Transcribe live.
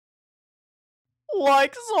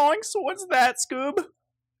Like songs, what's that, Scoob?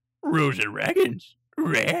 Rose and Dragons.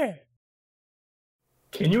 Rare.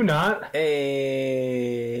 Can you not?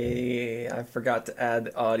 Hey, I forgot to add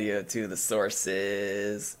the audio to the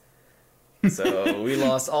sources. So we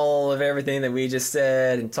lost all of everything that we just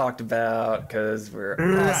said and talked about because we're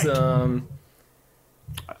awesome.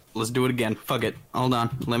 Let's do it again. Fuck it. Hold on.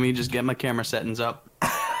 Let me just get my camera settings up.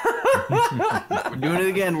 We're doing it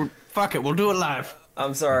again. Fuck it. We'll do it live.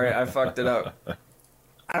 I'm sorry, I fucked it up.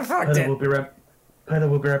 I fucked it. We'll be right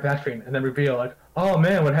back, and then reveal like, oh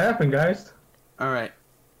man, what happened, guys? All right.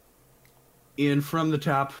 Ian, from the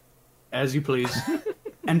top, as you please,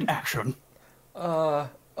 and action. Oh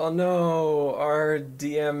no, our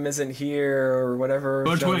DM isn't here or whatever.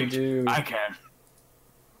 But shall we wait, do? I can.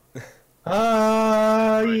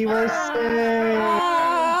 You were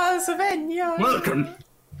Savannah. Welcome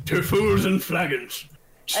to Fools and Flagons.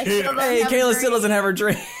 Hey, Kayla still doesn't have her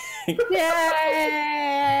drink.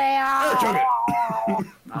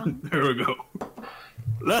 There we go.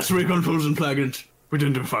 Last week on Fools and Flagons, we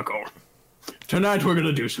didn't do fuck all. Tonight we're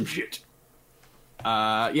gonna do some shit.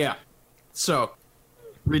 Yeah. So,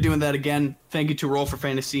 redoing that again. Thank you to Roll for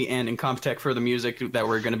Fantasy and Incompetech for the music that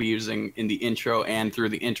we're gonna be using in the intro and through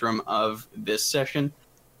the interim of this session.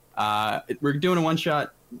 We're doing a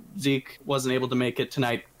one-shot. Zeke wasn't able to make it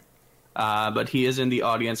tonight, but he is in the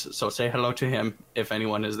audience, so say hello to him if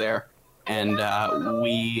anyone is there. And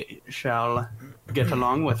we shall get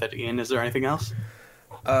along with it. Ian, is there anything else?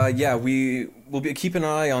 Yeah, we will keep an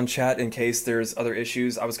eye on chat in case there's other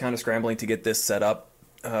issues. I was kind of scrambling to get this set up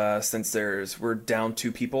since we're down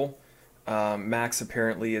 2 people. Max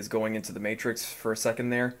apparently is going into the Matrix for a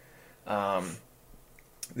second there.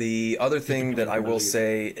 The other thing that I will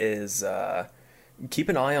say is keep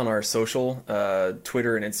an eye on our social,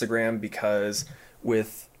 Twitter and Instagram, because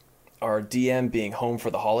with our DM being home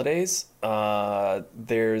for the holidays,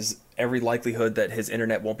 there's every likelihood that his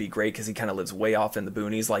internet won't be great because he kind of lives way off in the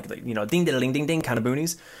boonies, like ding ding ding ding kind of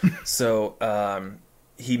boonies. So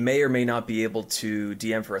he may or may not be able to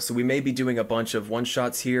DM for us. So we may be doing a bunch of one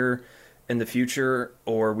shots here in the future,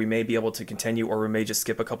 or we may be able to continue, or we may just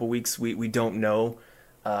skip a couple weeks. We don't know.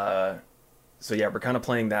 So yeah, we're kind of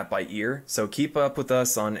playing that by ear. So keep up with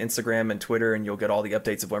us on Instagram and Twitter, and you'll get all the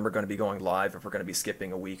updates of when we're going to be going live, if we're going to be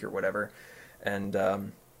skipping a week or whatever. And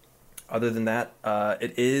other than that,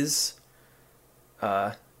 it is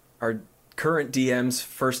our current DM's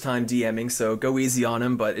first time DMing, so go easy on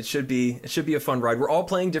him. But it should be a fun ride. We're all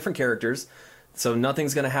playing different characters, so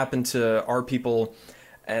nothing's going to happen to our people.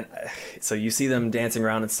 And so you see them dancing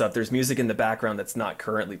around and stuff. There's music in the background that's not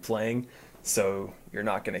currently playing, so you're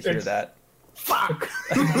not going to hear that. Fuck!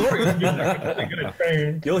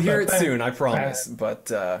 You'll hear it soon, I promise.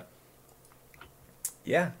 But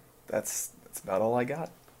yeah, that's about all I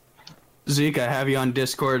got. Zeke, I have you on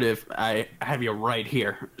Discord. If I have you right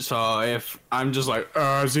here, so if I'm just like,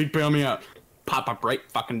 Zeke, bail me out, pop up right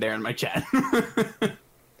fucking there in my chat.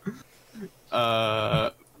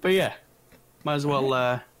 But yeah, might as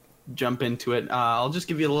well jump into it. I'll just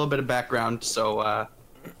give you a little bit of background. So,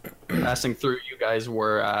 passing through, you guys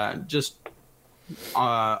were just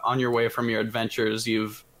on your way from your adventures.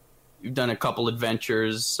 You've done a couple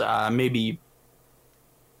adventures. Maybe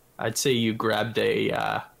I'd say you grabbed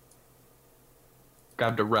a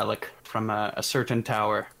relic from a certain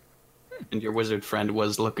tower, and your wizard friend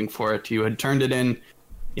was looking for it. You had turned it in.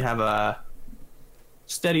 You have a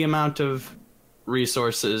steady amount of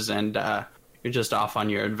resources, and you're just off on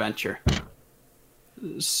your adventure.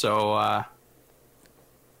 So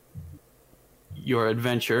your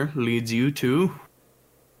adventure leads you to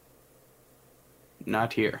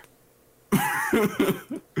not here.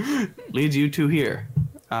 Leads you to here,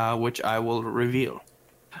 which I will reveal.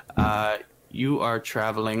 You are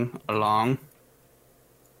traveling along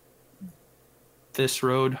this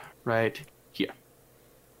road right here.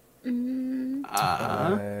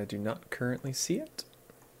 I do not currently see it.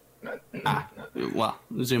 Well,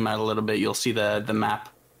 zoom out a little bit. You'll see the map.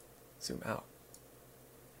 Zoom out.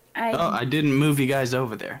 I didn't move you guys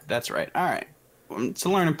over there. That's right. All right. It's a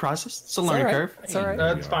learning process. It's a learning curve. It's all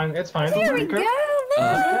right. It's fine. It's fine. There we go.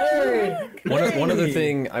 One other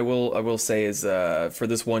thing I will say is for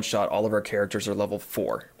this one shot, all of our characters are level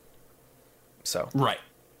 4. So Right.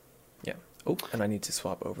 yeah. Oh, and I need to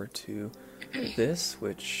swap over to this,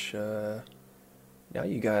 which now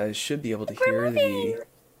you guys should be able to hear the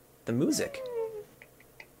music.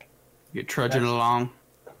 You're trudging along.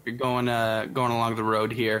 You're going along the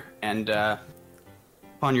road here, and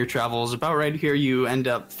upon your travels, about right here, you end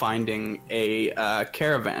up finding a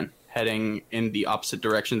caravan heading in the opposite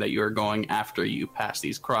direction that you are going after you pass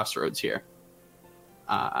these crossroads here.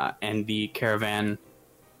 and the caravan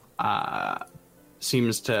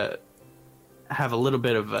seems to have a little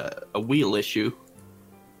bit of a wheel issue,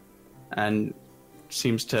 and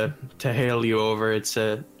seems to hail you over. It's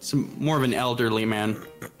more of an elderly man,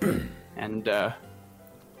 and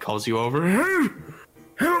calls you over. Hey,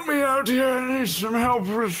 help me out here. I need some help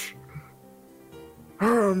with.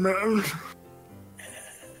 Oh man.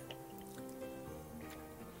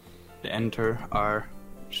 To enter our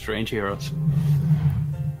strange heroes.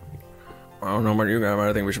 I don't know about you guys, but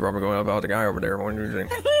I think we should probably go help out the guy over there. What do you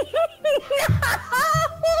think?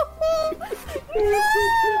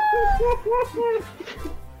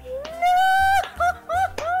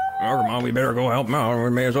 Oh, come on, we better go help him out. We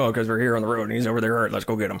may as well, because we're here on the road and he's over there hurt. Let's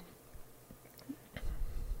go get him.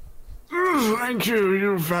 Oh, thank you,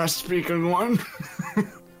 you fast-speaking one.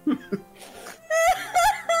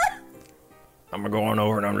 I'm gonna go on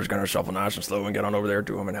over and I'm just gonna shuffle nice and slow and get on over there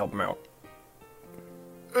to him and help him out.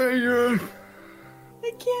 I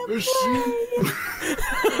can't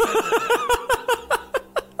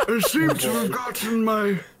I seem to have gotten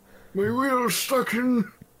my wheel stuck in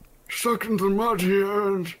the mud here,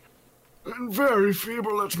 and very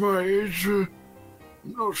feeble at my age.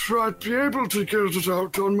 Not sure I'd be able to get it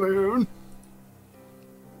out on my own.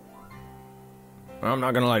 I'm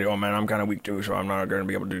not gonna lie to you, old man. I'm kind of weak too, so I'm not gonna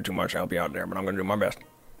be able to do too much to help you out there, but I'm gonna do my best.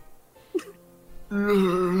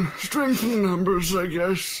 Strength in numbers, I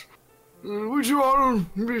guess. Would you all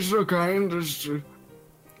be so kind as to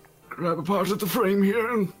grab a part of the frame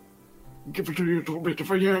here and give it a little bit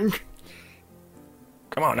of a yank?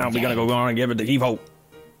 Come on now, we gotta go on and give it the heave-ho.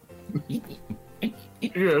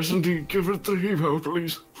 Yes, indeed, give it the heave-ho,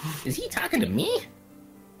 please. Is he talking to me?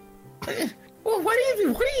 Well, what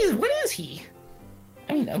is he?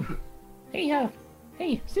 I mean,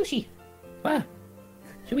 hey, Sushi.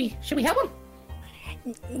 Should we help him?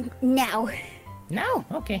 Now. No?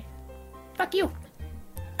 Okay. Fuck you.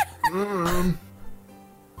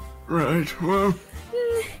 Right, well...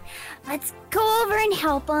 Let's go over and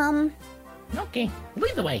help him. Okay,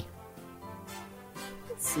 lead the way.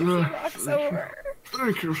 Sushi walks over.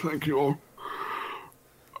 Thank you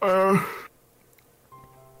all.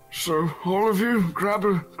 So, all of you, grab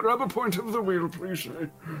a point of the wheel, please. I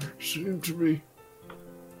seem to be...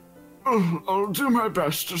 I'll do my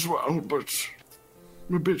best as well, but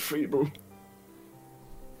I'm a bit feeble.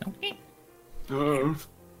 Okay.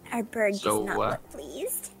 Our bird does So, not look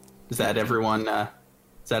pleased. Is that everyone?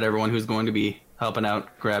 Is that everyone who's going to be helping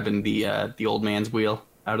out, grabbing the old man's wheel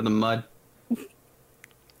out of the mud?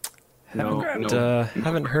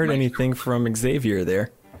 Haven't heard anything from Xavier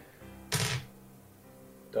there.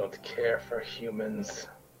 Don't care for humans.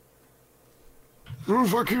 Oh,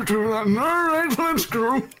 fuck you too, then. Alright, let's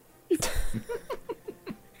go.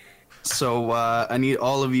 So I need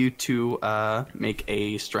all of you to make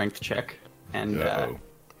a strength check, and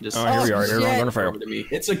just here we are. Everyone's gonna fail. over to me.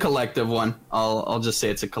 It's a collective one. I'll just say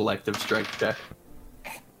it's a collective strength check.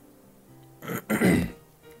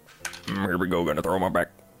 Here we go. Gonna throw my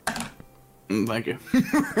back. Thank you.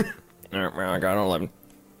 All right, I got an 11.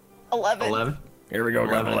 11. Here we go.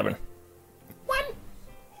 Got an 11. 1.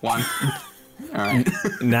 All right.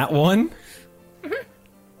 Nat 1?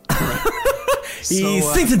 He So,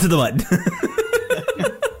 sinks into the mud.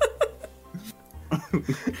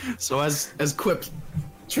 So as Quip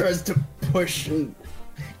tries to push and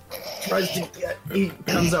tries to get, he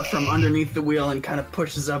comes up from underneath the wheel and kind of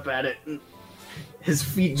pushes up at it. And his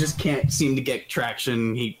feet just can't seem to get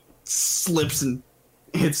traction. He slips and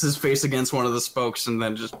hits his face against one of the spokes, and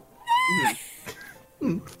then just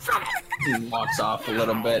walks off a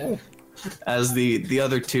little bit. As the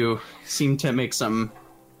other two seem to make some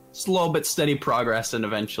slow but steady progress, and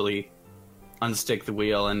eventually unstick the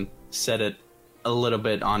wheel and set it a little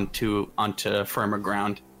bit onto firmer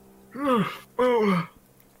ground. Oh,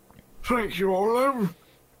 thank you all.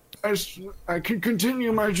 I can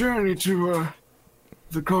continue my journey to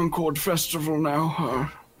the Concord Festival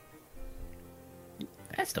now.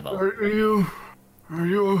 Festival. Are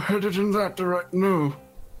you headed in that direction? No,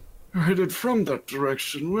 you're headed from that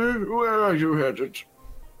direction. Where are you headed?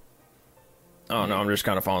 Oh no, I'm just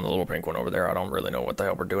kind of following the little pink one over there. I don't really know what the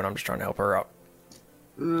hell we're doing. I'm just trying to help her out.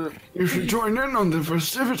 You should join in on the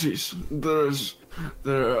festivities.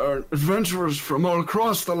 There are adventurers from all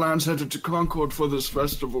across the lands headed to Concord for this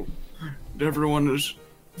festival. And everyone is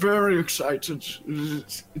very excited.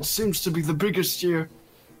 It seems to be the biggest year.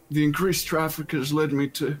 The increased traffic has led me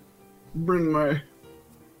to bring my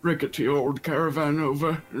rickety old caravan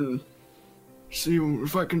over and see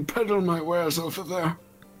if I can peddle my wares over there.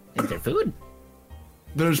 Is there food?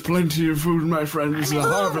 There's plenty of food, my friend. It's the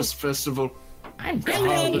Harvest Festival. I'm The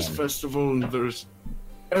vegetarian. Harvest Festival, and there's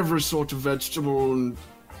every sort of vegetable and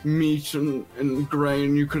meat and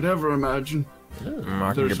grain you could ever imagine. I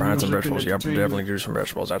can There's get behind some music and vegetables. Yeah, entertainment. definitely do some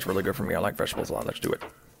vegetables. That's really good for me. I like vegetables a lot. Let's do it.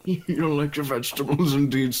 You like your vegetables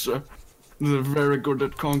indeed, sir. They're very good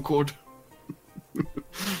at Concord.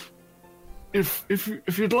 If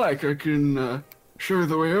you'd like, I can show you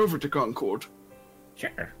the way over to Concord.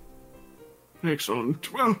 Sure.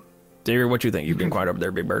 Excellent. Well, David, what you think? You've been quiet over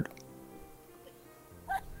there, Big Bird.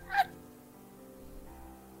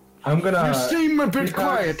 I'm gonna. you seem a bit because-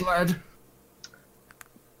 quiet, lad.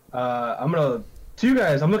 I'm gonna. To you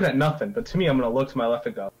guys, I'm looking at nothing, but to me, I'm gonna look to my left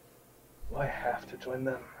and go, do I have to join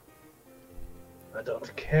them? I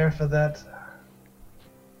don't care for that.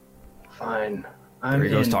 Fine. I'm There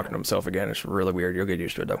he goes in. talking to himself again. It's really weird. You'll get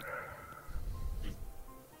used to it, though.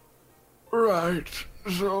 Right.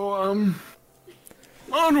 So,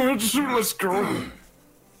 onwards, let's go.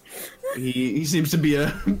 He seems to be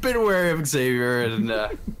a bit wary of Xavier, and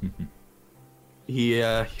he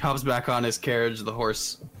hops back on his carriage. The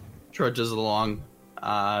horse trudges along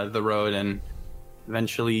the road, and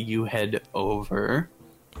eventually you head over.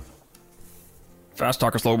 Fast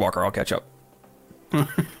talker, slow walker. I'll catch up.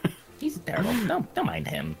 He's terrible. Don't mind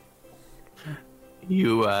him.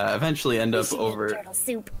 You eventually end up We should make over. turtle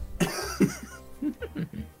soup.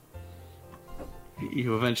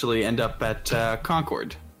 You eventually end up at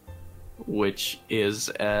Concord, which is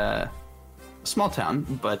a small town,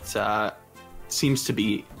 but seems to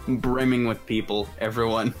be brimming with people.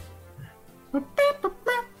 Everyone.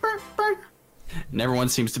 And everyone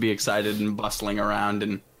seems to be excited and bustling around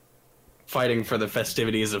and fighting for the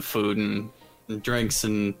festivities of food and drinks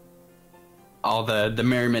and all the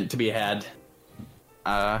merriment to be had.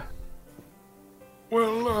 Well,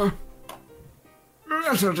 we're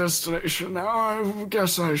at our destination now. I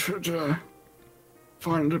guess I should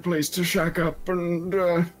find a place to shack up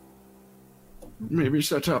and maybe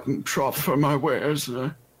set up shop for my wares.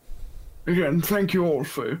 Again, thank you all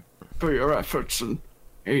for your efforts and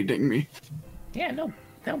aiding me. Yeah, no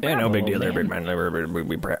Yeah, no problem, big deal old there, man. big man.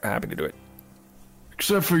 We'd be happy to do it.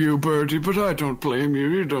 Except for you, Birdie, but I don't blame you.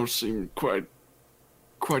 You don't seem quite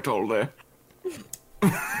all there.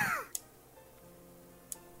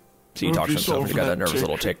 See, he talks to himself. He got that nervous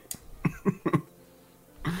little tick.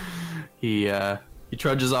 He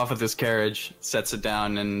trudges off with his carriage, sets it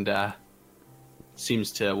down, and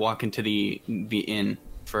seems to walk into the inn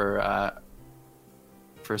for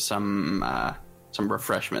some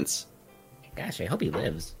refreshments. Gosh, I hope he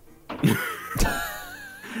lives.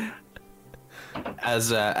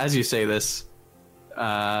 As you say this,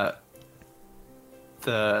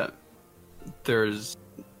 there's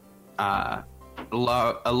a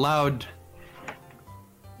loud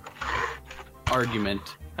argument,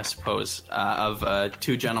 I suppose, of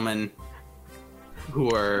two gentlemen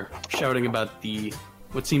who are shouting about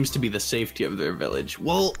what seems to be the safety of their village.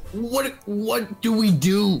 Well, what do we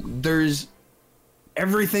do?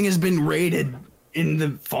 Everything has been raided in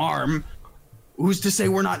the farm. Who's to say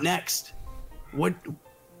we're not next? What?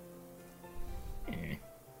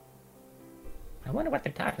 I wonder what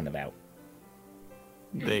they're talking about.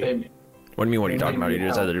 What do you mean? What are you talking about? You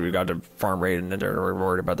just said that we got the farm raid and they're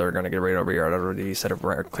worried about they're going to get raided over here. I already said it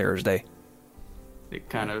clear as day. They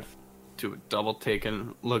kind of do a double take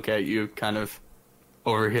and look at you, kind of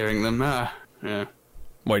overhearing them. Yeah.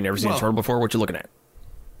 What, you never seen a turtle before? What you looking at?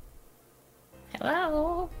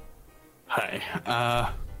 Hello?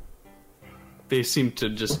 Hi. They seem to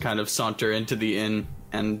just kind of saunter into the inn,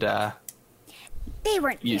 and They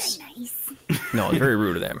weren't Yes. very nice. No, it's very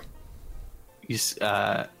rude of them.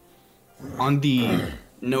 on the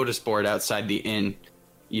notice board outside the inn,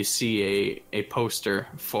 you see a poster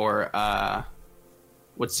for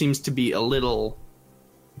what seems to be a little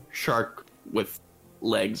shark with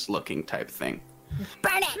legs looking type thing.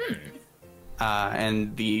 Burn it!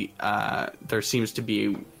 And there seems to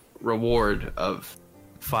be a reward of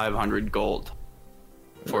 500 gold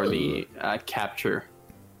for the capture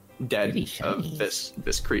dead Pretty of shiny.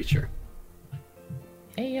 this creature.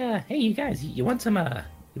 Hey, you guys, you want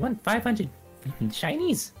 500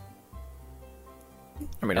 shinies?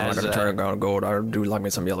 I mean, I'm not As, going to turn down gold. I do like me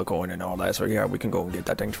some yellow coin and all that. So, yeah, we can go and get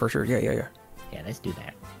that thing for sure. Yeah. Yeah, let's do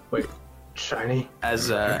that. Wait, shiny? As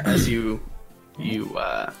you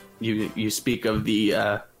speak of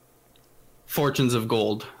the fortunes of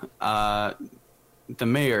gold, the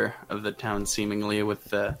mayor of the town, seemingly with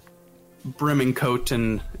the brimming coat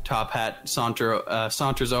and top hat,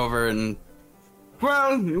 saunters over and,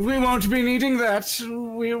 Well, we won't be needing that.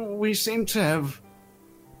 We seem to have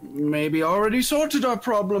maybe already sorted our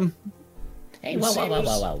problem. Hey,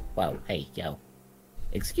 whoa. Hey, yo.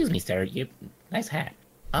 Excuse me, sir. Nice hat.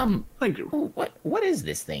 Thank you. What is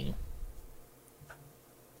this thing?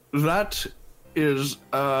 That is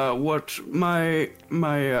what my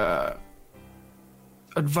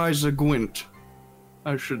advisor Gwent,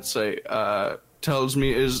 I should say, tells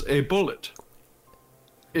me is a bullet.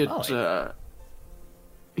 He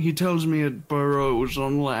tells me it burrows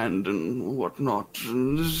on land and whatnot,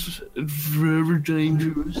 and it's very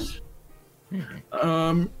dangerous.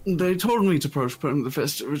 They told me to postpone the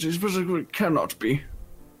festivities, but it cannot be.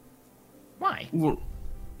 Why? Well,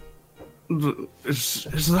 it's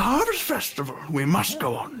the Harvest Festival. We must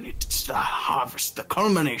go on. It's the harvest, the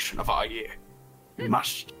culmination of our year. We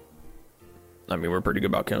must. I mean, we're pretty good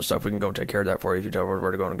about killing stuff. We can go take care of that for you if you tell us where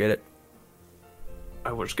to go and get it.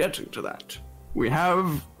 I was getting to that. We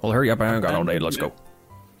have... Well, hurry up. I haven't got all day. Let's go.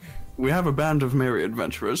 We have a band of merry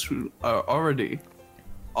adventurers who are already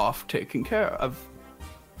off taking care of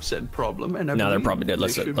said problem. And No, they're probably dead.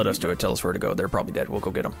 Let us do it. Tell us where to go. They're probably dead. We'll go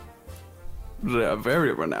get them. They are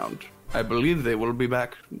very renowned. I believe they will be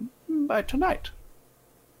back by tonight.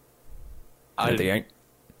 If they ain't.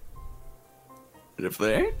 And if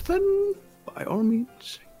they ain't, then by all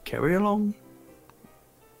means, carry along.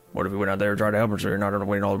 What if we went out there and tried to help her so you're not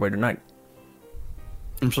waiting all the way tonight?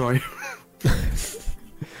 I'm sorry.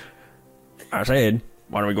 I said,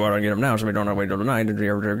 why don't we go out and get them now so we don't have to wait till tonight and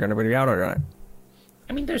you're going to be out all tonight?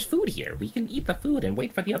 I mean, there's food here. We can eat the food and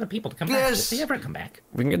wait for the other people to come back if they ever come back.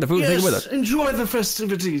 We can get the food and take it with us. Enjoy the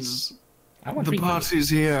festivities. I want The free food. party's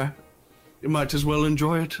here. You might as well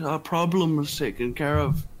enjoy it. Our problem is taken care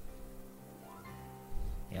of.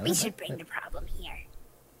 Yeah, We should bring the problem here.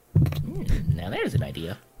 Now there's an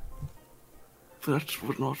idea. That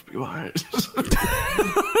would not be wise.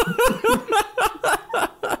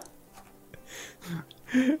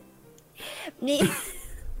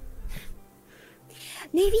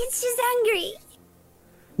 Maybe it's just hungry.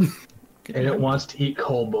 And it wants to eat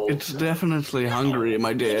kobolds. It's definitely hungry,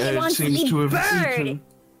 my dear. It wants to seems eat to have bird. eaten.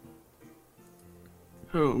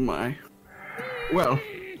 Oh my. Well.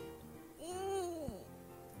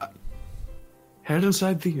 Head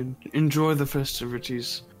inside the inn. Enjoy the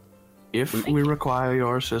festivities. If we require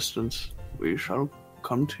your assistance, we shall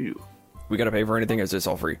come to you. We got to pay for anything, or is this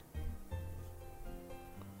all free?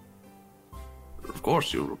 Of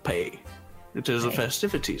course you will pay. It is the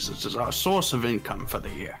festivities. It is our source of income for the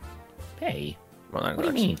year. Pay? Well, What do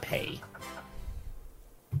you mean pay?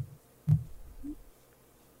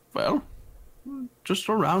 Well, just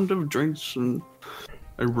a round of drinks and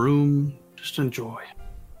a room. Just enjoy.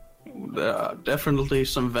 There are definitely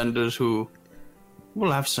some vendors who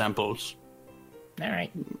will have samples. All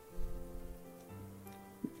right.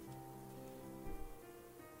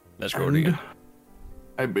 Let's go again.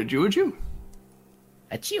 I bid you adieu.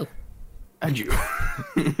 That's you. Adieu.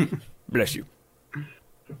 Bless you.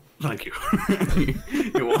 Thank you.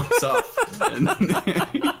 He walks off. And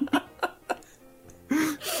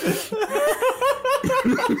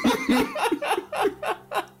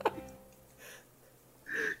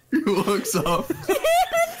he walks off.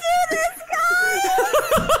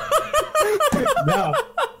 No,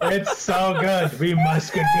 it's so good. We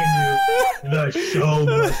must continue. The show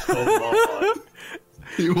must go on.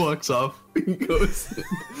 He walks off. He goes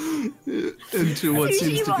into what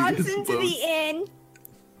seems She to be walks his into abode. the inn.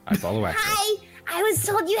 I follow after. Hi, I was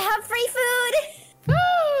told you have free food.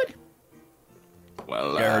 Food!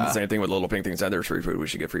 Well, Yeah, I heard the same thing with Little Pink Thing said there's free food. We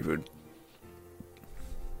should get free food.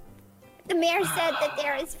 The mayor said that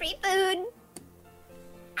there is free food.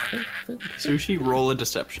 Sushi, roll a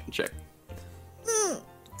deception check.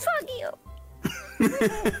 Fuck you.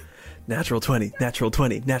 Natural 20, natural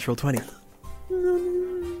 20, natural 20.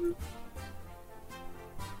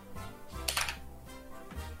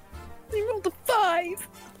 I rolled a 5.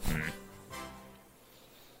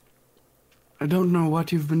 I don't know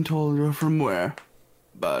what you've been told or from where,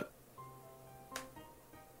 but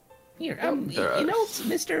Here, you know,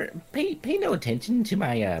 Mister, pay no attention to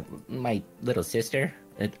my my little sister.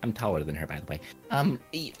 I'm taller than her, by the way.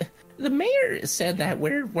 The mayor said that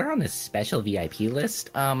we're on a special VIP list.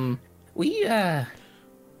 Food,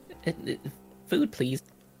 please.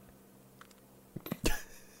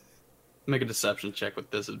 make a deception check with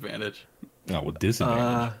disadvantage. Oh, with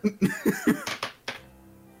disadvantage.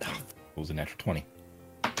 What was a natural 20?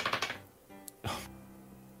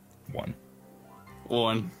 1.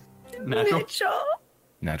 1. Natural?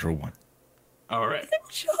 Natural 1. All right.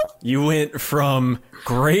 You went from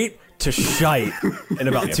great to shite in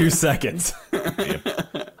about 2 seconds.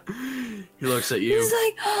 He looks at you. He's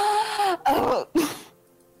like, oh.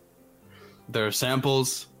 There are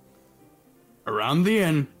samples around the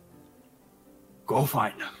inn. Go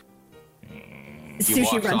find them. He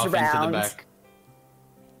Sushi walks runs off around. into the back.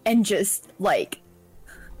 and just like.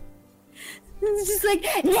 It's just like,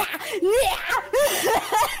 Hey,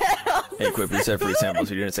 Quip, you said free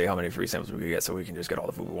samples. You didn't say how many free samples we could get, so we can just get all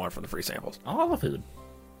the food we want from the free samples. All the food.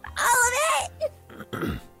 All of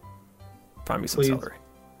it. Find me some celery.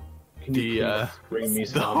 The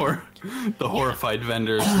horrified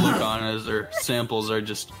vendors look on as their samples are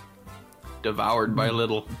just devoured by a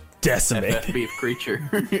little decimated FF beef creature.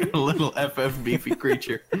 A little FF beefy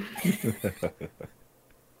creature.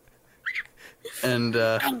 And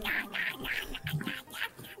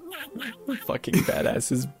Fucking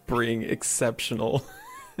badasses bring exceptional.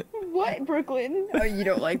 what, Brooklyn? Oh, you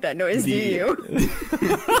don't like that noise, do you?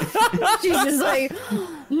 She's just like,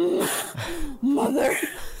 mother.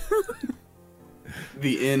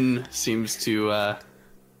 The inn seems to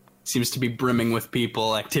be brimming with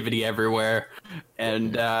people, activity everywhere,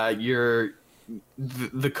 and the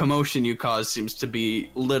commotion you cause seems to be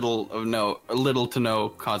little to no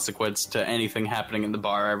consequence to anything happening in the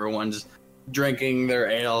bar. Everyone's drinking their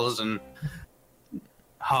ales and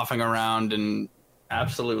hopping around and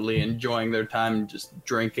absolutely enjoying their time just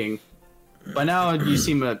drinking. By now, you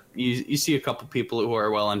see a couple people who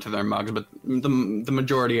are well into their mugs, but the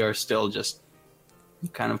majority are still just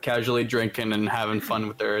kind of casually drinking and having fun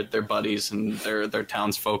with their buddies and their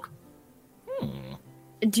townsfolk.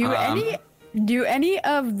 Do any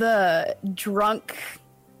of the drunk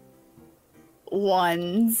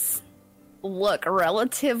ones look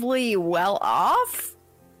relatively well off?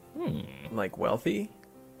 Like wealthy?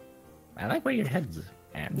 I like where your head's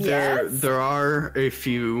at. There are a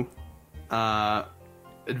few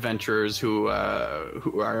adventurers who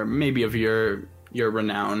are maybe of your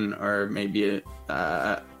renown, or maybe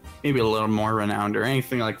a little more renowned, or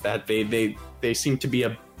anything like that. They seem to be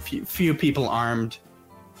a few people armed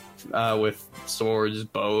with swords,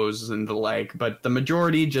 bows, and the like, but the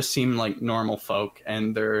majority just seem like normal folk,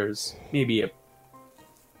 and there's maybe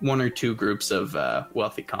one or two groups of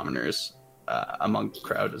wealthy commoners among the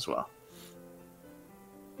crowd as well.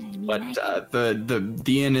 But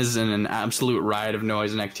the inn is in an absolute riot of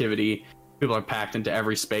noise and activity. People are packed into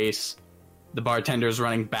every space. The bartender's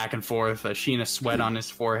running back and forth, a sheen of sweat on his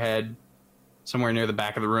forehead. Somewhere near the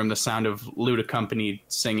back of the room, the sound of lute-accompanied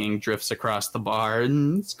singing drifts across the bar,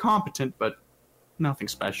 and it's competent, but nothing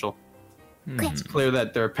special. It's clear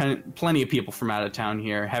that there are plenty of people from out of town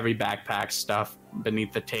here, heavy backpacks stuffed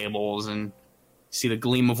beneath the tables, and you see the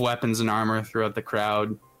gleam of weapons and armor throughout the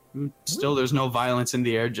crowd. Still, there's no violence in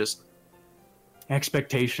the air, just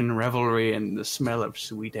expectation, revelry, and the smell of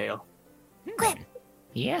sweet ale. Quip,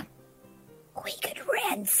 Yeah. we could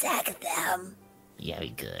ransack them. Yeah, we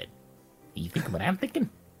could. You think what I'm thinking?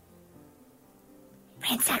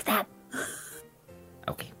 Ransack them.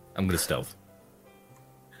 Okay. I'm gonna stealth.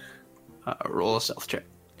 Roll a stealth check.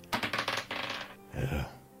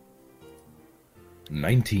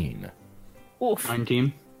 19. Oof.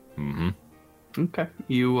 19? Mm-hmm. Okay.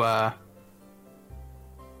 You,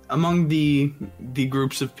 among the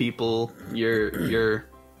groups of people, your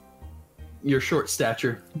short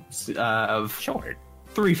stature of Short.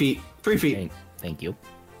 3 feet. 3 feet. Thank you.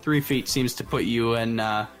 3 feet seems to put you in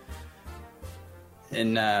a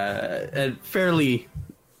fairly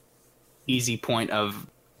easy point of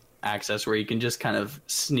access where you can just kind of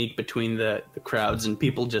sneak between the crowds, and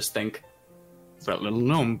people just think, "It's that little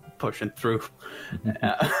gnome pushing through."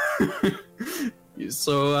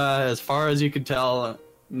 So as far as you can tell,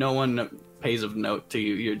 no one pays of note to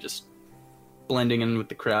you. You're just blending in with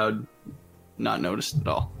the crowd, not noticed at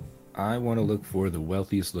all. I want to look for the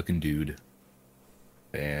wealthiest looking dude,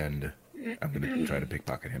 and I'm gonna try to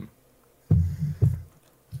pickpocket him.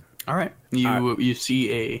 All right. You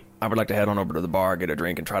see I would like to head on over to the bar, get a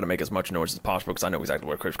drink, and try to make as much noise as possible, because I know exactly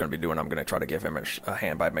what Chris is going to be doing. I'm going to try to give him a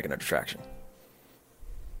hand by making a distraction.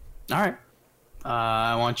 All right.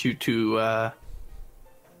 I want you to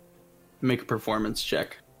make a performance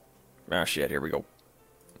check. Ah, shit, here we go.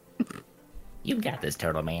 You got this,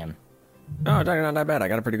 Turtle Man. Oh, it's actually not that bad. I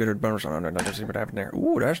got a pretty good bonus on it. Let's see what happened there.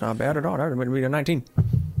 Ooh, that's not bad at all. That would be a 19.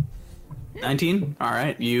 19? All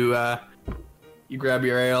right. You grab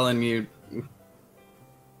your ale and you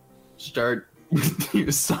start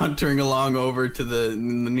sauntering along over to the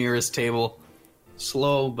nearest table.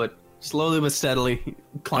 Slowly but steadily.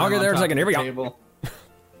 I'll get there in a second. Here we go.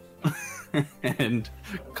 And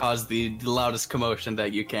cause the loudest commotion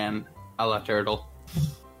that you can, a la Turtle.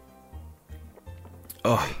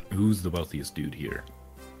 Oh, who's the wealthiest dude here?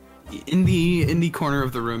 In the corner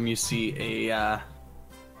of the room, you see a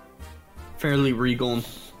fairly regal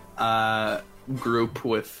group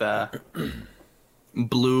with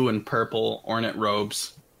blue and purple ornate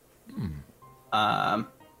robes.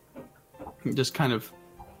 Just kind of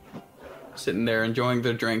sitting there enjoying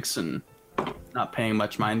their drinks and not paying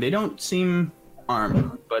much mind. They don't seem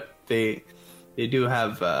armed, but they do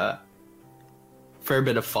have a fair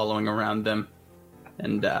bit of following around them,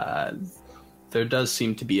 and there does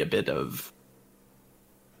seem to be a bit of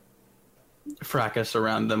fracas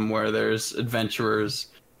around them where there's adventurers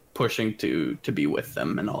pushing to be with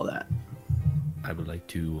them and all that. I would like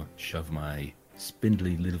to shove my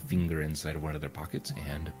spindly little finger inside of one of their pockets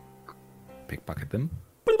and pickpocket them.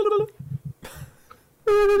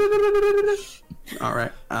 All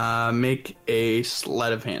right. Make a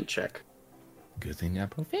sleight of hand check. Good thing I'm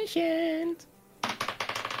Proficient.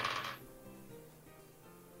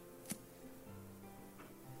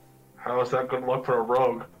 How is that good luck for a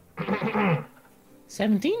rogue?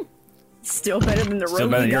 17. Still better than the Still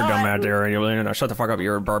rogue better we than your got. dumb out there. You shut the fuck up.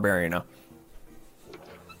 You're a barbarian now.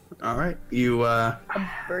 All right. You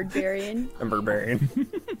Birdbarian. I'm barbarian.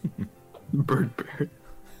 bird.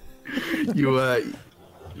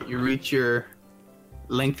 You reach your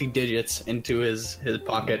lengthy digits into his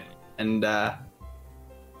pocket and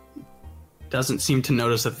doesn't seem to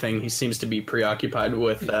notice a thing. He seems to be preoccupied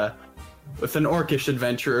with an orcish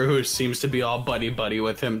adventurer who seems to be all buddy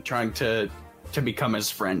with him, trying to become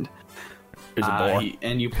his friend. He's a boy.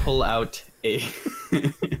 And you pull out a.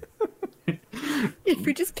 If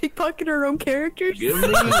we just pickpocket our own characters.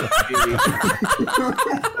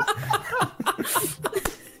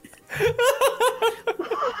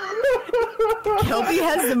 Kelby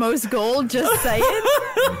has the most gold, just saying.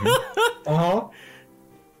 Uh-huh.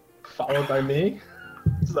 Followed by me.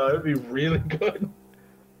 So it'd be really good.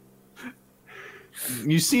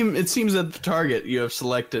 It seems that the target you have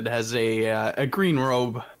selected has a green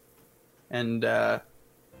robe and a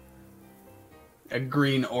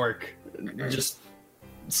green orc. Just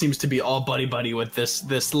seems to be all buddy with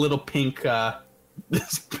this little pink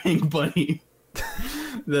this pink bunny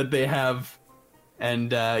that they have,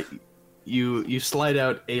 and you slide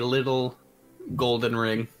out a little golden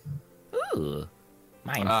ring. Ooh,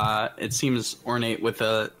 mine. It seems ornate with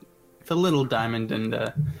a little diamond in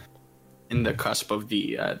the cusp of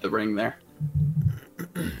the ring there.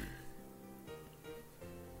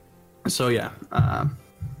 So yeah,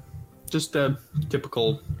 just a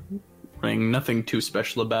typical ring. Nothing too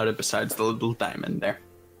special about it besides the little diamond there.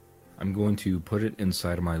 I'm going to put it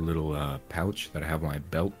inside of my little pouch that I have on my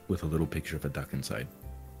belt with a little picture of a duck inside.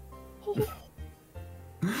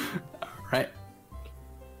 Right.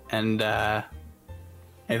 And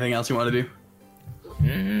anything else you want to do?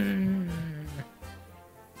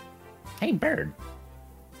 Hey, bird.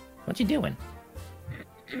 What you doing?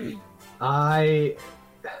 I'm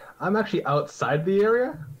actually outside the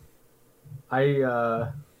area.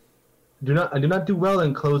 I do not do well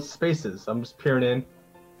in closed spaces. I'm just peering in.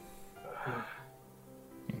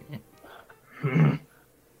 The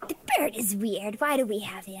bird is weird. Why do we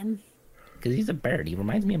have him? Because he's a bird. He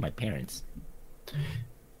reminds me of my parents.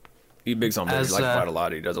 He big son, he As, likes to fight a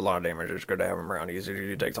lot. He does a lot of damage. It's good to have him around.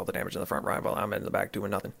 He takes all the damage in the front right while I'm in the back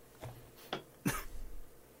doing nothing.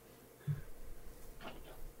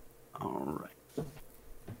 All right.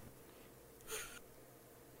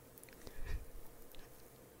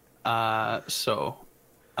 I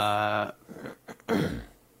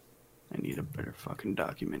need a better fucking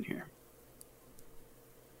document here.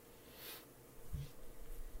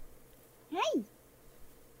 Hey. Can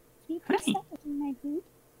you put stuff in my boot?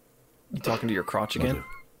 You talking to your crotch again?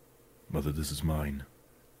 Mother, this is mine.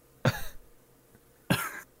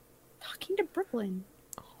 Talking to Brooklyn.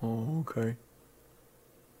 Oh, okay.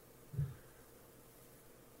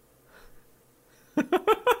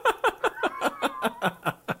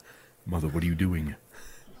 Mother, what are you doing?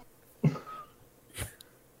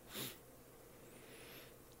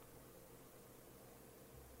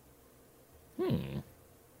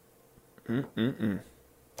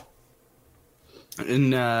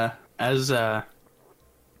 And as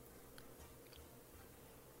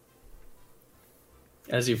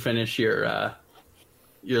you finish your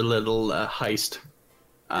little heist,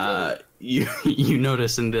 you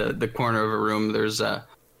notice in the corner of a room there's an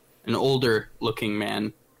older looking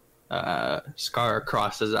man, scar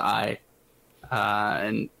across his eye,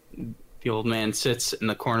 and the old man sits in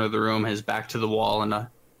the corner of the room, his back to the wall, and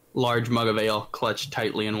a large mug of ale clutched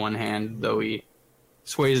tightly in one hand, though he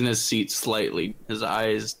sways in his seat slightly. His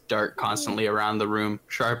eyes dart constantly around the room,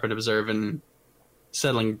 sharp and observant,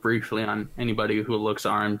 settling briefly on anybody who looks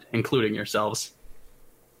armed, including yourselves.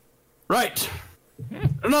 Right!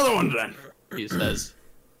 Another one then, he says,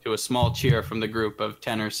 to a small cheer from the group of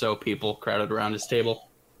 10 or so people crowded around his table.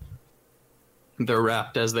 They're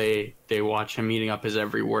rapt as they watch him eating up his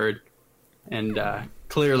every word, and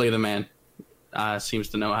clearly the man seems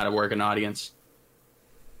to know how to work an audience.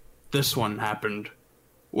 This one happened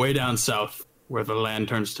way down south, where the land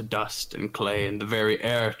turns to dust and clay, and the very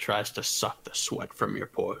air tries to suck the sweat from your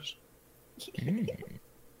pores. I'm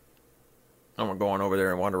gonna go on over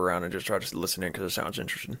there and wander around and just try to listen in because it sounds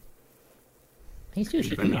interesting. He's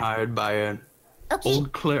been hired by an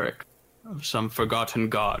old cleric of some forgotten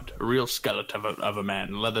god, a real skeleton of a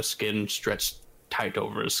man, leather skin stretched tight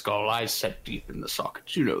over his skull, eyes set deep in the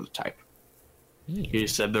sockets. You know the type. He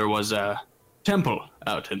said there was a temple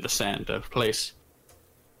out in the sand, a place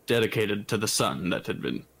dedicated to the sun that had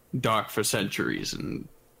been dark for centuries, and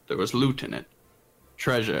there was loot in it.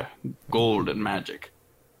 Treasure, gold, and magic.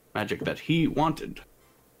 Magic that he wanted,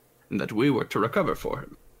 and that we were to recover for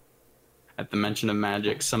him. At the mention of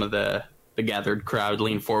magic, some of the gathered crowd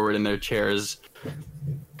leaned forward in their chairs,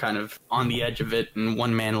 kind of on the edge of it, and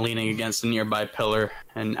one man leaning against a nearby pillar,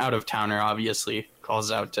 and out-of-towner obviously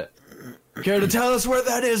calls out to, "Care to tell us where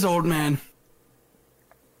that is, old man?"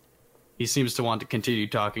 He seems to want to continue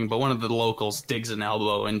talking, but one of the locals digs an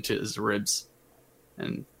elbow into his ribs,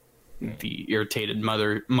 and the irritated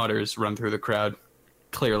mutters run through the crowd.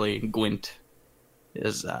 Clearly, Gwent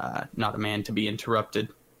is not a man to be interrupted.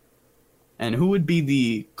 And who would be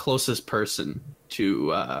the closest person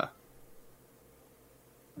to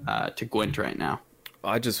Gwent right now?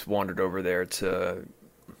 I just wandered over there to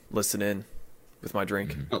listen in with my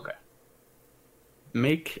drink. Okay.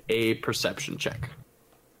 Make a perception check.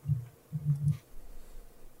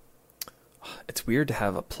 It's weird to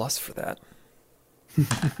have a plus for that.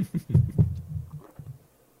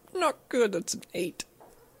 Not good. That's an 8.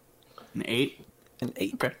 An 8? An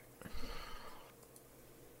 8. Okay.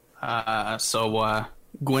 So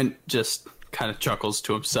Gwent just kind of chuckles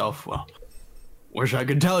to himself. Well, wish I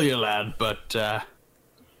could tell you, lad, but, of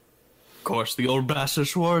course, the old bastard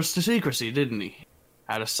swore us to secrecy, didn't he?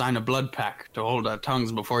 Had to sign a blood pact to hold our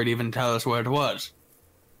tongues before he'd even tell us where it was.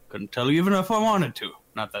 Couldn't tell you even if I wanted to.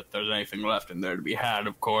 Not that there's anything left in there to be had,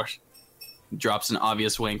 of course. He drops an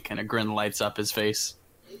obvious wink, and a grin lights up his face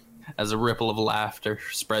as a ripple of laughter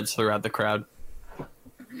spreads throughout the crowd.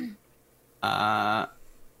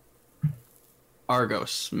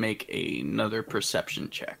 Argos, make another perception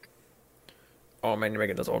check. Oh man, you're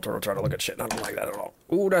making this all try to look at shit. I don't like that at all.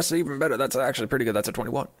 Ooh, that's even better. That's actually pretty good. That's a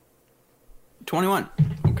 21. 21.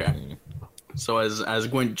 Okay. So as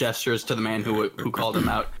Gwent gestures to the man who called him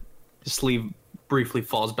out, his sleeve briefly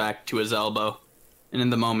falls back to his elbow, and in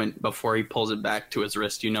the moment before he pulls it back to his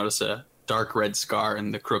wrist, you notice a dark red scar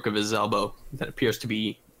in the crook of his elbow that appears to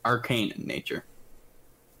be arcane in nature.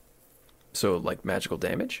 So, like magical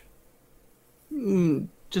damage?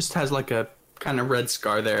 Just has like a kind of red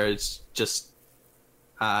scar there. It's just,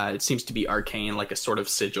 it seems to be arcane, like a sort of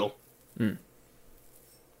sigil.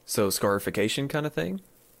 So, scarification kind of thing?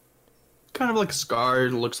 Kind of like a scar.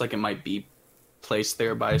 It looks like it might be placed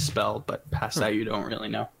there by a spell, but past that you don't really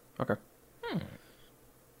know. Okay.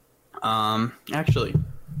 Actually,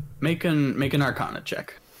 make an Arcana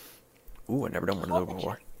check. Ooh, I've never done one of those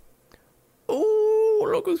before.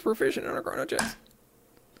 Ooh, look who's proficient in Arcana checks.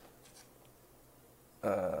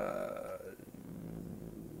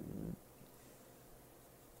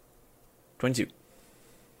 22.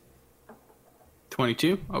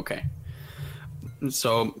 22? Okay.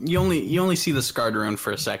 So you only see the scarred rune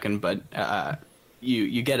for a second, but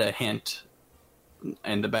you get a hint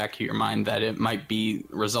in the back of your mind that it might be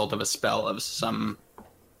a result of a spell of some.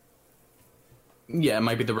 Yeah, it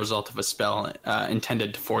might be the result of a spell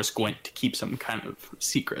intended to force Gwent to keep some kind of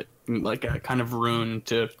secret, like a kind of rune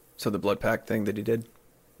to. So the blood pact thing that he did.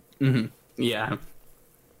 Mm-hmm. Yeah.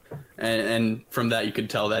 And from that you could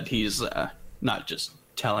tell that he's not just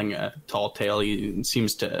telling a tall tale. He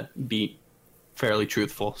seems to be fairly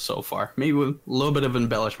truthful so far. Maybe with a little bit of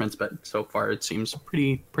embellishments, but so far it seems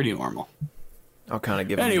pretty normal. I'll kind of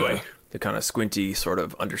give him the kind of squinty sort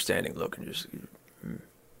of understanding look and just.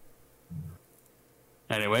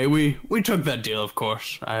 Anyway, we took that deal, of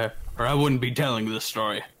course. I wouldn't be telling this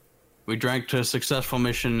story. We drank to a successful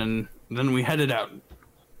mission, and then we headed out.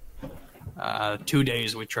 2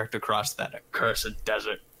 days we trekked across that accursed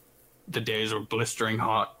desert. The days were blistering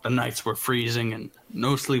hot, the nights were freezing, and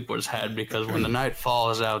no sleep was had because when the night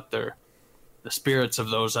falls out there, the spirits of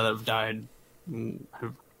those that have died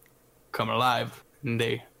have come alive, and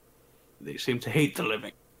they seem to hate the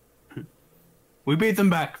living. We beat them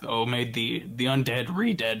back, though, made the undead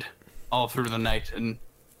re-dead all through the night, and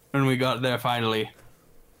when we got there finally,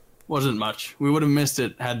 wasn't much. We would have missed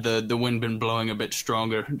it had the wind been blowing a bit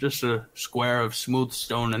stronger. Just a square of smooth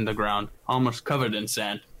stone in the ground, almost covered in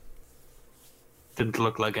sand. Didn't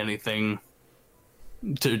look like anything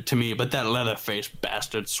to me, but that leather-faced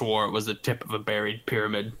bastard swore it was the tip of a buried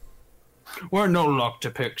pyramid. Weren't no luck to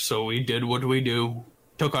pick, so we did what we do.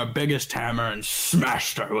 Took our biggest hammer and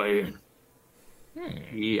smashed our way in.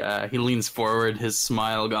 He leans forward, his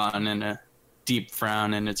smile gone, and a deep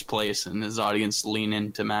frown in its place, and his audience lean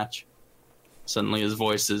in to match. Suddenly his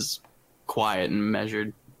voice is quiet and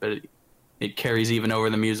measured, but it carries even over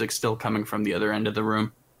the music still coming from the other end of the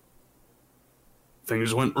room.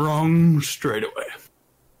 Things went wrong straight away.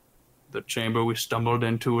 The chamber we stumbled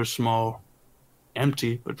into was small,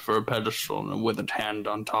 empty but for a pedestal and a withered hand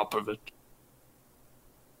on top of it.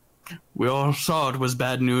 We all saw it was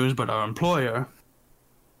bad news, but our employer...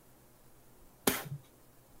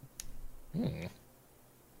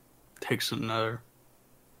 takes another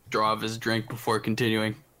draw of his drink before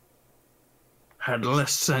continuing. Had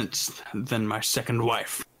less sense than my second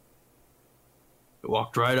wife. He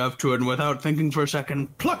walked right up to it and without thinking for a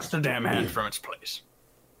second, plucks the damn hand from its place.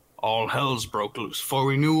 All hells broke loose. Before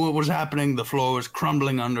we knew what was happening, the floor was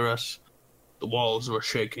crumbling under us. The walls were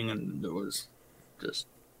shaking and there was just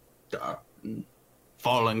dark and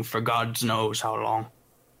falling for God knows how long.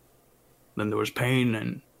 Then there was pain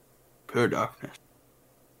and pure darkness.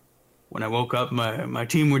 When I woke up, my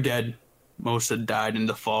team were dead. Most had died in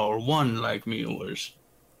the fall. One, like me, was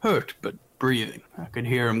hurt but breathing. I could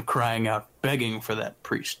hear him crying out, begging for that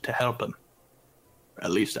priest to help him.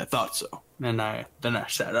 At least I thought so. Then I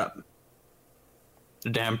sat up. The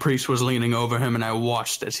damn priest was leaning over him, and I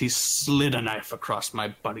watched as he slid a knife across my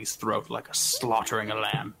buddy's throat like a slaughtering a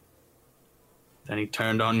lamb. Then he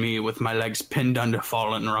turned on me with my legs pinned under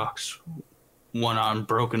fallen rocks, one arm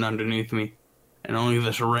broken underneath me, and only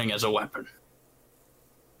this ring as a weapon.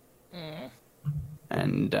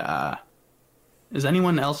 And, is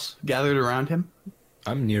anyone else gathered around him?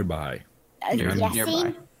 I'm nearby.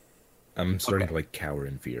 Nearby. I'm starting to, cower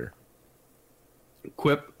in fear.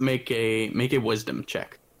 Quip, make a wisdom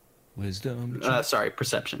check. Wisdom check.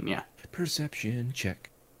 Perception, yeah. Perception check.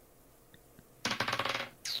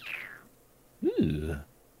 Ooh.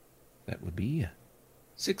 That would be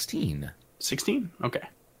 16. 16? Okay.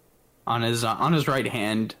 On his right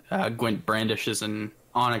hand, Gwent brandishes an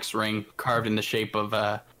onyx ring carved in the shape of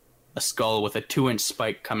a skull with a 2-inch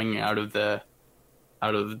spike coming out of the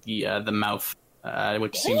mouth,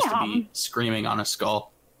 which seems to be screaming on a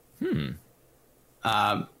skull.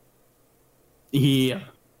 He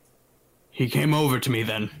came over to me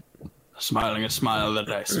then, smiling a smile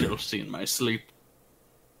that I still see in my sleep,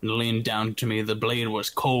 and leaned down to me. The blade was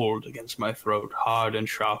cold against my throat, hard and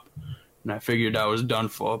sharp, and I figured I was done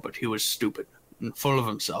for, but he was stupid and full of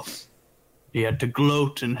himself. He had to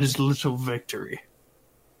gloat in his little victory.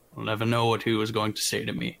 I'll never know what he was going to say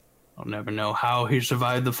to me. I'll never know how he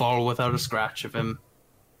survived the fall without a scratch of him.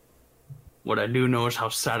 What I do know is how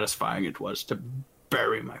satisfying it was to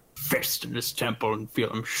bury my fist in his temple and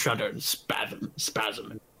feel him shudder and spasm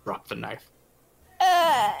and drop the knife.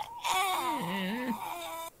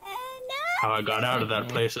 How I got out of that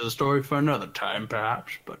place is a story for another time,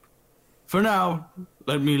 perhaps, but for now,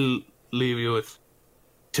 let me leave you with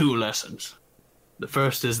 2 lessons. The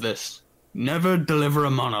first is this: never deliver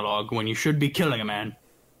a monologue when you should be killing a man.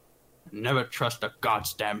 Never trust a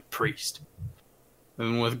goddamn priest.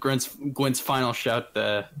 And with Gwent's final shout,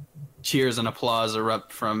 the cheers and applause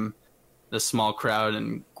erupt from the small crowd,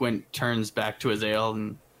 and Gwent turns back to his ale,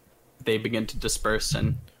 and they begin to disperse,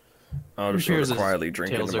 and I'll just sort of quietly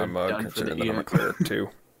drink into my mug, considering that I'm a cleric too.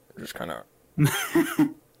 Just kind of...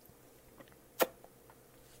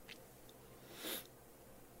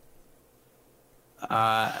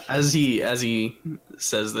 As he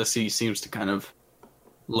says this, he seems to kind of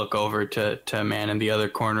look over to a man in the other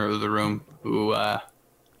corner of the room who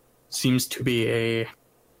seems to be a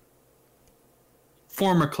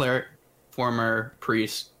former cleric, former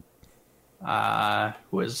priest,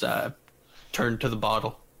 who has turned to the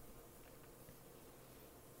bottle.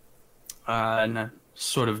 And a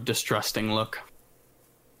sort of distrusting look.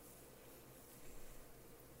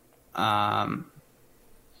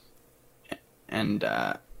 And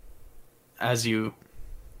as you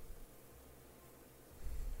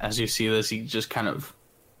see this, he just kind of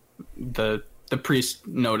the priest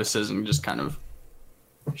notices and just kind of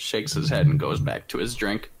shakes his head and goes back to his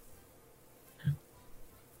drink.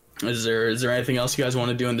 Is there anything else you guys want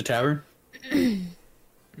to do in the tavern?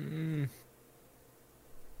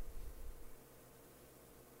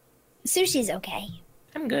 Sushi's okay.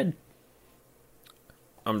 I'm good.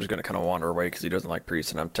 I'm just going to kind of wander away because he doesn't like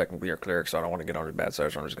priests, and I'm technically a cleric, so I don't want to get on his bad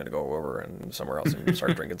side, so I'm just going to go over and somewhere else and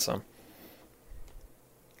start drinking some.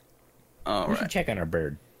 We should check on our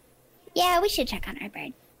bird. Yeah, we should check on our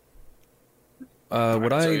bird.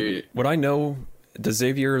 Would I know Does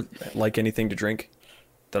Xavier like anything to drink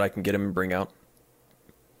that I can get him and bring out?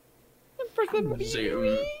 I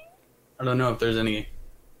don't know if there's any.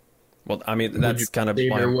 Well, I mean, that's kind of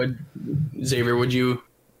Xavier, would you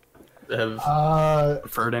have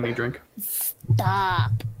preferred any drink?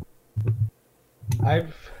 Stop.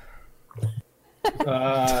 I've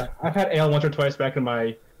had ale once or twice back in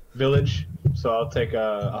my village, so I'll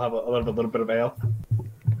have a little bit of ale,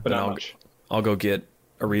 but not much. I'll go get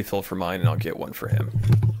a refill for mine, and I'll get one for him.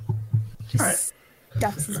 All right.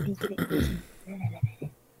 Stuffs his beak.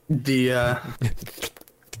 The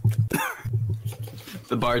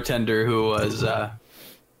the bartender who was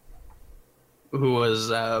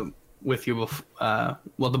with you before,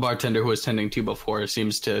 the bartender who was tending to you before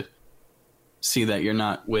seems to see that you're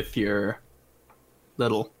not with your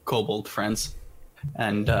little kobold friends,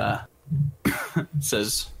 and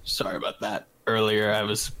says, "Sorry about that. Earlier I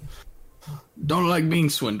don't like being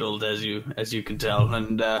swindled, as you can tell,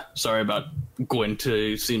 and sorry about Gwent,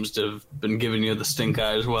 who seems to have been giving you the stink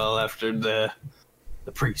eye as well after the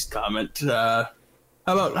priest comment. How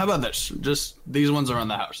about this? Just these ones are on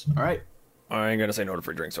the house, all right? I ain't gonna say no to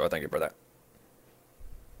free drinks, so I thank you for that.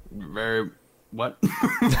 What?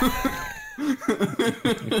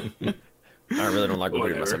 I really don't like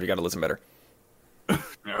repeating myself. You gotta listen better.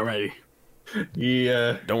 Alrighty.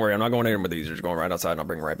 Don't worry, I'm not going in with these. They're just going right outside, and I'll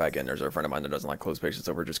bring them right back in. There's a friend of mine that doesn't like closed patients,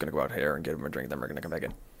 so we're just gonna go out here and get them a drink. Then we're gonna come back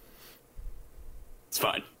in. It's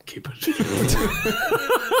fine. Keep it.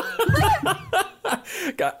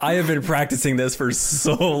 God, I have been practicing this for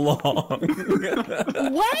so long.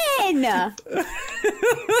 When?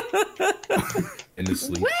 In his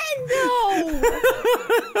sleep. When though?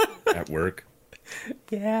 At work.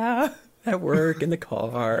 Yeah, at work, in the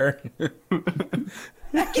car.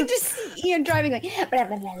 I can just see Ian driving like.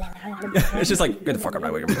 It's just like, get the fuck up,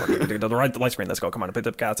 right? The right light screen. Let's go. Come on, put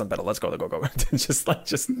the cats on pedal. Let's go. Go.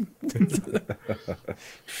 just.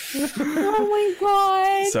 Oh my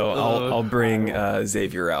god. So I'll bring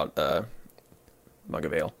Xavier out mug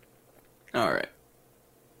of ale. All right.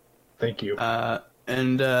 Thank you.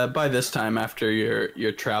 And by this time, after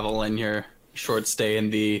your travel and your short stay in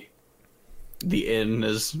the inn,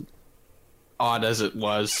 as odd as it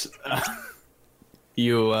was,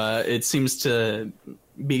 it seems to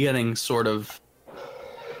be getting sort of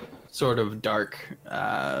dark.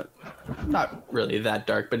 Not really that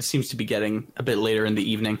dark, but it seems to be getting a bit later in the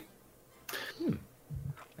evening.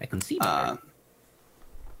 I can see that.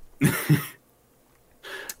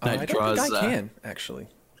 I don't think I can, actually,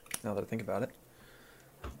 now that I think about it.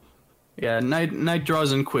 Yeah, night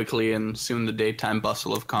draws in quickly, and soon the daytime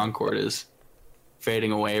bustle of Concord is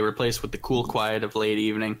fading away, replaced with the cool quiet of late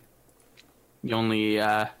evening. The only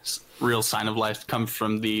real sign of life comes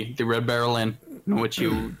from the Red Barrel Inn, in which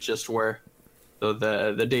you just were, though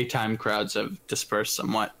the daytime crowds have dispersed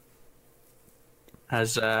somewhat.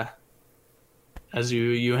 As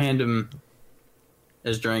you hand him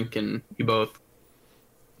his drink, and you both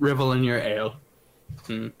revel in your ale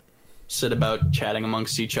and sit about chatting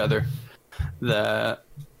amongst each other. The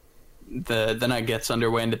night gets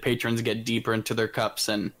underway, and the patrons get deeper into their cups,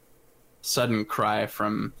 and sudden cry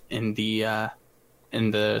from in the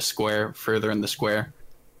square, further in the square,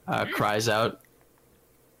 cries out,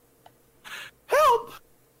 "Help!"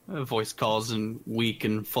 A voice calls, and weak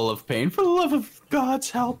and full of pain, "For the love of God's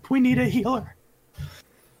help, we need a healer."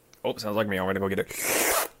 Oh, sounds like me. I'm gonna go get it.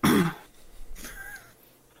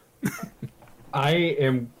 I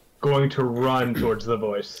am going to run towards the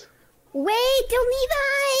voice. Wait, don't leave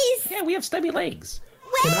us! Yeah, we have stubby legs.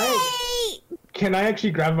 Wait! Can I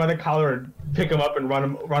actually grab him by the collar and pick him up and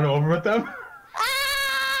run over with them?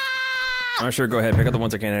 I'm sure. Go ahead. Pick up the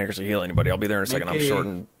ones that can't actually heal anybody. I'll be there in a second. Make I'm short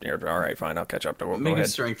and all right. Fine. I'll catch up. Go Make ahead. a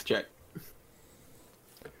strength check.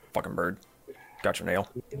 Fucking bird. Got your nail.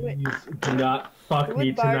 Please do not fuck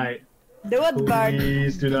me Bard. tonight. Do it, Bard.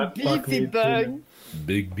 Please do not fuck me Beefy bird. tonight.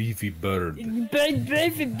 Big beefy bird. Big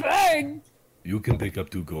beefy bird. You can pick up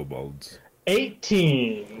 2 kobolds.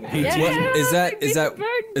 18. Yeah, What is that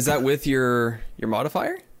bird. is that with your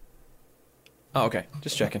modifier? Oh, okay.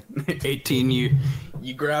 Just checking. 18.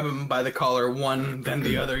 You grab him by the collar, one, then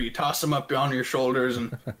the other. You toss him up on your shoulders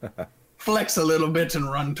and flex a little bit and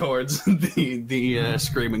run towards the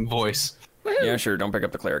screaming voice. Yeah, sure. Don't pick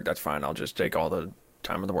up the cleric. That's fine. I'll just take all the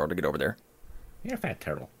time in the world to get over there. You're a fat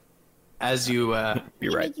turtle. As you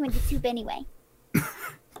You're right. Make you into soup anyway.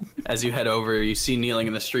 as you head over, you see kneeling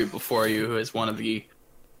in the street before you, who is one of the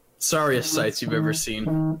sorriest sights you've ever seen.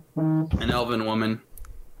 An elven woman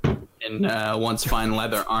in once fine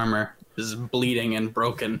leather armor is bleeding and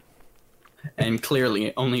broken, and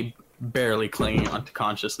clearly only barely clinging onto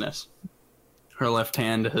consciousness. Her left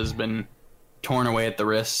hand has been torn away at the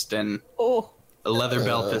wrist, and a leather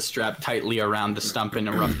belt is strapped tightly around the stump in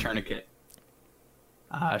a rough tourniquet.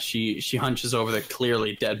 She hunches over the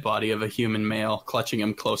clearly dead body of a human male, clutching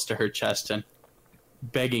him close to her chest and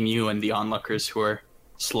begging you and the onlookers who are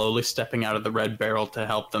slowly stepping out of the red barrel to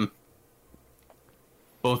help them.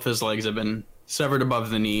 Both his legs have been severed above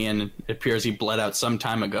the knee, and it appears he bled out some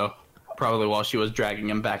time ago, probably while she was dragging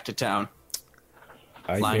him back to town.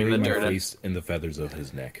 I Lying in bury the my dirt. face in the feathers of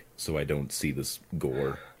his neck, so I don't see this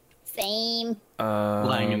gore. Same.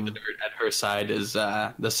 Lying in the dirt at her side is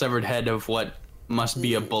the severed head of what must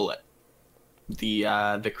be a bullet.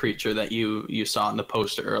 The creature that you saw in the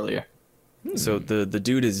poster earlier. So the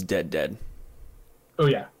dude is dead. Oh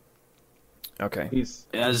yeah. Okay. He's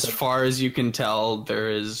As far as you can tell, there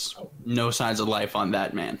is no signs of life on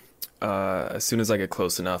that man. As soon as I get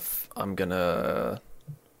close enough, I'm gonna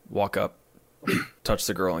walk up, touch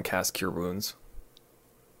the girl, and cast Cure Wounds.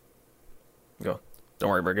 Go. Don't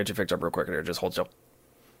worry, bro. Get you fixed up real quick here. Just hold still.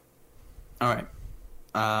 All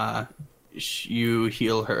right. You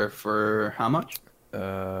heal her for how much?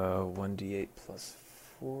 1d8 plus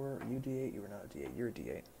 4. You d8. You were not a d8. You're a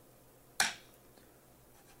d8.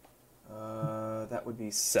 That would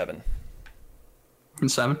be 7.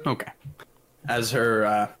 7. Okay. As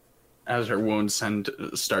her wounds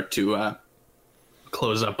start to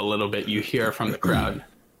close up a little bit, you hear from the crowd,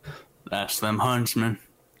 "That's them huntsmen,"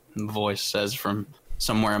 the voice says from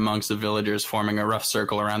somewhere amongst the villagers forming a rough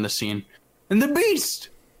circle around the scene. "And the beast!"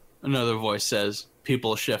 Another voice says.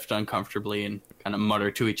 People shift uncomfortably and kind of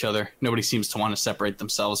mutter to each other. Nobody seems to want to separate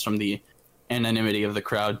themselves from the anonymity of the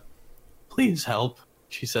crowd. "Please help,"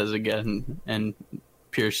 she says again, and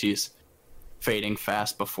appears she's fading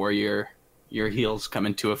fast before your heals come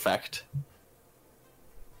into effect.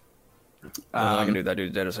 I can do that.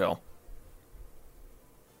 Dude, dead as hell.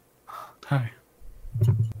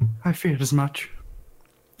 I feared as much.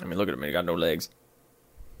 I mean, look at him. He got no legs.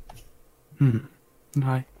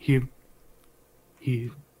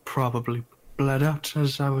 He probably bled out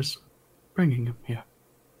as I was bringing him here.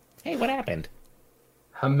 Hey, what happened?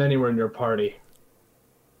 How many were in your party?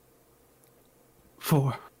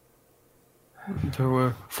 4. There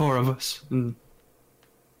were 4 of us, and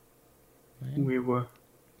we were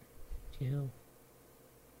 2,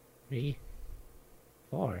 3,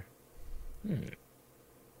 4.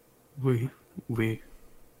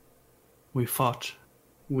 We fought.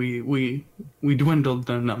 We dwindled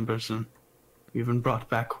their numbers and even brought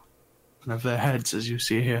back one of their heads, as you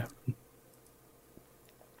see here.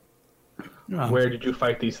 Where did you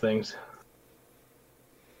fight these things?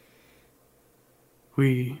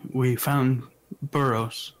 We found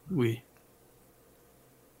burrows. We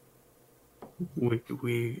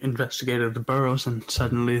investigated the burrows, and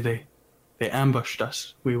suddenly they ambushed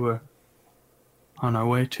us. We were on our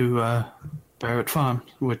way to Barrett Farm,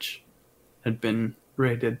 which had been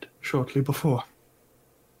raided shortly before.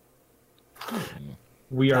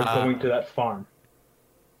 We are going to that farm.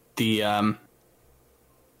 How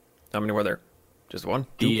many were there? Just 1,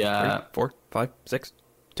 2, 3, 4, 5, 6,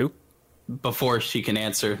 2? Before she can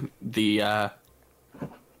answer, the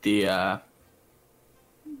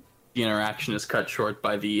interaction is cut short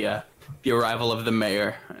by the arrival of the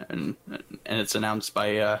mayor, and it's announced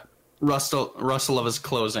by rustle of his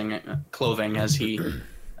clothing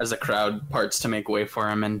as the crowd parts to make way for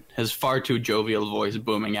him, and his far too jovial voice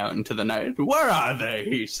booming out into the night. "Where are they?"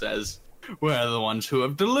 he says. "Where are the ones who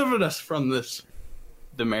have delivered us from this?"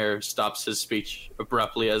 The mayor stops his speech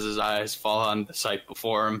abruptly as his eyes fall on the sight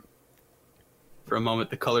before him. For a moment,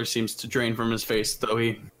 the color seems to drain from his face, though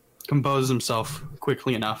he composes himself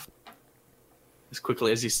quickly enough. As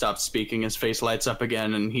quickly as he stops speaking, his face lights up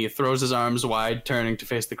again, and he throws his arms wide, turning to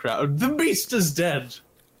face the crowd. "The beast is dead!"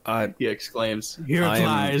 He exclaims. "Here it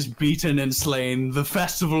lies, beaten and slain. The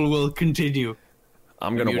festival will continue."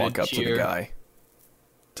 I'm going to walk up to the guy,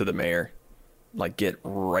 to the mayor, like get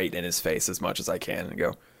right in his face as much as I can and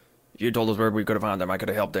go, "If you told us where we could have found them, I could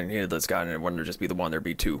have helped and needed this guy, and it wouldn't just be the one, there'd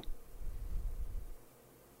be 2.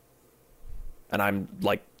 And I'm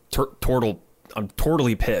like, I'm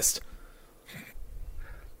totally pissed.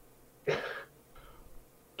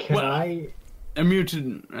 A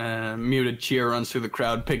muted cheer runs through the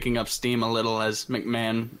crowd, picking up steam a little as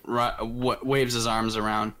McMahon waves his arms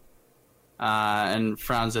around and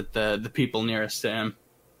frowns at the people nearest to him.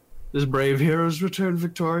 "This brave hero's returned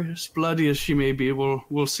victorious. Bloody as she may be,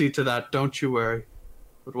 we'll see to that, don't you worry.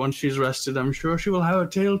 But once she's rested, I'm sure she will have a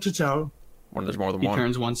tale to tell." When there's more than he one. He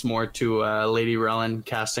turns once more to Lady Relin,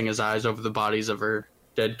 casting his eyes over the bodies of her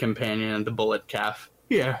dead companion and the bullet calf.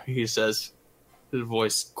 "Here," he says, his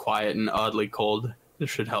voice quiet and oddly cold. "This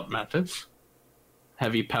should help matters."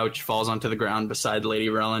 heavy pouch falls onto the ground beside Lady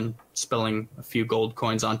Relin, spilling a few gold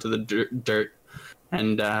coins onto the dirt.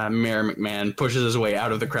 And Mayor McMahon pushes his way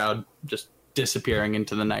out of the crowd, just disappearing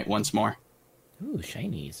into the night once more. Ooh,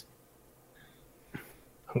 shinies.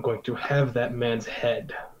 I'm going to have that man's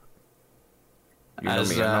head. You know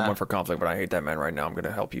me, I'm not one for conflict, but I hate that man right now. I'm going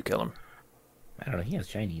to help you kill him. I don't know. He has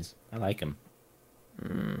shinies. I like him.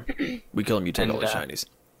 We kill him, you take all the shinies.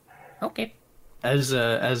 Okay.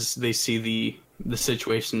 As they see the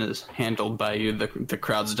situation is handled by you, the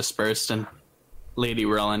crowd's dispersed, and Lady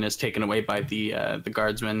Relin is taken away by the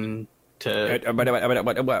guardsmen to...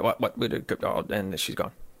 And she's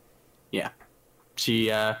gone. Yeah.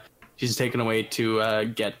 She's taken away to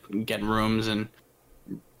get rooms, and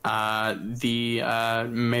the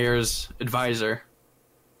mayor's advisor,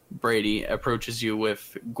 Brady, approaches you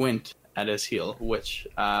with Gwent at his heel, which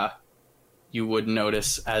you would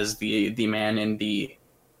notice as the man in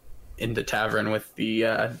the tavern with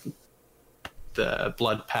the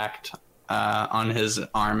blood pact on his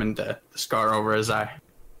arm and the scar over his eye.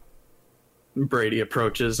 Brady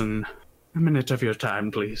approaches, and a minute of your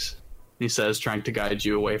time, please, he says, trying to guide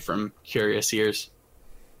you away from curious ears.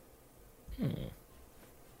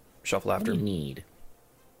 Shuffle after. What do you need?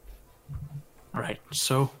 Right,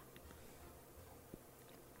 so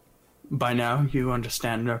by now you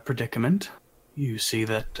understand our predicament. You see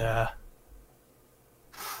that the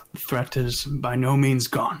threat is by no means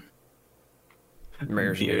gone.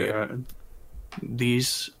 Mayor's an idiot.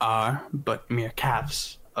 These are but mere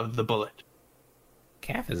calves of the bullet.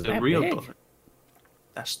 Calf is The that real big? bullet.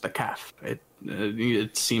 That's the calf.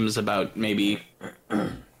 It seems about maybe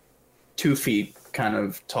 2 feet kind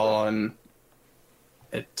of tall, and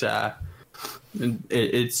it's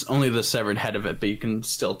only the severed head of it, but you can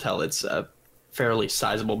still tell it's a fairly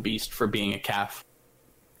sizable beast for being a calf.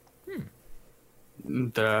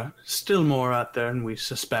 There are still more out there, and we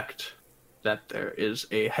suspect that there is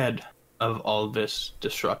a head of all this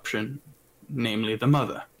disruption, namely the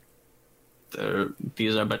mother.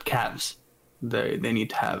 These are but calves. They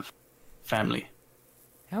need to have family.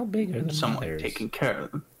 How big are the Someone mothers? taking care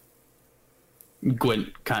of them.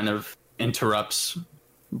 Gwent kind of interrupts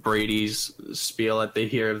Brady's spiel at the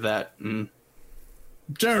hear of that, and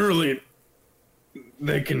generally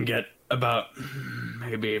they can get about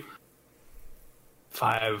maybe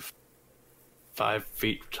 5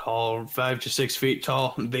 feet tall, 5 to 6 feet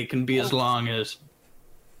tall. They can be as long as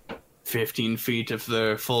 15 feet if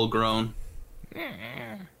they're full grown.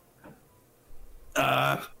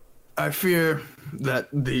 I fear that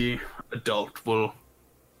the adult will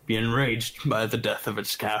be enraged by the death of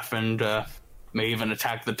its calf and may even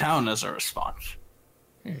attack the town as a response.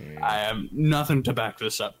 I have nothing to back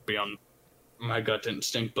this up beyond my gut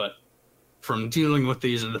instinct, but from dealing with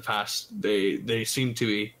these in the past, they seem to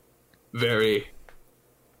be very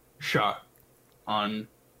sharp on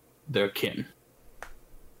their kin.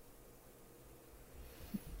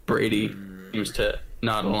 Brady seems to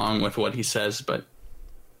nod along with what he says, but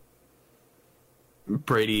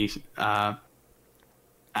Brady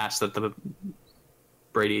asks that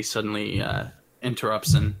Brady suddenly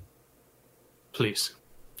interrupts and, please,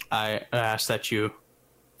 I ask that you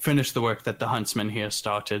finish the work that the huntsman here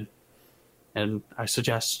started, and I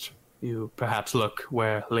suggest you perhaps look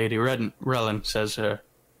where Lady Relin says her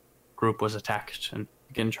group was attacked and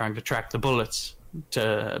begin trying to track the bullets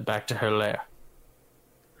back to her lair.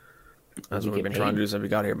 That's what we've been trying to do since we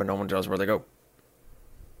got here, but no one tells us where they go.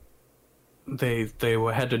 They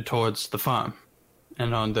were headed towards the farm,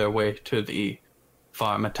 and on their way to the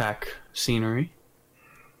farm attack scenery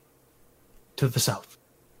to the south.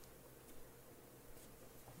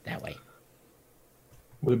 That way.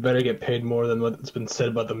 We better get paid more than what's been said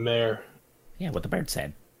about the mayor. Yeah, what the bird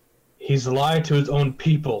said. He's lied to his own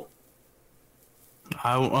people.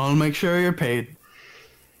 I'll make sure you're paid.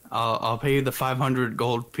 I'll pay you the 500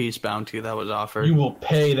 gold peace bounty that was offered. You will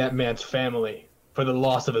pay that man's family for the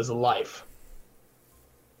loss of his life.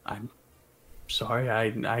 I'm sorry.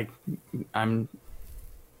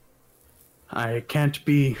 I can't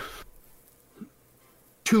be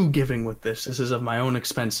too giving with this. This is of my own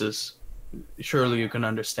expenses. Surely you can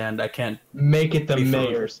understand. I can't make it the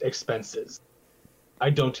mayor's expenses. I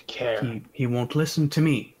don't care. He won't listen to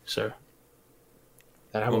me, sir.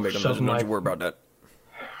 And I will make him listen. Don't you worry about that.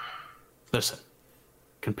 Listen,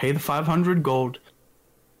 can pay the 500 gold.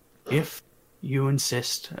 If you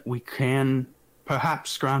insist, we can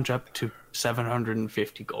perhaps scrounge up to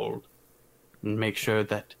 750 gold and make sure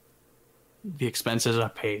that the expenses are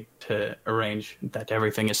paid to arrange that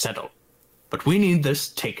everything is settled. But we need this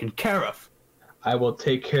taken care of. I will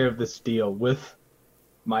take care of this deal with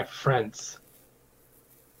my friends.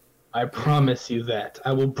 I promise you that.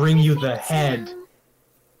 I will bring you the head.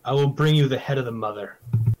 I will bring you the head of the mother.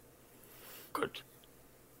 Good.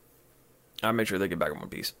 I'll make sure they get back in one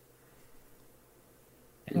piece.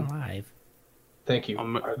 And alive. Thank you.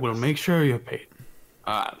 We'll make sure you're paid.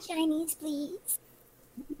 Chinese, please.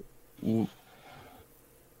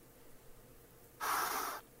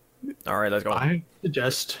 All right, let's go. I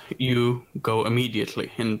suggest you go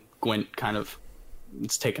immediately. And Gwent kind of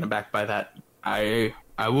is taken aback by that. I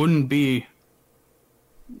wouldn't be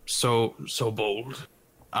so bold.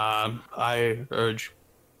 I urge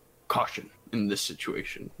caution in this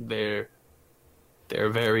situation. They're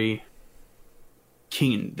very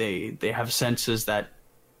keen. They have senses that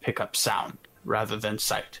pick up sound rather than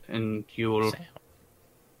sight, and you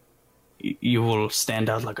will stand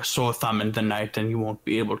out like a sore thumb in the night, and you won't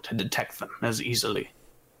be able to detect them as easily.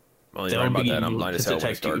 Well, you're right about that. I'm blind as hell when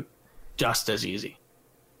I start. Just as easy.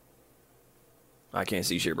 I can't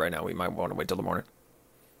see shit right now. We might want to wait till the morning.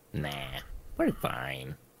 Nah, we're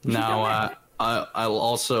fine. Now, I'll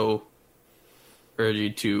also urge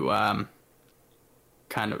you to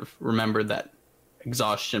kind of remember that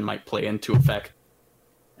exhaustion might play into effect,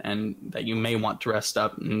 and that you may want to rest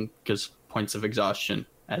up, because points of exhaustion,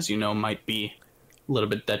 as you know, might be a little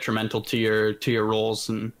bit detrimental to your rolls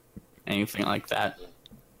and anything like that.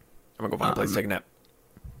 I'm gonna go find a place to take a nap.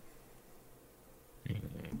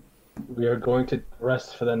 We are going to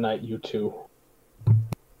rest for the night, you two.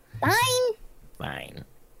 Fine. Fine.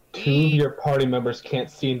 Two of your party members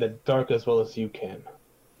can't see in the dark as well as you can.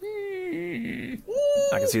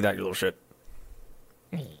 I can see that, you little shit.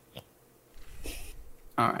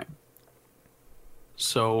 All right.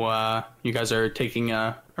 So, you guys are taking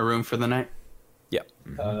a room for the night? Yep.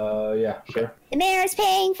 Yeah, sure. The mayor's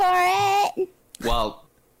paying for it. Well,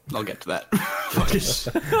 I'll get to that. The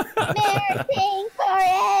mayor's paying for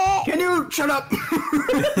it. Can you shut up?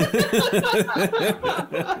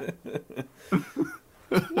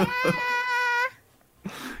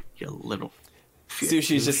 You little...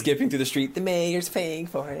 Sushi's just skipping through the street. The mayor's paying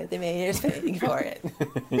for it. The mayor's paying for it.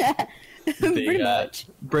 Pretty much.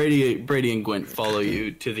 Brady and Gwent follow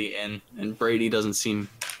you to the inn, and Brady doesn't seem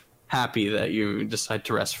happy that you decide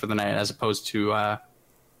to rest for the night as opposed to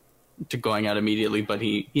going out immediately, but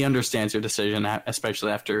he understands your decision,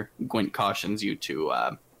 especially after Gwent cautions you to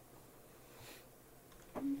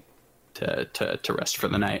rest for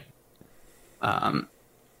the night.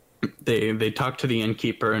 They talk to the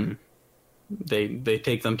innkeeper, and they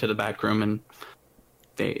take them to the back room, and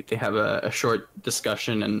they have a short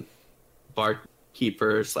discussion, and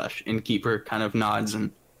barkeeper / innkeeper kind of nods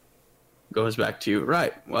and goes back to you.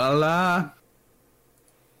 Right. Well,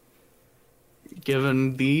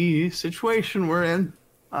 given the situation we're in,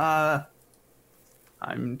 I'm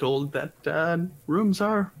told that rooms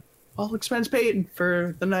are all expense paid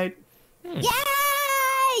for the night.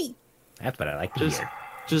 Yay! That's what I like to hear.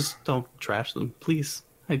 Just don't trash them, please.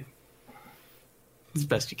 As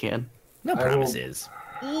best you can. No promises.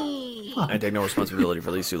 I take no responsibility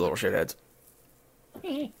for these two little shitheads.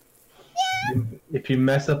 If you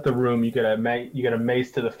mess up the room, you get a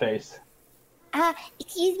mace to the face.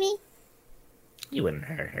 Excuse me? You wouldn't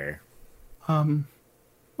hurt her.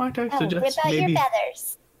 Might I Rip suggest out your maybe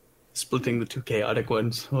feathers. splitting the two chaotic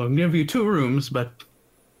ones? Well, I'll give you 2 rooms, but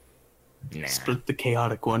Nah. split the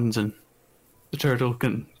chaotic ones, and the turtle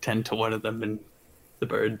can tend to one of them, and the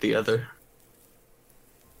bird the other.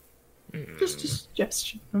 Just a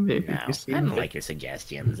suggestion. Maybe No, you see I don't it. like your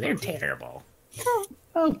suggestions. They're terrible.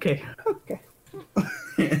 Okay.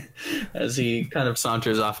 As he kind of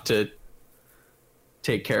saunters off to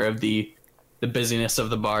take care of the busyness of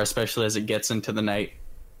the bar, especially as it gets into the night,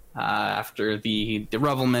 after the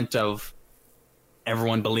revelment of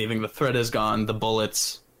everyone believing the threat is gone, the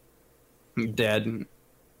bullets dead,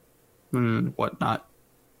 and whatnot.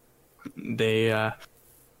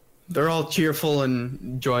 They're all cheerful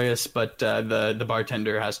and joyous, but the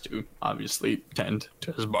bartender has to obviously tend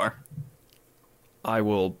to his bar. I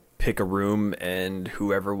will pick a room, and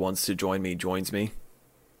whoever wants to join me joins me.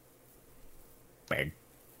 Bird.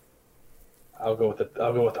 I'll go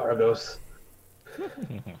with Argos.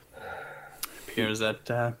 Appears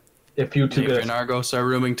that If you two Xavier get and Argos are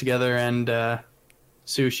rooming together, and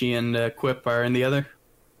Sushi and Quip are in the other.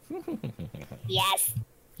 Yes.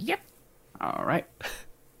 Yep. All right.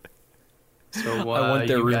 So I want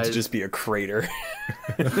their you room guys... to just be a crater.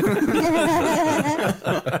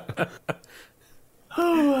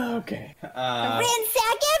 Oh, okay.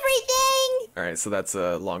 Ransack everything! All right, so that's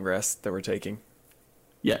a long rest that we're taking.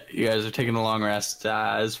 Yeah, you guys are taking a long rest.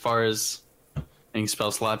 As far as any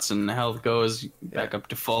spell slots and health goes, back up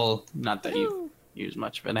to full. Not that you use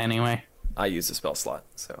much of it anyway. I use a spell slot,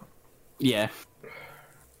 so Yeah.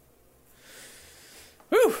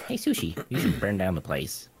 Whew. Hey, Sushi, you should burn down the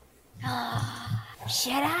place.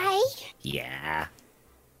 Should I? Yeah.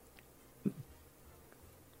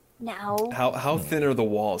 No. How thin are the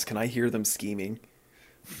walls? Can I hear them scheming?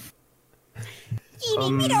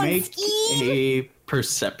 Edie, we don't Make scheme. a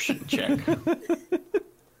perception check.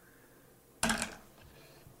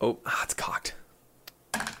 Oh, it's cocked.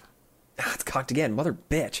 It's cocked again, mother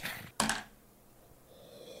bitch.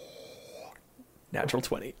 Natural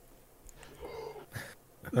 20.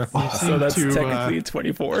 So that's technically a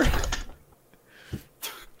 24.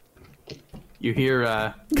 You hear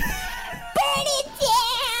Burn it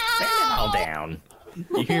down! Burn it all down.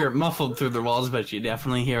 you hear it muffled through the walls, but you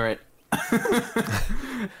definitely hear it.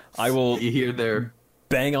 I will You hear their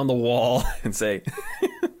bang on the wall and say,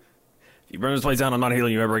 if you burn this place down, I'm not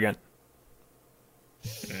healing you ever again.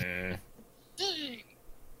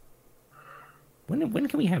 When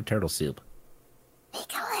can we have turtle soup?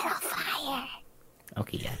 Make a little fire.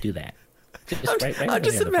 Okay, yeah, do that. Just I'm over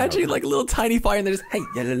just near the imagining fire. like a little tiny fire and they're just, hey.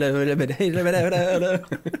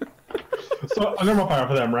 So a normal fire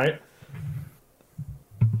for them, right?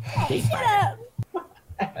 Big fire.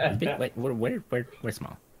 Big, wait, we're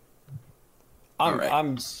small.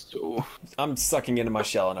 I'm sucking into my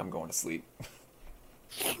shell and I'm going to sleep.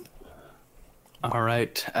 All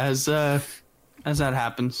right. As that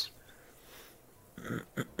happens,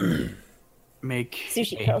 make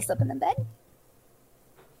Sushi curls up in the bed.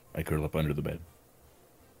 I curl up under the bed.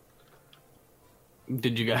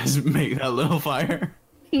 Did you guys make that little fire?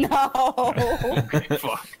 No. Okay,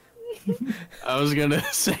 fuck. I was gonna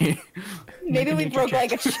say. Maybe we broke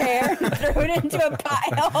like a chair and threw it into a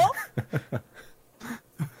pile.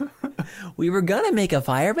 We were gonna make a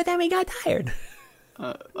fire, but then we got tired.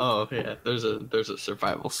 Oh yeah, there's a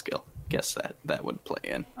survival skill. Guess that would play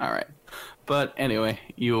in. All right, but anyway,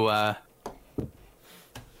 you all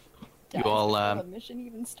Before the mission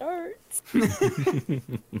even starts. With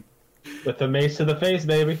the mace to the face,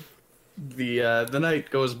 baby. the night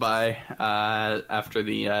goes by after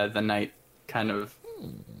the night kind of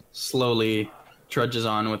slowly trudges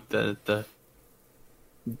on with the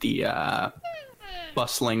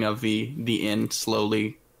bustling of the inn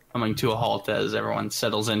slowly coming to a halt as everyone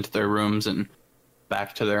settles into their rooms and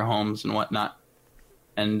back to their homes and whatnot.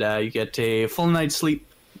 And you get a full night's sleep.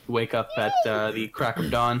 Wake up at the crack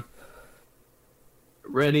of dawn,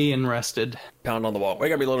 ready and rested. Pound on the wall.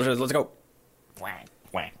 Wake up, you little shits. Let's go. Whack,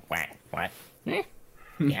 whack, whack, whack.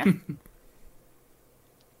 Yeah.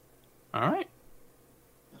 All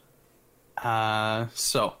right.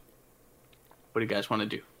 So, what do you guys want to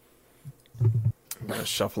do? I'm gonna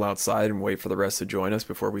shuffle outside and wait for the rest to join us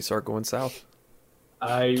before we start going south.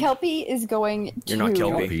 Kelpie is going to... You're not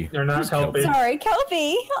Kelpie. You're not Kelpie. Sorry,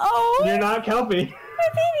 Kelpie. Oh, You're not Kelpie. my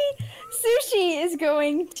baby. Sushi is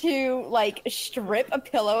going to, like, strip a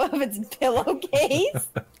pillow of its pillowcase.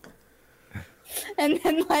 And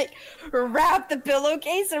then, like, wrap the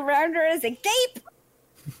pillowcase around her as a cape.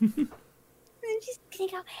 And she's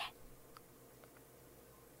gonna go...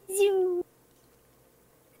 Zoo.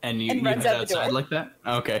 And you And head runs out the outside door. like that?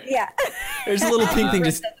 Okay. Yeah. There's a little pink thing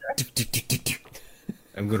just.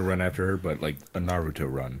 I'm gonna run after her, but like a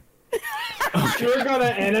Naruto run. You're gonna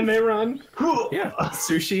anime run? Cool. Yeah.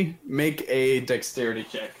 Sushi, make a dexterity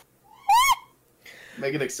check.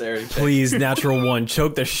 Make a dexterity check. Please, natural one.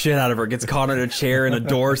 Choke the shit out of her. Gets caught in a chair, in a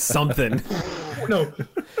door, something. No.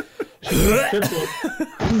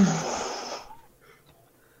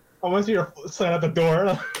 I want to see her slide out the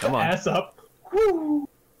door. Come on. Ass up. Woo.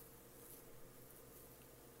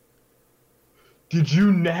 Did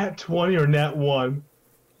you nat 20 or nat 1?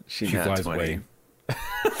 She nat flies 20. away.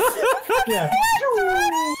 Yeah.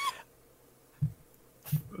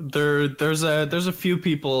 There's a few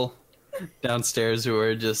people downstairs who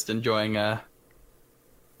are just enjoying a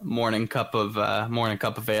morning cup of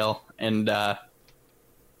ale, and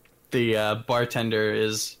the bartender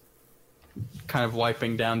is kind of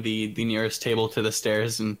wiping down the nearest table to the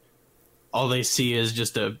stairs, and all they see is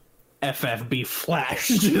just a FFB flash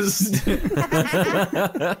just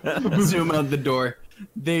zoom out the door.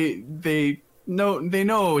 They know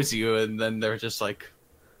it was you, and then they're just like,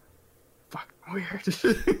 fuck, weird.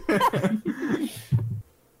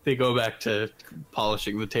 They go back to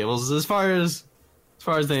polishing the tables. As far as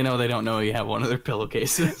they know, they don't know you have one of their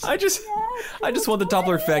pillowcases. I just want the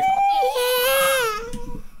Doppler effect.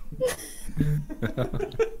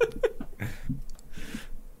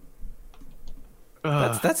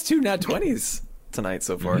 That's 2 nat 20s tonight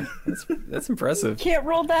so far. That's impressive. Can't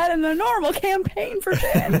roll that in a normal campaign for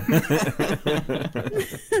Jen.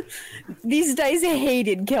 These dice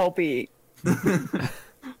hated Kelpie.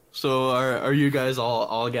 So are you guys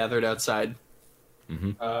all gathered outside?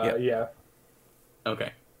 Yeah.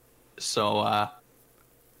 Okay. So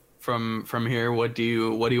from here, what do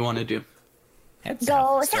you want to do? Head Go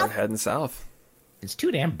south. Start south. heading south. It's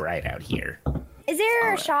too damn bright out here. Is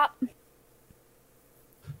there a shop?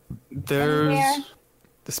 There's Anywhere?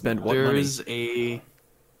 To spend what money?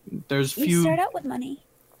 There's You few start out with money.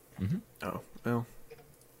 Oh, well.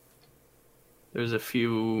 there's a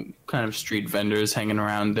few kind of street vendors hanging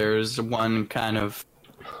around. There's one kind of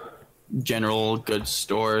general goods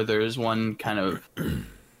store. There's one kind of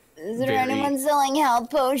Is there Very- anyone selling health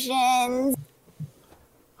potions?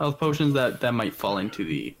 health potions that might fall into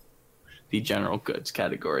the general goods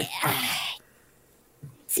category.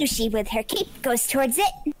 Sushi with her cape goes towards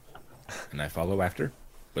it. And I follow after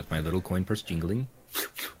with my little coin purse jingling.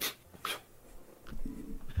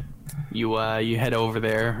 You head over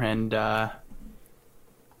there and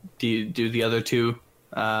do the other two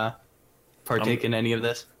partake in any of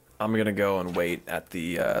this? I'm gonna go and wait at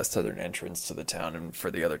the southern entrance to the town, and for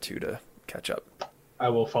the other two to catch up. I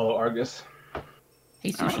will follow Argus.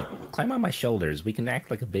 Hey, Sushi, climb on my shoulders. We can act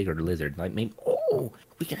like a bigger lizard. Like maybe. Oh,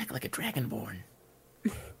 we can act like a dragonborn.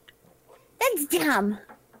 That's dumb.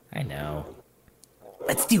 I know.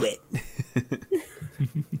 Let's do it.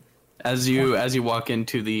 As you walk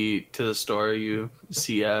into the store, you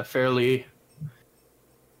see a fairly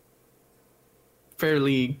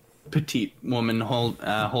petite woman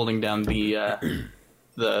holding down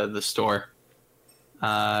the store.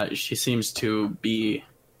 She seems to be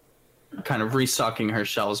kind of restocking her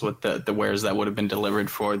shelves with the wares that would have been delivered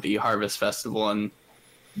for the Harvest Festival, and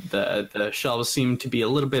the shelves seem to be a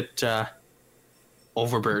little bit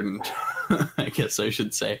overburdened, I guess I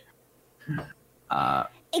should say.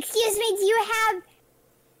 Excuse me, do you have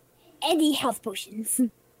any health potions?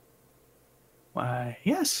 Why,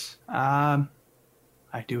 yes. I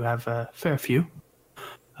do have a fair few.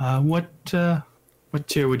 What tier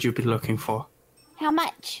would you be looking for? How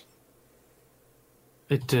much?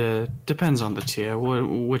 It depends on the tier.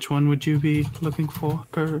 Which one would you be looking for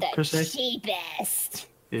per The se? cheapest.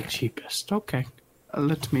 The cheapest. Okay.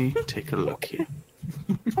 Let me take a look here.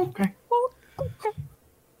 Okay.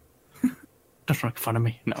 Don't make fun of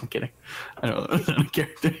me. No, I'm kidding. I know that's not a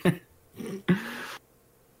character.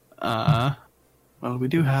 Well, we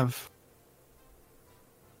do have.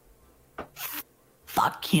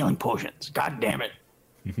 Fuck healing potions. God damn it.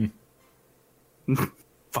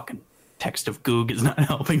 Fucking text of Goog is not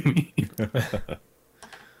helping me.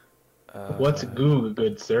 What's Goog,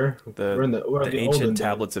 good sir? The, we're in the olden ancient days.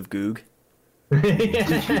 tablets of Goog.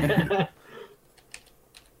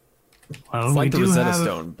 Well, It's like the we do Rosetta have-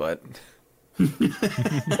 Stone, but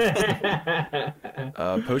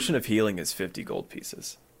potion of healing is 50 gold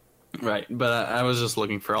pieces. Right, but I was just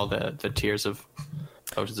looking for all the tiers of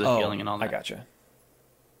potions of healing and all that. I gotcha.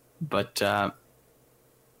 But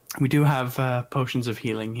we do have potions of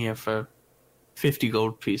healing here for 50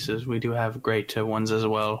 gold pieces. We do have great ones as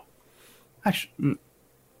well. Actually,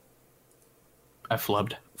 I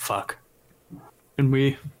flubbed. Fuck. Can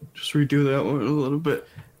we just redo that one a little bit?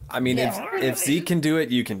 I mean, if Zeke can do it,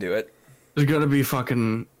 you can do it. There's gotta be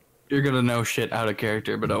fucking... You're gonna know shit out of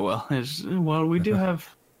character, but oh well. Well, we do have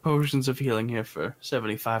potions of healing here for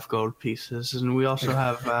 75 gold pieces, and we also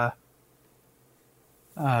have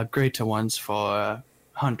greater ones for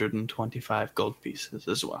 125 gold pieces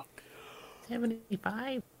as well.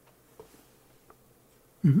 75.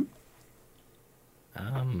 Mhm.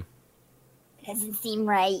 Doesn't seem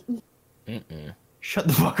right. Shut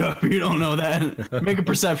the fuck up. You don't know that. Make a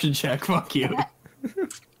perception check. Fuck you.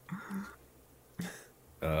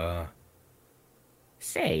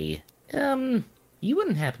 Say, you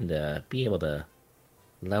wouldn't happen to be able to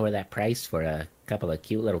lower that price for a couple of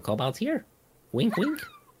cute little kobolds here? Wink, wink.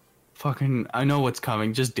 Fucking, I know what's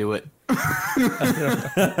coming. Just do it.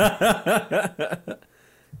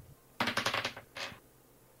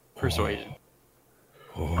 Persuasion.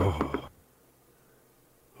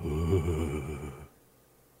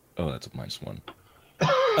 Oh, that's a -1.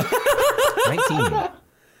 19.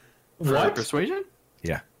 What? Persuasion?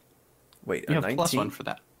 Yeah. Wait, You a have plus 19? one for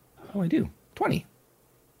that. Oh, I do. 20.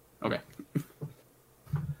 Okay.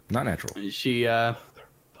 Not natural. She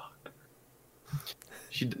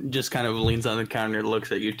just kind of leans on the counter and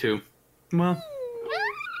looks at you two. Well,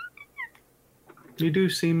 you do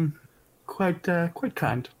seem quite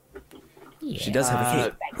kind. Yeah. She does have a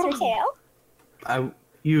cape. That's her tail. I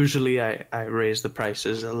raise the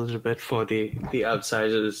prices a little bit for the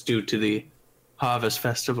outsiders due to the Harvest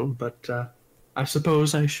Festival, but I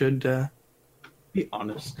suppose I should be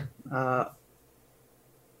honest.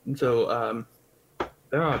 So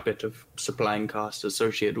there are a bit of supplying costs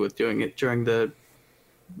associated with doing it during the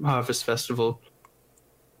Harvest Festival.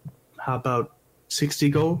 How about 60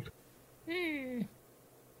 gold?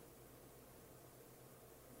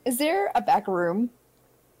 Is there a back room?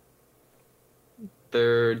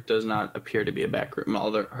 There does not appear to be a back room.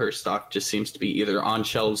 Her stock just seems to be either on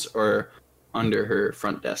shelves or under her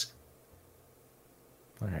front desk.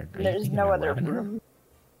 There's no other room.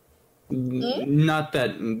 Not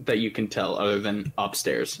that you can tell, other than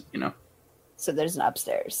upstairs. You know. So there's an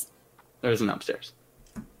upstairs. There's an upstairs.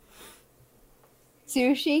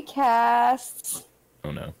 Sushi casts.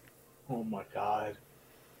 Oh no. Oh my god.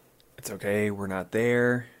 It's okay. We're not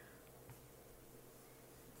there.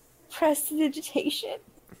 Prestidigitation.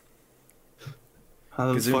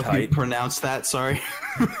 How the fuck do you pronounce that? Sorry.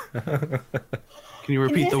 Can you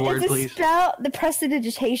repeat the word, please? Spell, the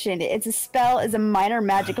prestidigitation. It's a spell. Is a minor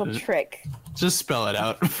magical trick. Just spell it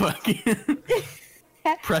out. Fucking.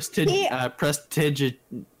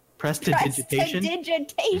 Prestidigitation. Prestidigitation.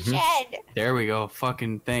 There we go.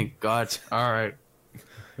 Fucking thank God. All right.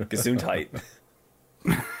 Gesundheit.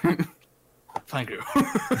 Thank you.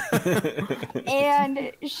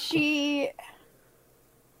 And she.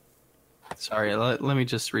 Sorry, let me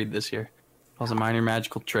just read this here. It was a minor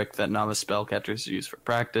magical trick that novice spellcasters use for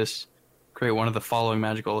practice. Create one of the following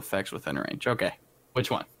magical effects within range. Okay,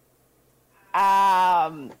 which one?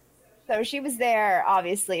 So she was there,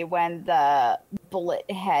 obviously, when the bullet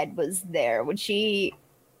head was there. Would she?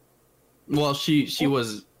 Well, she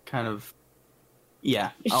was kind of.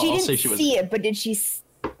 Yeah, I'll say she see it, but did she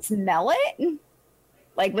smell it?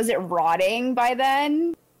 Like, was it rotting by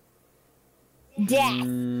then? Death.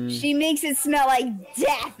 She makes it smell like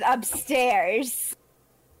death upstairs.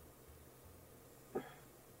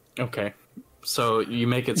 Okay, so you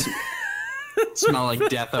make it smell like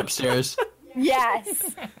death upstairs?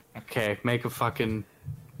 Yes. Okay, make a fucking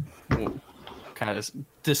kind of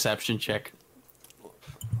deception check.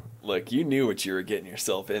 Look, you knew what you were getting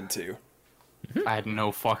yourself into. I had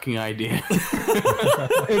no fucking idea.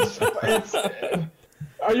 It's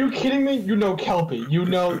are you kidding me? You know Kelpie. You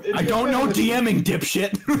know. I don't know DMing,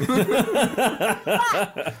 dipshit.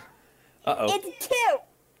 Uh-oh. It's a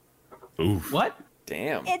 2. Oof. What?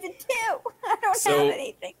 Damn. It's a 2. I don't have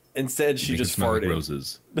anything. Instead, she just farted. Like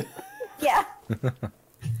roses. Yeah.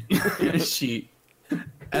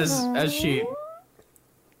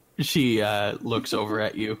 She looks over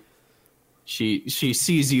at you. She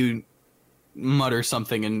sees you mutter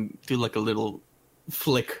something and do like a little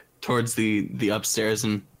flick towards the upstairs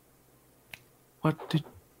and what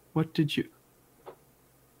did you?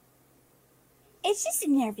 It's just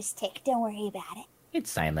a nervous tick. Don't worry about it.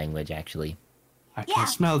 It's sign language, actually. I can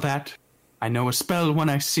smell that. I know a spell when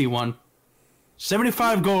I see one.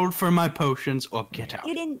 75 gold for my potions, or get out.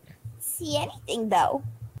 You didn't see anything, though.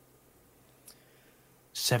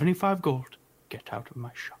 75 gold. Get out of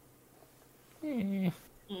my shop.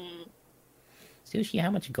 Sushi,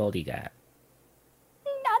 how much gold you got?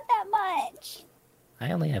 Not that much.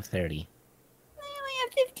 I only have 30. I only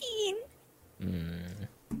have 15.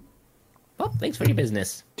 Well, thanks for your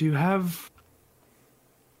business. Do you have...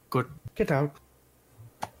 Good. Get out.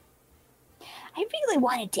 I really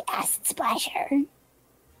wanted to acid splash her.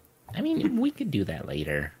 I mean, we could do that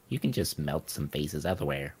later. You can just melt some faces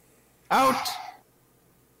elsewhere. Out!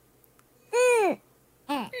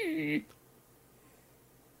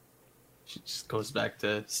 She just goes back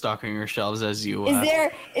to stocking her shelves as you...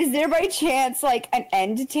 Is there by chance, like, an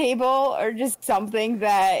end table or just something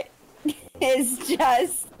that is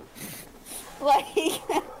just, like...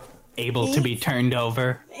 able to be turned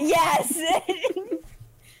over? Yes!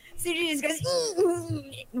 So she just goes...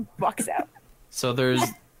 walks out. So there's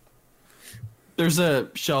a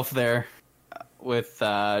shelf there with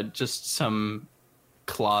just some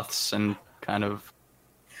cloths and kind of...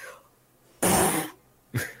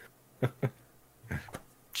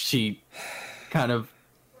 She kind of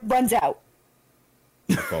runs out.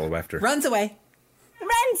 Follow after. Runs away.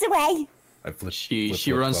 Runs away.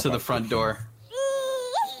 She runs to the front door.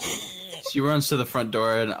 She runs to the front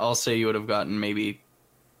door, and I'll say you would have gotten maybe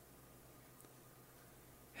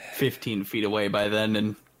 15 feet away by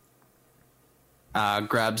then, and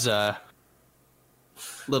grabs a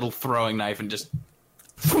little throwing knife and just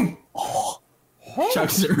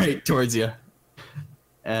chucks it right towards you.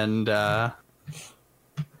 And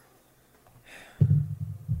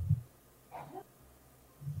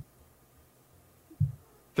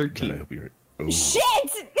 13. I hope you're... Oh. Shit!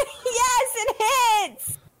 Yes, it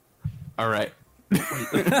hits! Alright.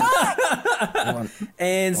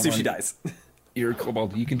 And Sushi dies. You're a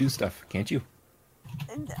kobold. You can do stuff, can't you?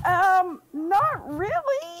 Not really.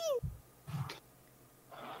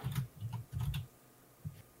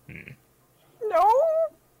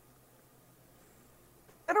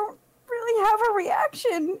 a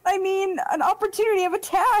reaction. I mean, an opportunity of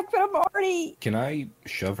attack, but I'm already... Can I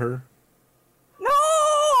shove her? No!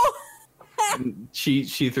 She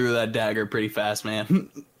threw that dagger pretty fast, man.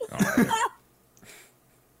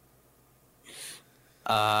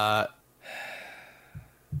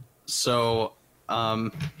 So,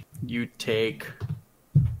 you take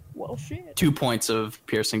Well, shit. 2 points of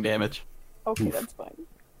piercing damage. Okay, that's fine.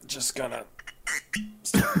 Just gonna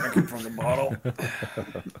start drinking from the bottle.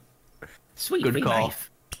 Sweet Good free call.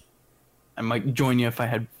 knife. I might join you if I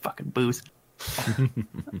had fucking booze.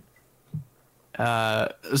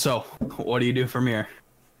 So, what do you do from here?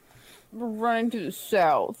 We're running to the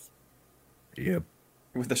south. Yep.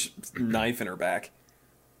 With a knife in her back.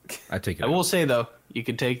 I take it. I will say, though, you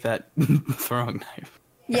could take that throwing knife.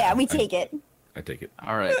 Yeah, we take it. I take it.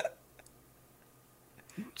 All right.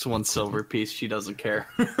 It's 1 silver piece. She doesn't care.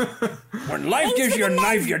 When life gives you a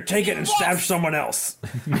knife, you take it and stab someone else.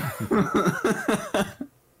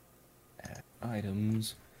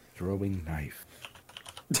 Items. Throwing knife.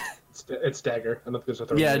 It's dagger. I don't think there's a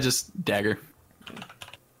third. Yeah, one. just dagger.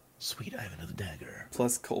 Sweet, I have another dagger.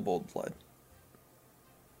 Plus kobold blood.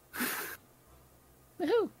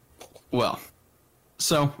 Woohoo. Well,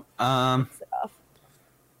 so,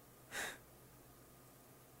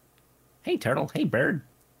 Hey, turtle. Hey, bird.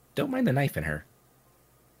 Don't mind the knife in her.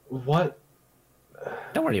 What?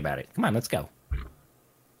 Don't worry about it. Come on, let's go.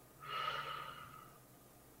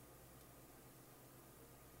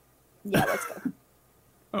 Yeah, let's go.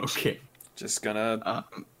 okay. Just gonna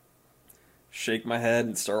shake my head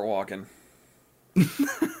and start walking.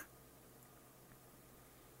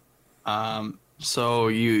 So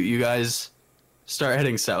you guys start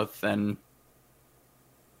heading south, and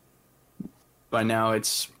by now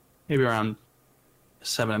it's maybe around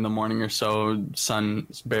 7 in the morning or so. Sun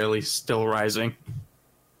is barely still rising.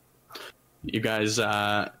 You guys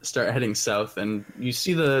start heading south, and you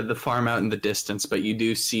see the farm out in the distance, but you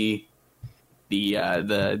do see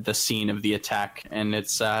the scene of the attack, and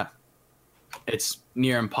it's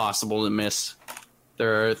near impossible to miss.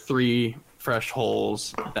 There are 3 fresh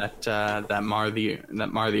holes that mar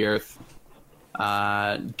the earth.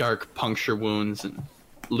 Dark puncture wounds and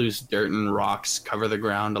loose dirt and rocks cover the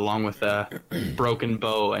ground, along with a broken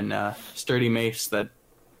bow and a sturdy mace that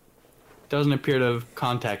doesn't appear to have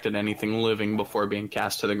contacted anything living before being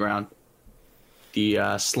cast to the ground.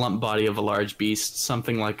 The slumped body of a large beast,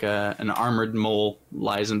 something like an armored mole,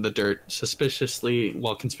 lies in the dirt,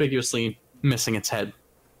 conspicuously missing its head.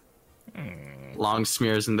 Long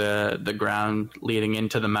smears in the ground leading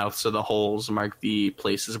into the mouths of the holes mark the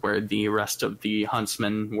places where the rest of the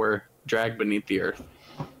huntsmen were dragged beneath the earth.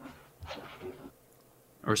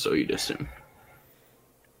 Or so you'd assume.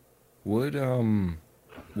 Would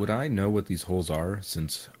I know what these holes are,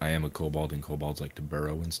 since I am a kobold and kobolds like to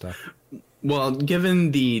burrow and stuff? Well,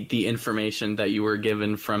 given the information that you were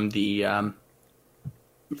given from the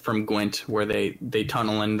from Gwent, where they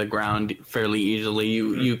tunnel in the ground fairly easily,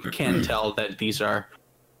 you can tell that these are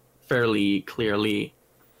fairly clearly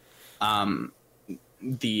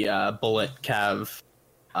the bullet cav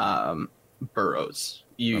burrows.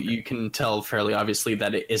 You can tell fairly obviously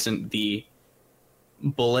that it isn't the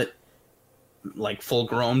bullet, like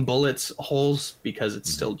full-grown bullets holes, because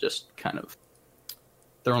it's still just kind of,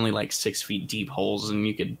 they're only like 6 feet deep holes, and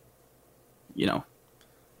you could,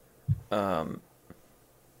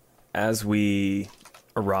 As we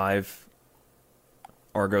arrive,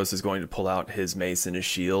 Argos is going to pull out his mace and his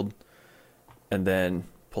shield, and then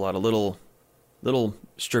pull out a little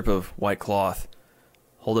strip of white cloth,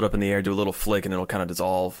 hold it up in the air, do a little flick, and it'll kind of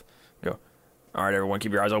dissolve. Go, all right, everyone,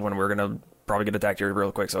 keep your eyes open. We're gonna probably get attacked here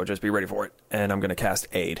real quick, so just be ready for it. And I'm gonna cast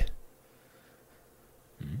Aid.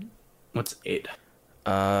 What's Aid?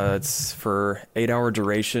 It's for 8-hour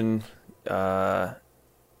duration.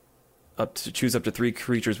 Choose up to 3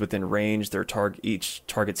 creatures within range. Their each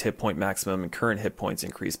target's hit point maximum and current hit points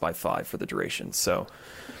increase by 5 for the duration. So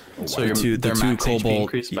their max HP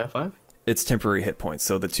increased by 5? It's temporary hit points.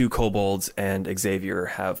 So the 2 kobolds and Xavier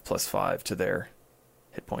have +5 to their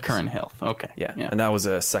hit points. Current health. Okay. Yeah. And that was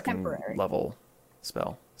a 2nd Temporary. level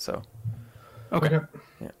spell. So Okay.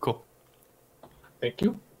 Yeah. Cool. Thank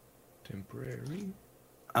you. Temporary.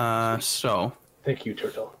 So Thank you,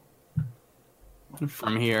 Turtle.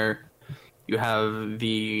 from here, you have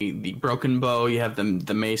the broken bow, you have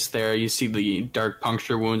the mace there, you see the dark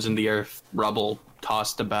puncture wounds in the earth, rubble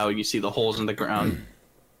tossed about, you see the holes in the ground.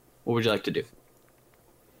 What would you like to do?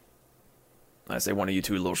 I say one of you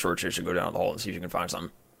 2 little short chicks should go down the hole and see if you can find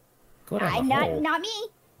something. Go down the hole. Not me.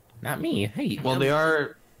 Not me. Hey. Well,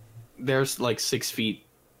 there's like 6 feet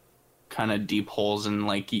kind of deep holes, and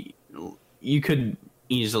like you could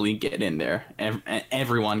easily get in there.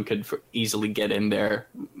 Everyone could easily get in there.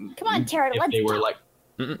 Come on, Tara, if let's they were talk. like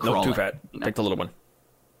No, too fat. Take the little one.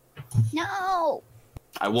 No.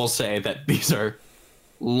 I will say that these are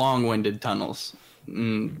long-winded tunnels.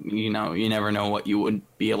 You know, you never know what you would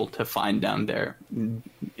be able to find down there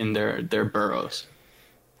in their burrows.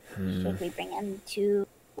 Should we bring him to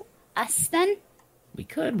us then? We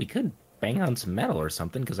could bang on some metal or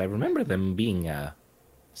something, because I remember them being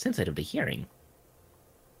sensitive to hearing.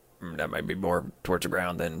 That might be more towards the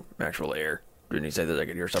ground than actual air. Didn't you say that I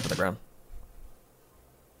could hear stuff on the ground?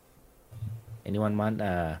 Anyone want,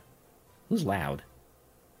 who's loud?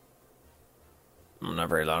 I'm not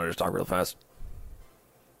very loud, I just talk real fast.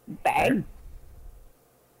 Bird.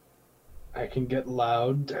 I can get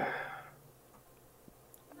loud.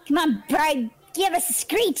 Come on, Bird. Give us a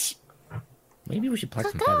screech. Maybe we should pluck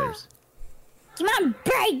some feathers. Come on,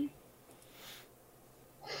 Bird.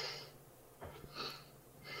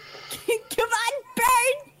 Come on,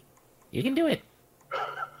 Bird. You can do it.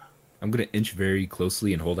 I'm gonna inch very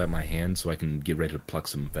closely and hold out my hand so I can get ready to pluck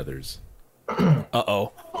some feathers.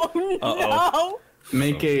 Uh-oh. Oh, Uh-oh. no.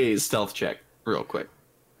 Make a stealth check real quick.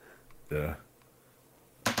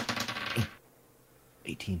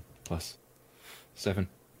 18 plus 7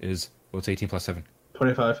 is... What's 18 plus 7?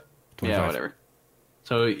 25. 25. Yeah, whatever.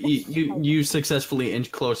 So you successfully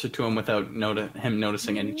inch closer to him without him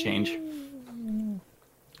noticing any change.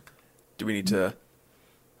 Do we need to...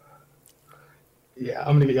 Yeah,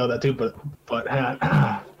 I'm gonna get yelled at too, but hang on.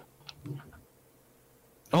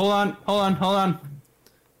 Hold on.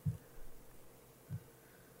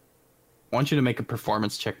 I want you to make a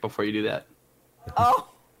performance check before you do that. Oh.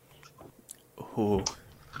 Ooh.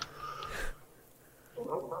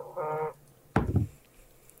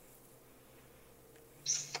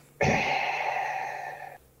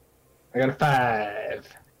 I got a 5.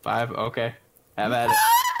 5, okay. Have at it.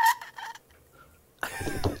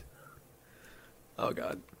 Oh,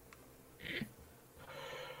 God.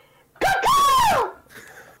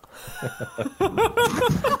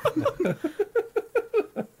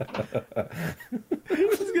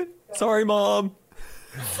 Sorry, Mom.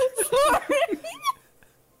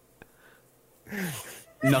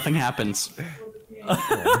 Nothing happens.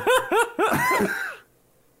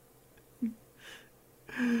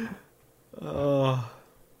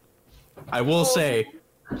 I will say,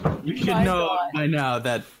 you should know by now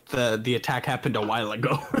that the attack happened a while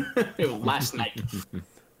ago. Last night.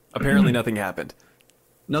 Apparently nothing happened.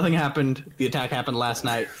 Nothing happened. The attack happened last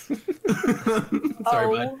night.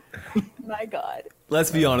 Sorry, bud. My God.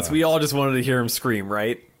 Let's be honest, we all just wanted to hear him scream,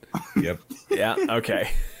 right? Yep. Yeah,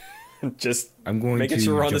 okay. Just I'm going making to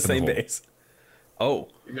sure we're on the jump in the same hole. base. Oh.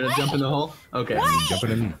 You're gonna jump in the hole? Okay. I'm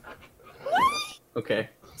jumping in. Okay.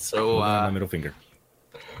 So, Hold on my middle finger.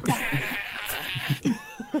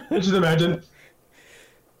 Just imagine.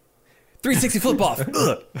 360 flip off.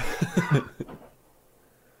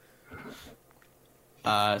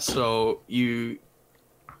 So you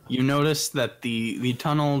notice that the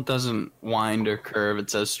tunnel doesn't wind or curve.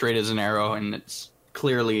 It's as straight as an arrow, and it's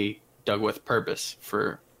clearly dug with purpose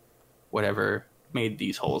for whatever made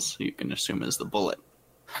these holes. You can assume is the bullet.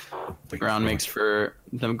 The ground makes for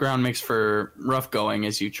rough going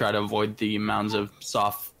as you try to avoid the mounds of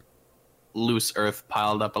soft, loose earth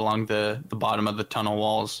piled up along the bottom of the tunnel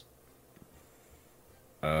walls.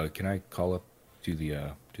 Can I call up to the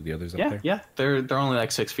others up there? Yeah, they're only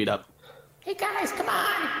like 6 feet up. Hey guys, come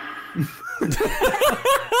on!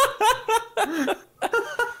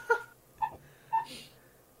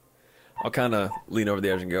 I'll kind of lean over the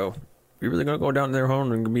edge and go, "You really gonna go down their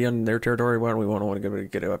home and be on their territory? Why don't we want to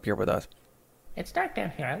get up here with us? It's dark down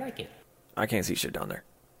here. I like it. I can't see shit down there."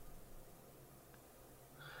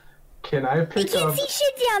 Can I I pick can't up? see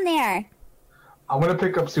shit down there. I'm gonna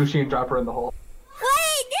pick up Sushi and drop her in the hole.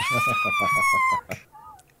 What?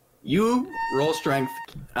 You roll strength.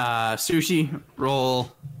 Sushi,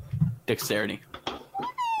 roll dexterity. It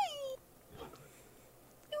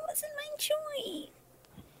wasn't my choice.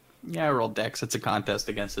 Yeah, I rolled dex. It's a contest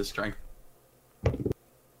against his strength. What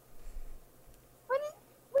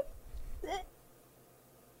is it?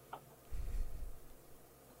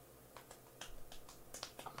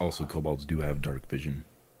 Also, kobolds do have dark vision.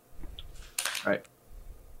 Right.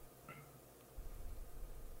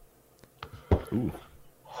 Ooh.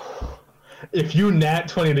 If you nat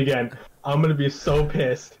 20 it again, I'm gonna be so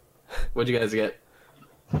pissed. What'd you guys get?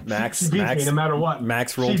 Max, She beats me no matter what.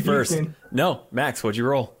 Max She rolled beats first. me. No, Max, what'd you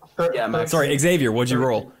roll? Yeah, Max. Sorry, Xavier, what'd you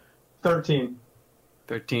roll? 13.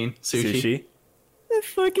 13. Sushi. A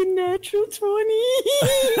fucking natural 20.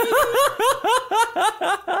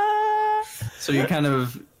 So you kind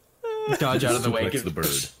of dodge out of the way. Suplex the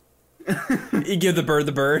bird. You give the bird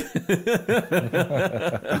the bird.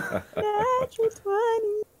 Natural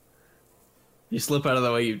 20. You slip out of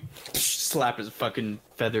the way, you slap his fucking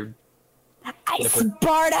feathered. I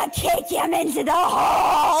Sparta kick him into the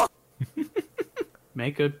hole!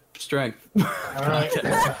 Make a strength. Alright,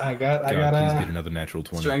 I got Please get a... another natural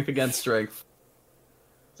 20. Strength against strength.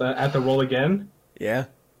 So I have to roll again? Yeah.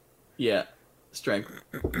 Yeah. Strength.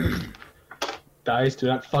 Dice, do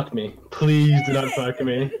not fuck me. Please do not fuck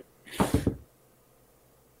me.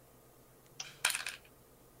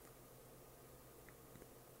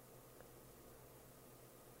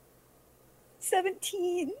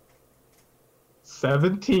 $17.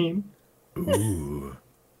 17. Ooh.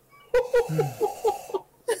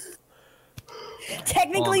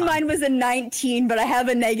 Technically, Hold on. mine was a 19, but I have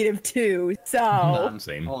a -2, so.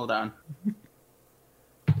 Same. Hold on.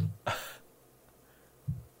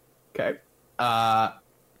 Okay.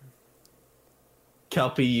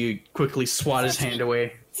 Kelpie, you quickly swat his hand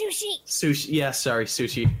away. Sushi. Sushi, yeah, sorry,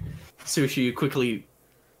 Sushi. Sushi, you quickly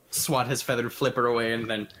swat his feathered flipper away and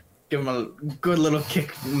then give him a good little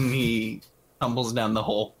kick and he tumbles down the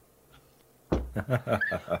hole. He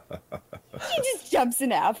just jumps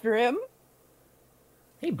in after him.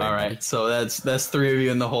 Hey, bird. Alright, so that's 3 of you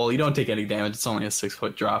in the hole. You don't take any damage, it's only a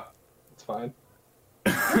 6-foot drop. It's fine.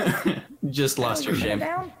 You just lost your shame.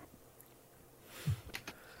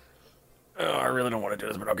 Oh, I really don't want to do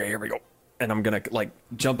this, but okay, here we go. And I'm gonna like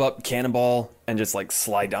jump up, cannonball, and just like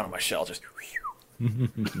slide down on my shell, just.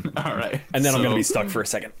 Alright. And then I'm gonna so- be stuck for a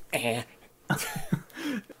second.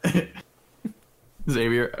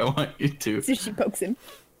 Xavier, I want you to Sushi pokes him.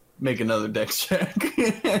 make another dex check.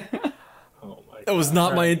 Oh my That was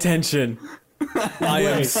not my intention. I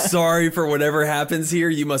am Wait. sorry for whatever happens here.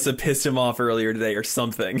 You must have pissed him off earlier today or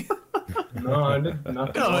something. No, I did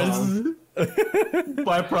nothing No, wrong. it's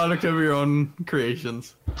byproduct of your own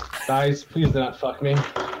creations. Dice, please do not fuck me.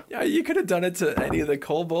 Yeah, you could have done it to any of the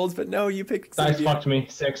kobolds, but no, you picked. Dice Xavier. fucked me.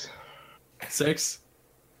 6. 6.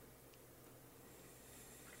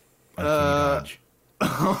 I can dodge.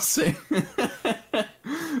 I'll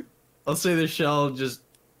say the shell just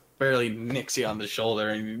barely nicks you on the shoulder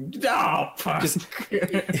and you, oh fuck.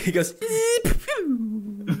 He goes.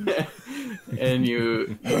 And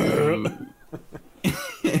you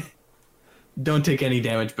don't take any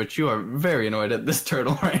damage, but you are very annoyed at this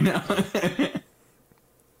turtle right now.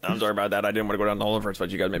 I'm sorry about that. I didn't want to go down the hole first, but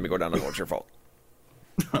you guys made me go down the hole. It's your fault.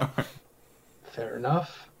 Fair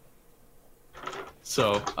enough.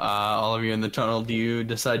 So, all of you in the tunnel, do you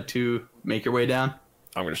decide to make your way down?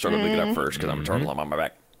 I'm going to struggle to get up first because I'm a turtle. I'm on my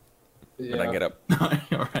back. Yeah. But I get up.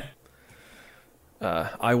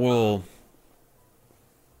 Alright. I will.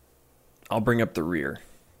 I'll bring up the rear.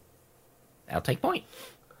 I'll take point.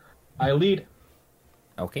 I lead.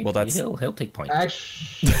 Okay. Well, that's- he'll take point.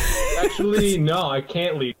 Actually, no, I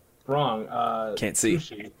can't lead. Wrong. Can't see.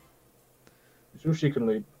 Sushi can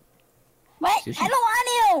lead. What? Sushi. I don't want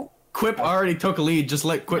to! Quip already took a lead, just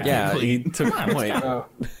let Quip Yeah, take the he lead. took the point. Oh,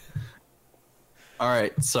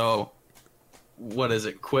 Alright, so what is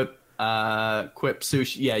it? Quip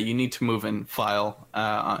Sushi. Yeah, you need to move in file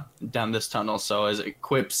down this tunnel. So is it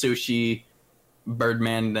Quip, Sushi,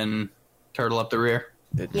 Birdman, then Turtle up the rear?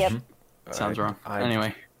 Yep. Sounds wrong. I-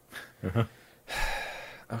 Anyway.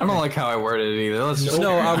 I don't like how I worded it either. Let's just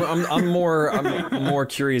No, I'm more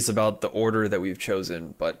curious about the order that we've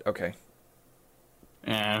chosen, but okay.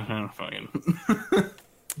 Yeah, fucking.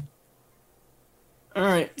 All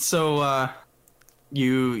right, so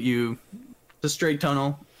you the straight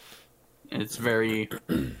tunnel. It's very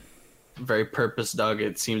very purpose dug.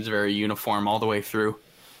 It seems very uniform all the way through.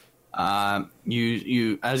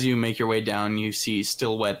 You as you make your way down, you see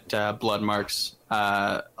still wet blood marks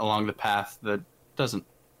along the path. That doesn't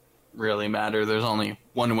really matter. There's only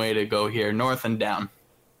one way to go here, north and down.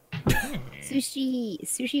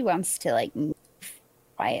 Sushi wants to like move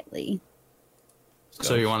quietly.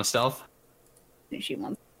 So you want to stealth? Sushi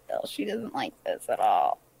wants to stealth. She doesn't like this at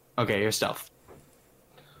all. Okay, you're stealth.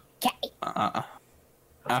 Okay.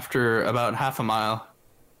 After about half a mile,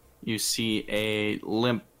 you see a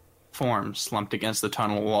limp form slumped against the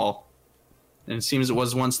tunnel wall. And it seems it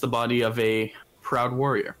was once the body of a proud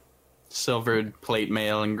warrior. Silvered plate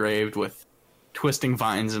mail engraved with twisting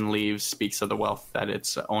vines and leaves speaks of the wealth that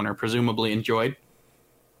its owner presumably enjoyed.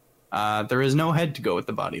 There is no head to go with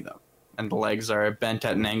the body, though. And the legs are bent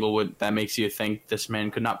at an angle that makes you think this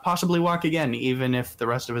man could not possibly walk again, even if the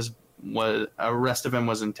rest of him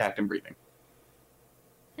was intact and breathing.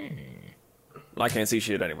 I can't see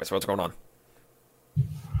shit anyway, so what's going on?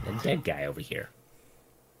 The dead guy over here.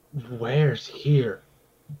 where's here?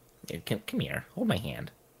 Here, come here. Hold my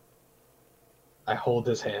hand. I hold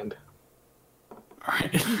his hand. All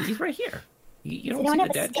right. He's right here. You They don't don't see the have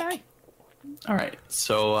a dead stick. guy? All right.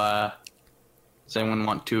 So, does anyone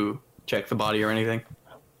want to check the body or anything?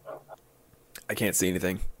 I can't see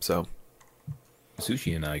anything, so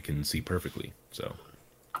Sushi and I can see perfectly, so.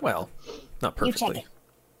 well, not You check perfectly.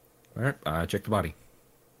 it. Alright, check the body.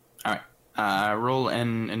 All right. Roll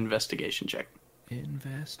an investigation check.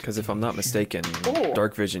 Invest. Because if I'm not mistaken, Ooh.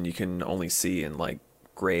 dark vision you can only see in like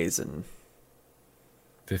grays and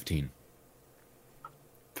 15.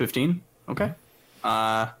 15. Okay.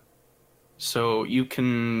 So you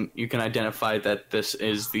can identify that this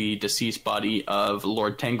is the deceased body of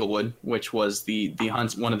Lord Tanglewood, which was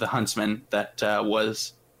one of the huntsmen that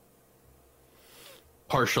was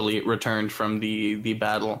partially returned from the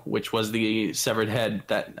battle, which was the severed head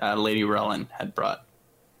that Lady Relin had brought.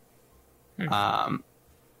 I'll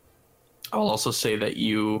also say that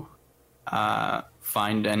you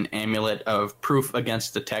find an amulet of proof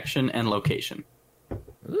against detection and location.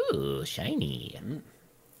 Ooh, shiny.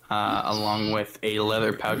 Along with a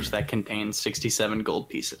leather pouch that contains 67 gold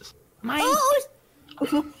pieces. Mine. Oh!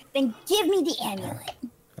 Then give me the amulet.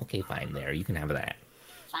 Okay, fine. There, you can have that.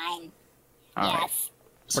 Fine. All right. Yes.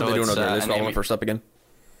 what are they doing it's, over there? They're an swallowing amu- first up again.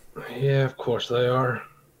 Yeah, of course they are.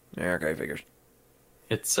 Yeah, okay, figures.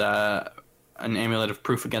 It's an amulet of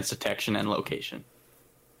proof against detection and location.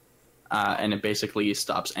 And it basically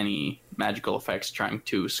stops any magical effects trying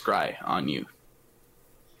to scry on you.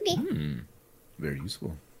 Very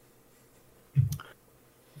useful.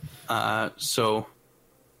 So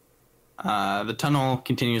the tunnel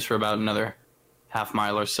continues for about another half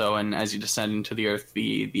mile or so, and as you descend into the earth,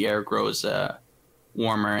 the air grows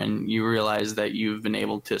warmer, and you realize that you've been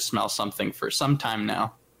able to smell something for some time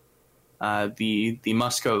now. The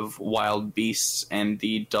musk of wild beasts and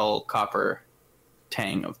the dull copper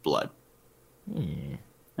tang of blood.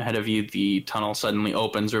 Ahead of you, the tunnel suddenly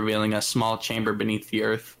opens, revealing a small chamber beneath the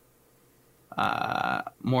earth.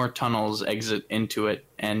 More tunnels exit into it,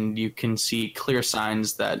 and you can see clear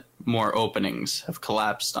signs that more openings have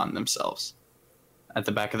collapsed on themselves. At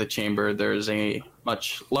the back of the chamber, there's a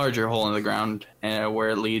much larger hole in the ground, where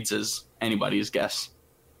it leads is anybody's guess.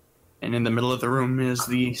 And in the middle of the room is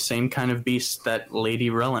the same kind of beast that Lady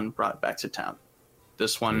Relin brought back to town.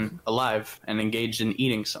 This one alive and engaged in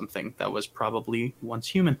eating something that was probably once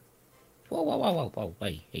human. Whoa,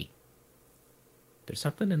 wait, hey. There's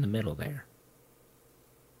something in the middle there.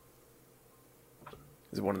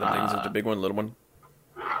 Is it one of the things? Is it the big one, little one?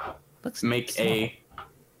 Looks Make small. a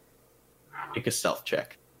stealth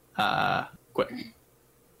check. Quick.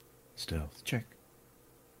 Stealth check.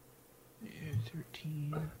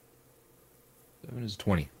 13. 7 is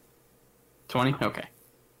 20. 20? Okay.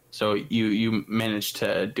 So you managed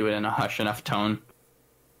to do it in a hush enough tone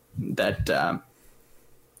that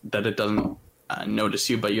that it doesn't notice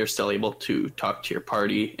you, but you're still able to talk to your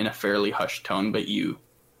party in a fairly hushed tone, but you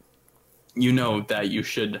know that you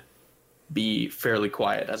should be fairly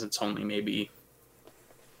quiet, as it's only maybe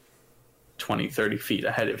 20, 30 feet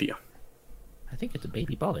ahead of you. I think it's a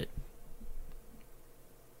baby bullet.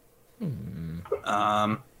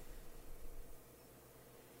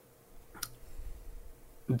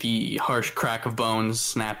 The harsh crack of bones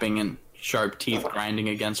snapping and sharp teeth grinding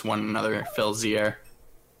against one another fills the air.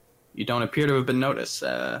 You don't appear to have been noticed,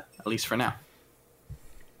 at least for now.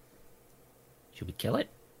 Should we kill it?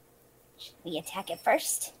 We attack it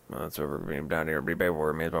first. Well, that's what we're being down here. Be big.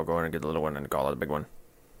 We may as well go in and get the little one and call it the big one.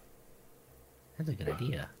 That's a good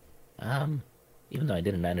idea. Even though I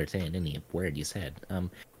didn't understand any word you said,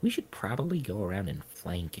 we should probably go around and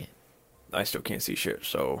flank it. I still can't see shit,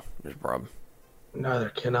 so there's a problem. Neither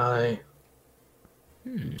can I.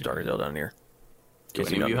 It's dark as hell down here. Do Can't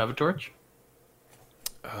see any of you nothing. have a torch?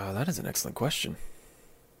 That is an excellent question.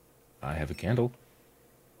 I have a candle.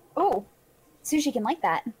 Oh, Sushi can like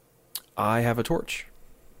that. I have a torch.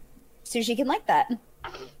 Sushi can like that.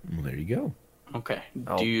 Well, there you go. Okay.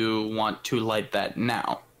 Oh. Do you want to light that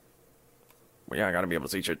now? Well, yeah, I gotta be able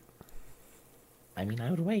to see shit. I mean, I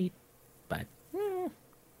would wait, but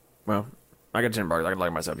Well, I got 10 bars. I can light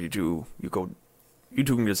it myself. You two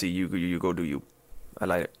can just see. You go do you. I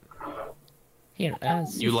light it. here,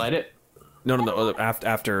 You light it? No.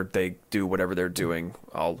 After they do whatever they're doing,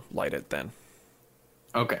 I'll light it then.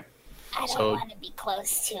 Okay. I don't So- want to be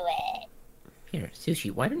close to it. here,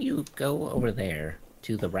 Sushi, why don't you go over there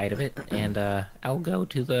to the right of it, and I'll go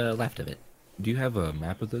to the left of it. Do you have a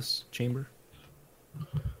map of this chamber?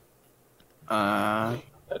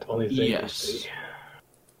 That only thing Yes. we see.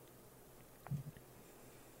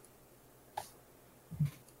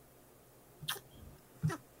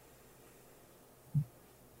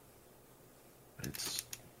 It's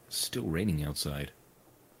still raining outside.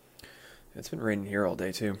 It's been raining here all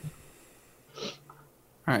day too. All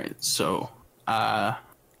right, so I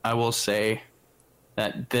will say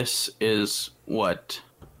that this is what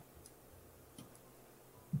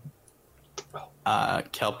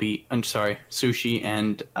Kelpie, I'm sorry, Sushi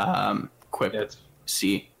and Quip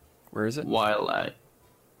see. Where is it? While I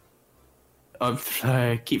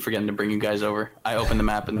keep forgetting to bring you guys over. I open the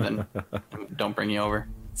map and then don't bring you over.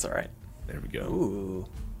 It's all right. There we go. Ooh.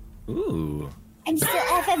 Ooh. I'm still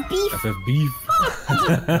FF beef. FF beef.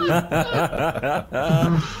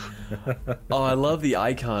 Oh, I love the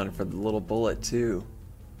icon for the little bullet too.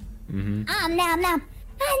 Mm-hmm. Nom nom nom.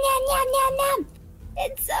 Nom nom nom nom.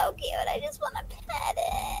 It's so cute. I just want to pet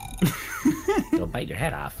it. Don't bite your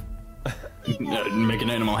head off. Make an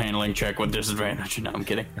animal handling check with disadvantage. No, I'm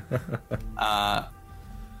kidding.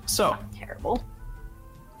 So Terrible.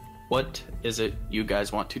 what is it you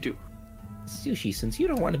guys want to do? Sushi, since you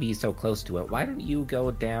don't want to be so close to it, why don't you go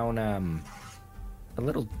down a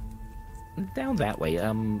little down that way,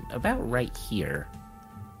 about right here,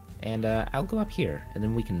 and I'll go up here, and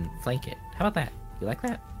then we can flank it. How about that? You like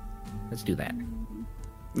that? Let's do that.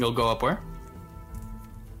 You'll go up where?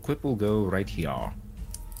 Quip will go right here.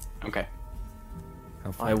 Okay.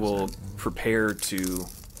 How far I is will that? prepare to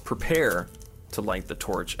light the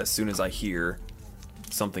torch as soon as I hear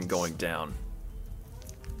something going down.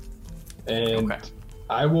 And Okay.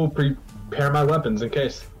 I will prepare my weapons in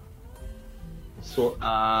case. So,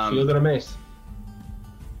 shield and a mace.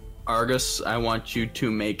 Argus, I want you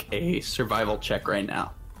to make a survival check right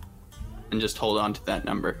now. And just hold on to that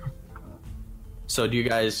number. So do you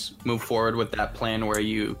guys move forward with that plan where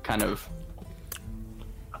you kind of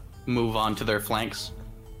move on to their flanks?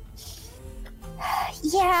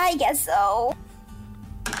 Yeah, I guess so.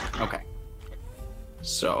 Okay.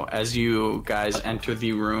 So as you guys enter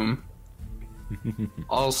the room,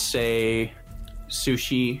 I'll say,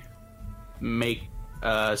 Sushi, make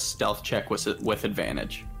a stealth check with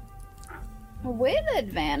advantage. With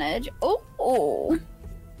advantage. Oh.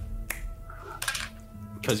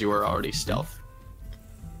 Because you were already stealth.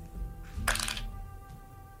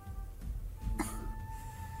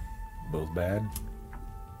 Both bad.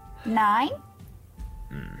 9.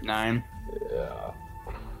 9. Yeah.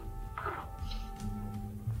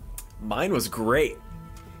 Mine was great.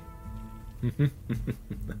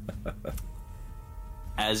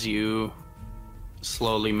 As you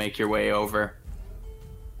slowly make your way over.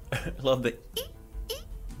 I love the.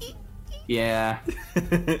 Yeah.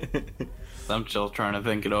 I'm still trying to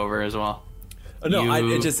think it over as well. Oh, no,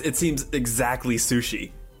 You- it seems exactly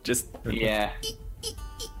Sushi. Just Yeah.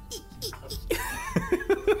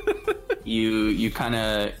 You kind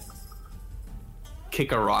of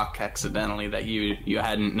kick a rock accidentally that you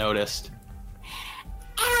hadn't noticed.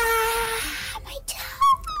 Ah, my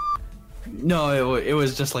toe. No, it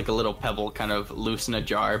was just like a little pebble kind of loose in a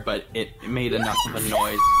jar, but it made enough of a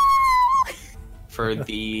noise for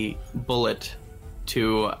the bullet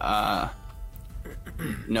to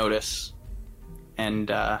notice and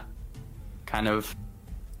kind of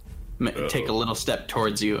take a little step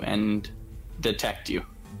towards you and detect you.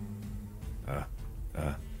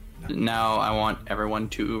 Now I want everyone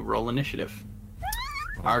to roll initiative.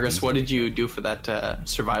 Argus, what did you do for that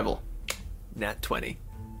survival? Nat 20.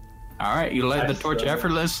 All right, you light the torch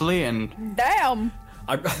effortlessly, and Damn.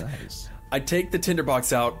 I take the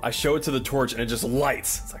tinderbox out, I show it to the torch, and it just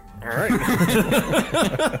lights. It's like, all right.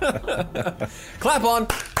 Clap on.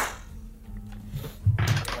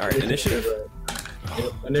 All right, initiative.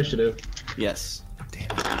 Yep, initiative. yes.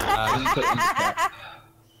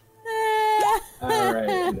 All right. I wrote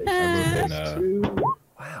in,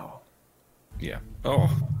 Wow. yeah. Oh.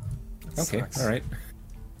 Okay. Sucks. All right.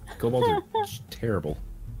 Kobolds are terrible.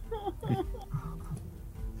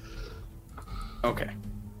 Okay.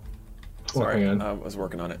 Sorry, hang on. I was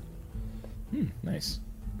working on it. Nice.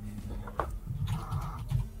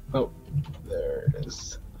 Oh, there it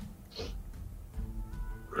is.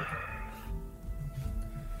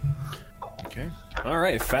 Okay. All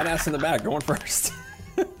right, fat ass in the back, going first.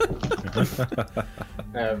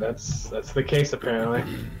 That's the case apparently.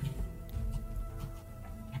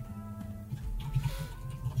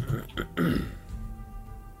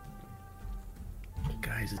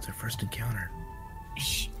 Guys, it's our first encounter.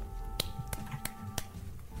 This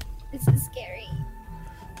is scary.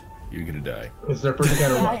 You're gonna die. Is their first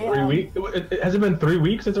encounter what, 3 weeks? Has it been 3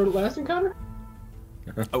 weeks since our last encounter?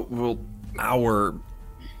 Oh, well, our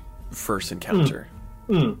first encounter.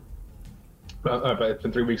 But it's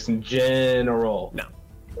been 3 weeks in general. No,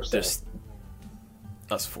 Or so. just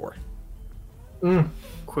us four.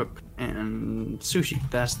 Quip and Sushi.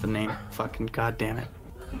 That's the name. Fucking goddamn it.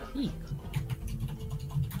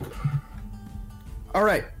 All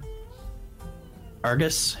right,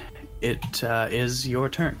 Argus, it is your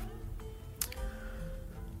turn.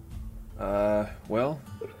 Well,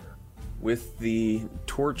 with the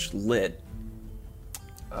torch lit,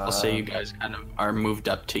 I'll say you guys kind of are moved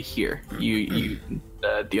up to here. The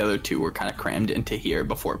other two were kind of crammed into here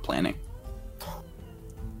before planning.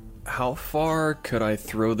 how far could I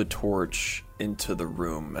throw the torch into the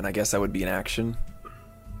room? And I guess that would be an action.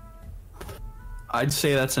 I'd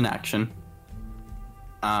say that's an action.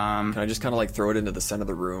 Can I just kind of like throw it into the center of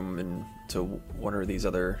the room and to one of these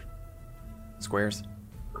other squares?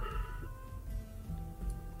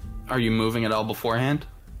 Are you moving at all beforehand?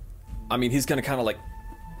 I mean, he's gonna kind of like...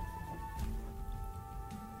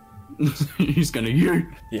 He's gonna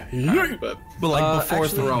yeet. Yeah. Right, but like before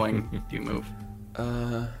actually- throwing, do you move?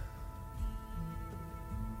 10...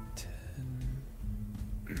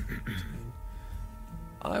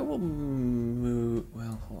 I will move...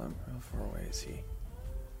 Well, hold on. How far away is he?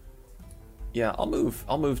 Yeah, I'll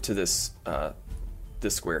move to this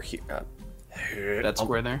this square here. That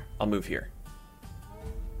square there? I'll move here.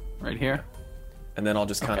 Right here? And then I'll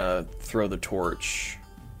just kind of throw the torch.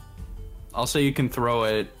 I'll say you can throw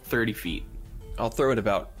it 30 feet. I'll throw it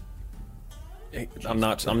about... I'm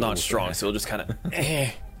not strong, so it'll just kind of...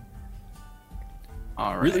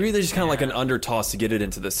 All right. Really just kind of like an under toss to get it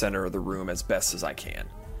into the center of the room as best as I can.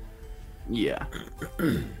 Yeah.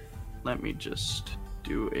 Let me just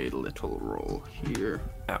do a little roll here.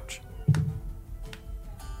 Ouch.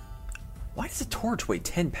 Why does a torch weigh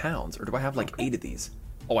 10 pounds? Or do I have like 8 of these?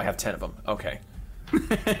 Oh, I have 10 of them. Okay.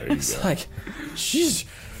 It's like, sheesh.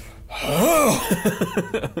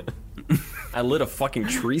 Oh. I lit a fucking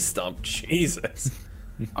tree stump. Jesus.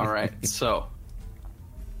 All right, so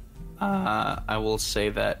I will say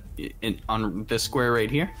that on this square right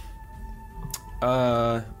here.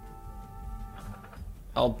 I'll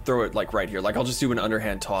throw it like right here. Like I'll just do an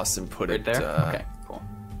underhand toss and put Right it there? Okay, cool.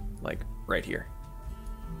 like right here.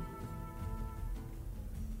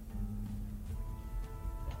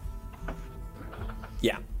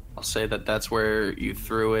 Yeah. I'll say that that's where you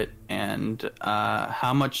threw it, and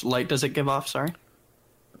how much light does it give off? Sorry.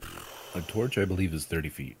 A torch, I believe, is 30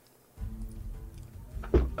 feet.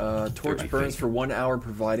 Torch burns for 1 hour,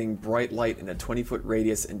 providing bright light in a 20-foot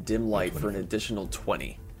radius and dim light for an additional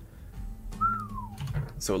 20.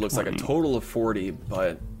 So it looks like a total of 40,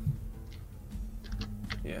 but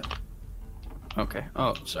yeah. Okay.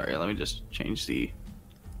 Oh, sorry. Let me just change the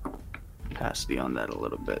opacity on that a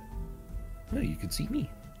little bit. No, you can see me.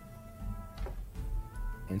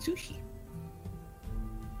 And sushi.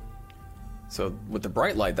 So with the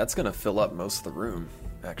bright light, that's gonna fill up most of the room,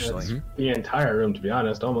 actually. That's the entire room, to be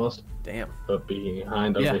honest, almost. Damn. But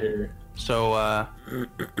behind Yeah. over here. So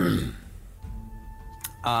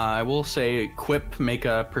I will say, Quip, make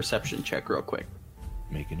a perception check real quick.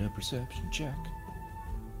 Making a perception check.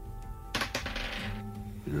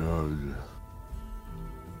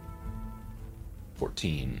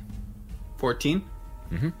 14. 14?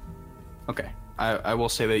 Mm-hmm. Okay. I will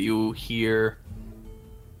say that you hear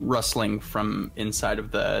rustling from inside of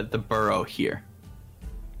the burrow here.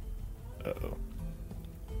 Uh-oh.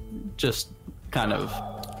 Just kind of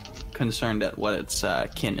concerned at what its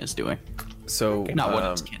kin is doing. So Not what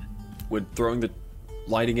its kin. would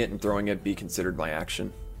lighting it and throwing it be considered my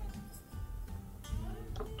action?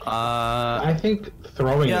 I think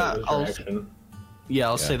throwing yeah, it was I'll- your action. Yeah,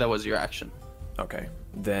 I'll say that was your action. Okay.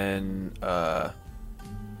 Then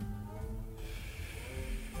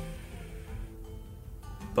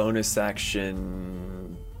bonus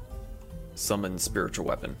action summon spiritual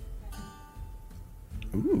weapon.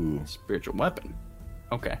 Ooh. Spiritual weapon.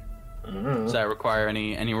 Okay. Mm-hmm. Does that require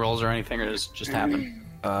any rolls or anything, or does it just happen?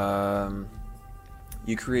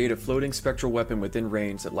 You create a floating spectral weapon within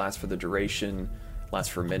range that lasts for the duration,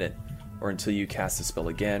 lasts for a minute, or until you cast the spell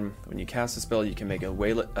again. When you cast the spell, you can make a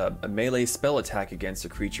melee spell attack against a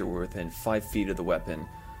creature within 5 feet of the weapon.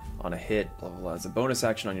 On a hit, blah, blah, blah. As a bonus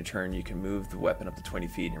action on your turn, you can move the weapon up to 20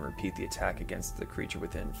 feet and repeat the attack against the creature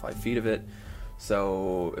within 5 feet of it.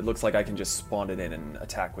 So it looks like I can just spawn it in and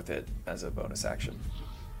attack with it as a bonus action.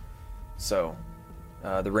 So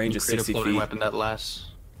the range is Create a 60 floating feet. weapon that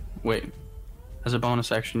lasts. Wait. As a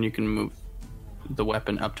bonus action, you can move the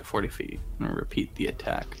weapon up to 40 feet and repeat the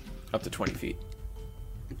attack. Up to 20 feet.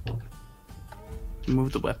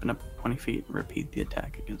 Move the weapon up 20 feet and repeat the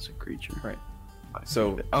attack against a creature. Right.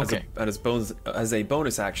 So Okay. as a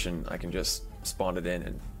bonus action, I can just spawn it in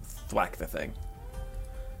and thwack the thing.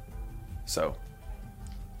 So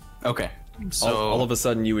Okay. So all of a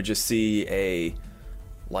sudden you would just see a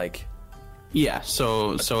like yeah. So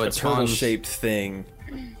a it spawns. turtle-shaped thing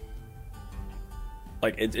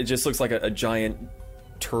Like it just looks like a giant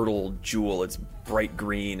turtle jewel. It's bright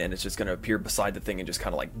green, and it's just gonna appear beside the thing and just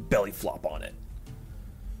kind of like belly flop on it.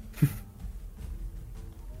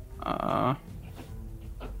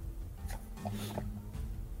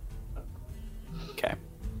 Okay.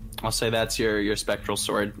 I'll say that's your spectral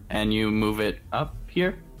sword, and you move it up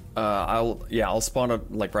here. I'll spawn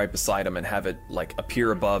it like right beside him and have it like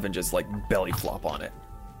appear above and just like belly flop on it.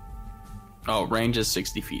 Oh, range is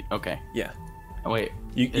 60 feet. Okay. Yeah. Oh, wait.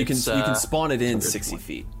 You can spawn it in 60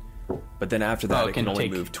 feet, but then after that it can only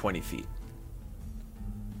move 20 feet.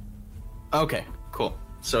 Okay, cool.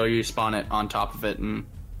 So you spawn it on top of it and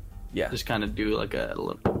yeah, just kind of do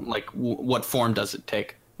what form does it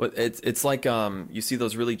take? Well, it's like you see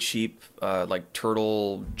those really cheap like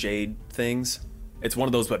turtle jade things. It's one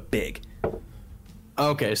of those but big.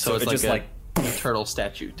 Okay, so it's just like a turtle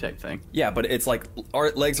statue type thing. Yeah, but it's like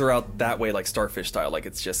our legs are out that way, like starfish style. Like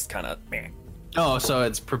it's just kind of. Oh, so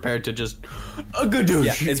it's prepared to just a gadoosh.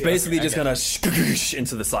 Yeah, it's basically just gonna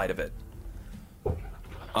into the side of it.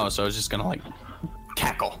 Oh, so it's just gonna like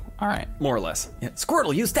tackle. All right, more or less. Yeah,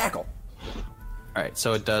 Squirtle, use tackle. All right,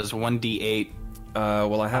 so it does 1d8.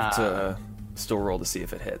 Well, I have to still roll to see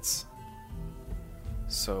if it hits.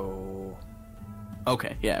 So.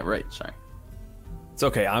 Okay. Yeah. Right. Sorry. It's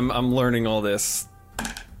okay. I'm learning all this.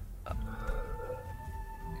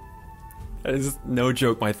 That is no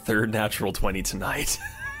joke. My third natural 20 tonight.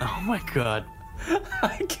 Oh my god.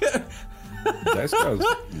 I can't. Dice Gods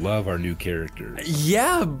love our new characters.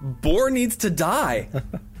 Yeah, Boar needs to die.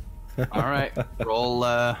 All right, roll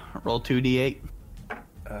 2d8.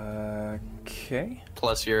 Okay.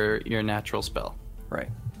 Plus your natural spell. Right.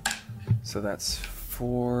 So that's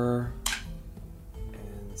 4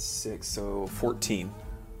 and 6, so 14.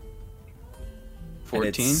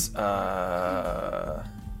 14.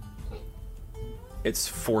 It's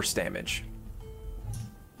force damage.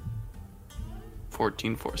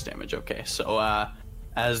 14 force damage. Okay, so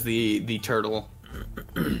as the turtle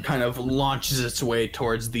kind of launches its way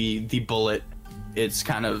towards the bullet, it's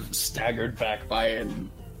kind of staggered back by it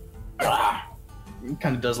and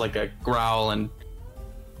kind of does like a growl and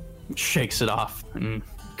shakes it off and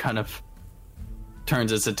kind of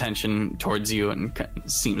turns its attention towards you and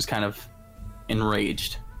seems kind of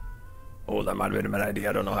enraged. Oh, that might have been a bad idea.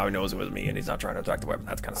 I don't know how he knows it was me and he's not trying to attack the weapon.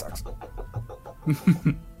 That kind of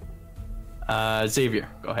sucks. Xavier,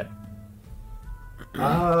 go ahead. Come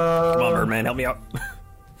on, Birdman, help me out.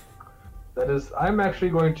 That is, I'm actually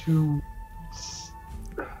going to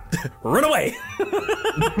run away.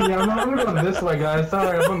 Yeah, I'm gonna go this way, guys.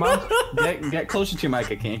 Sorry, I'm a mouse. Get closer to your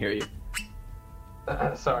mic. I can't hear you.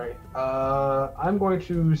 Sorry. I'm going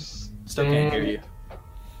to Still can't hear you.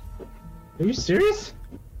 Are you serious?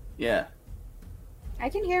 Yeah. I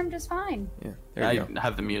can hear him just fine. Yeah. There you I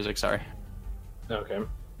have the music. Sorry. Okay.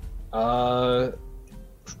 I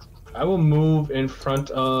will move in front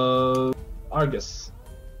of Argus.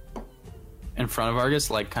 In front of Argus,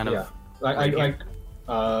 like kind of. Yeah.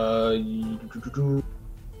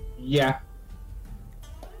 Yeah.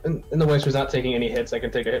 In the way he's not taking any hits, I can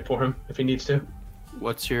take a hit for him if he needs to.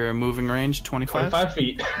 What's your moving range? 25? 25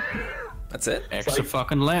 feet. That's it? Extra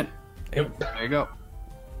fucking lint. Yep. There you go.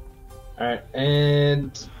 Alright,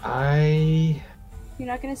 and I... You're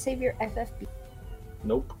not gonna save your FF beef.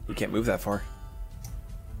 Nope. You can't move that far.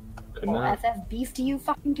 Could Well, not. FF beef to you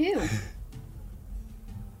fucking too.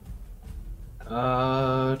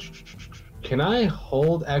 Can I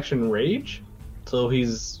hold action rage? So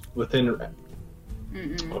he's within...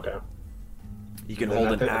 Mm-mm. Okay. You can Then hold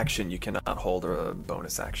I an think- action, you cannot hold a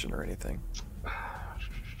bonus action or anything.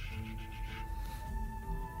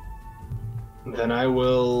 Then I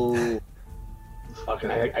will...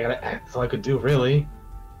 Fucking, I gotta... That's all I could do, really.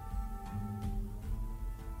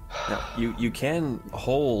 Now, you can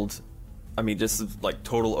hold, I mean, just like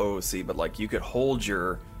total OOC, but like you could hold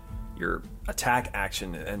your attack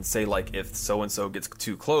action and say like if so and so gets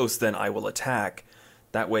too close, then I will attack.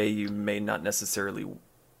 That way you may not necessarily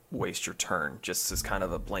waste your turn, just as kind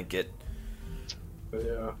of a blanket.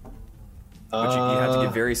 Yeah. But you have to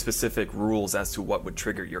give very specific rules as to what would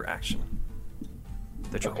trigger your action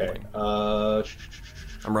that you're Okay. holding.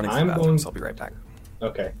 I'm running to the I'm bathroom, going- so I'll be right back.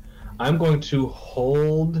 Okay. I'm going to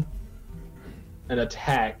hold an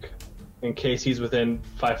attack in case he's within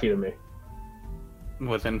 5 feet of me.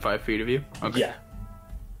 Within 5 feet of you? Okay. Yeah.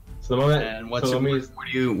 So the moment... And what's so what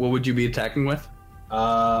let me- would you be attacking with?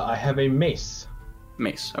 I have a mace.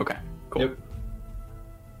 Mace. Okay. Cool. Yep.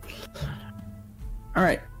 All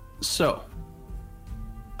right. So,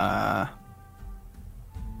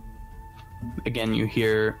 again, you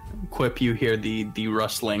hear Quip. You hear the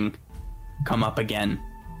rustling come up again,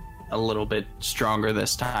 a little bit stronger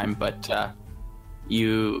this time, but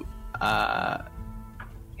you are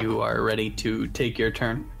ready to take your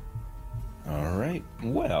turn. All right.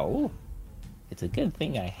 Well, It's a good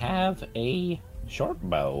thing I have a short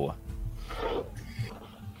bow.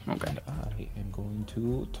 Okay. and I am going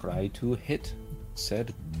to try to hit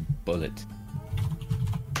said bullet.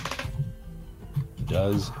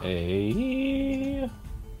 Does a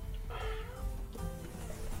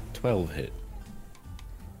 12 hit?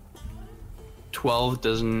 12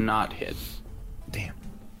 does not hit. Damn.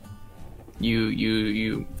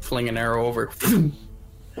 You fling an arrow over,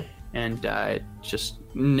 and it just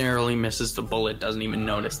narrowly misses the bullet. Doesn't even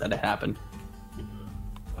notice that it happened.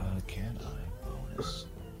 Can I bonus?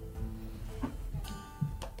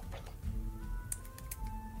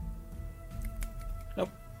 Nope.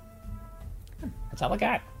 That's all I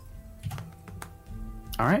got.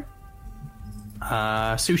 All right.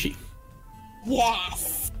 Sushi.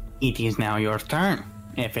 Yes. It is now your turn.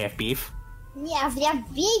 FF Beef. Yes, yes,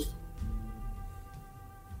 beef.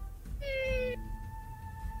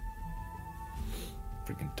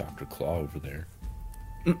 Freaking Dr. Claw over there.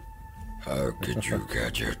 How could you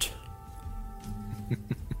catch it?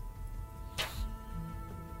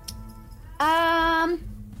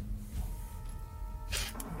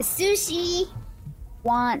 Sushi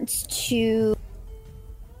wants to.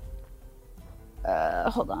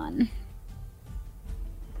 Hold on.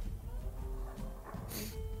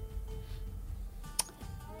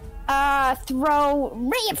 Throw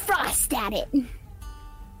Ray of Frost at it.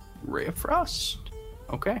 Ray of Frost.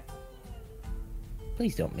 Okay.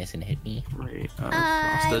 Please don't miss and hit me. Ray of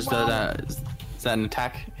Frost. Is that an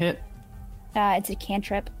attack hit? It's a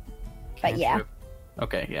cantrip. But yeah. Cantrip.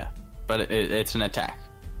 Okay, yeah. But it's an attack.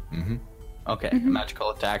 Mm-hmm. Okay,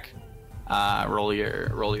 magical attack. Roll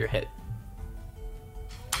your hit.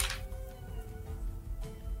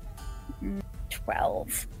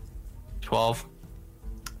 12. 12.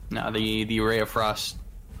 Now the Ray of Frost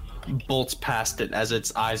bolts past it as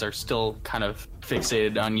its eyes are still kind of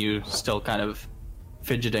fixated on you, still kind of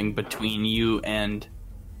fidgeting between you and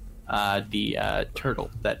the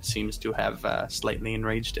turtle that seems to have slightly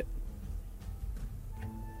enraged it.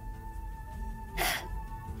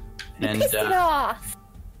 And Pissed it off.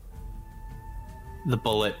 the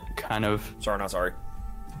bullet kind of Sorry, not sorry.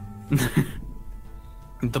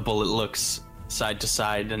 the bullet looks side to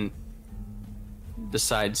side and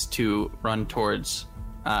decides to run towards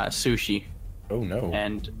Sushi. Oh no.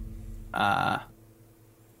 And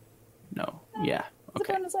no, yeah, It's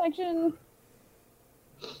okay. a bonus action.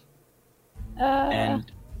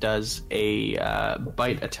 And does a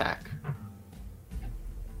bite attack.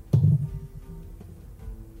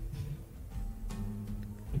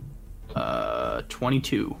 Uh,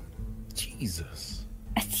 22. Jesus.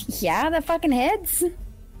 Yeah, that fucking hits.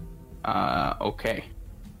 Okay.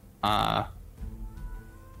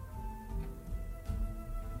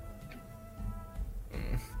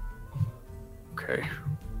 Okay.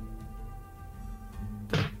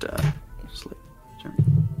 That, slip.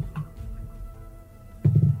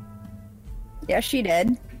 Yeah, she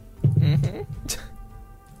did. Mm-hmm.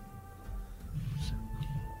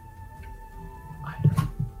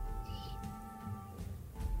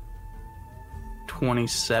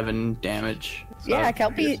 27 damage. Yeah,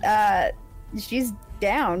 Kelpie, she's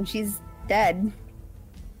down. She's dead.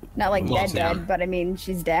 Not like Well, dead, down. dead, but I mean,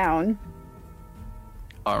 she's down.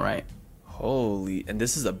 Alright. Holy, and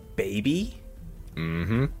this is a baby?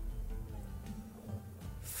 Mm-hmm.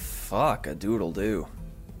 Fuck a doodle do.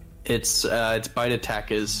 Its bite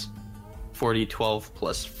attack is 4d12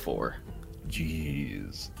 plus 4.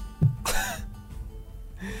 Jeez.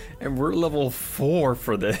 And we're level 4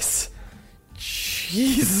 for this.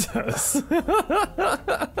 Jesus. Alright.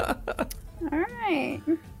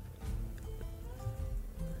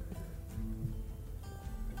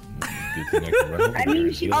 Good thing I can run over I there mean,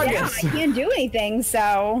 and she's heal. down. I can't do anything,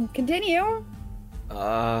 so continue.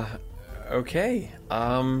 Okay.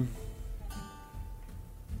 Oh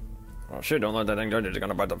shit, don't let that thing go. It's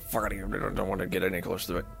gonna bite the fuck out of you. I don't want to get any close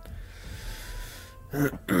to it.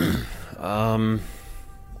 Let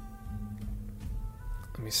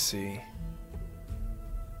me see.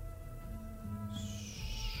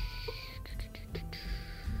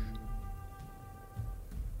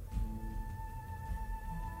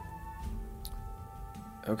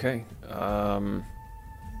 Okay.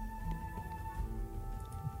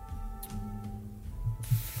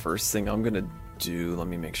 First thing I'm gonna do, let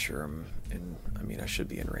me make sure I'm in, I mean, I should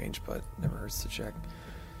be in range, but never hurts to check.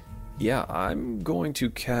 Yeah, I'm going to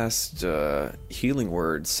cast Healing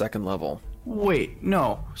Word, 2nd level. Wait,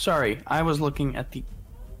 no, sorry. I was looking at the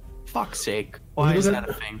fuck's sake. Why is that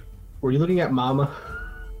a thing? Were you looking at Mama?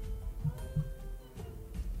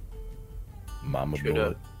 Mama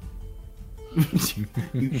Shut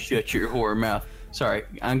You shut your whore mouth. Sorry,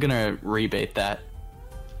 I'm gonna rebate that.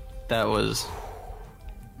 That was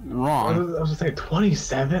wrong. I was just saying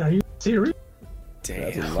 27. Are you serious?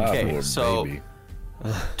 Damn. Okay, so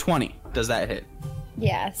 20. Does that hit?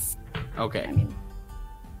 Yes. Okay. I mean,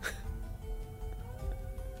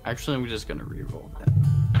 Actually, I'm just gonna re-roll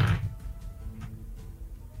that.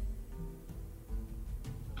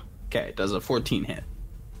 Okay, does a 14 hit?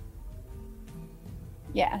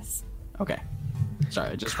 yes. Okay. Sorry,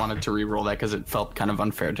 I just wanted to re-roll that because it felt kind of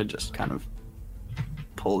unfair to just kind of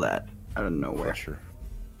pull that out of nowhere. Pressure.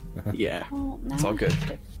 Yeah. Well, now It's all good. I have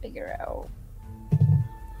to figure out.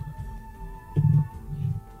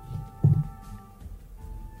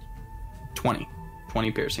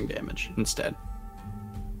 $20 piercing damage instead.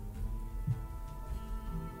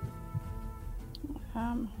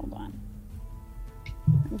 Hold on.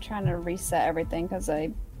 I'm trying to reset everything because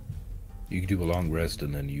You can do a long rest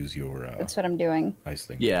and then use your that's what I'm doing. ice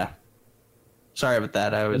thing. Yeah. Sorry about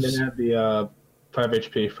that. I And was. then add the 5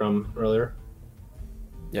 HP from earlier.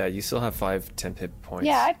 Yeah, you still have 5 hit points.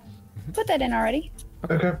 Yeah, I put that in already.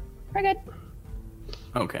 Okay. We're good.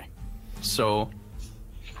 Okay. So.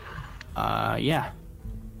 Yeah.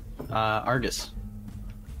 Argus.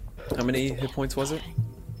 How many hit points was it?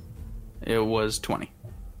 It was 20.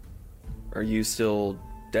 Are you still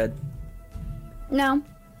dead? No,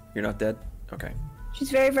 You're not dead? Okay. she's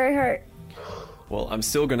very, very hurt. Well, I'm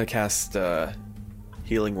still gonna cast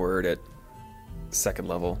Healing Word at 2nd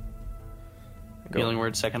level. Go. Healing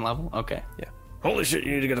word 2nd level? Okay. Yeah. Holy shit,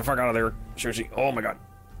 you need to get the fuck out of there, Sushi. Oh my god.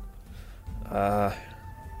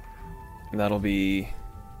 And that'll be...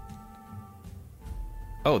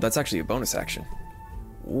 Oh, that's actually a bonus action.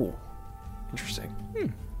 Ooh. Interesting.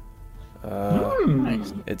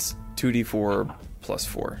 Nice. It's 2d4 plus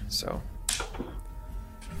 4, so...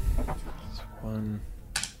 That's 1...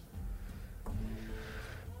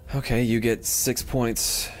 Okay, you get 6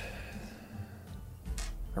 points.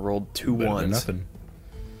 I rolled 2 Better than ones. nothing.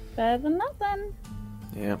 Better than nothing.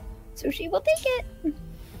 Yeah. Sushi will take it.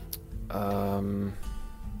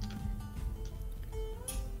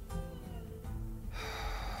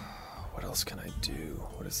 What else can I do?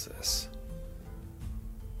 What is this?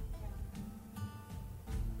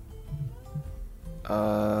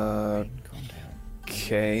 Calm down.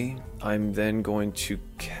 Okay. I'm then going to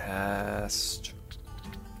cast...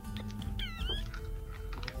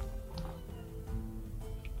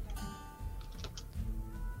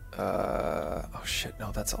 Oh shit,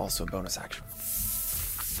 no, that's also a bonus action.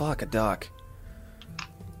 Fuck a duck.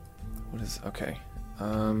 What is... Okay.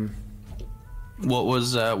 What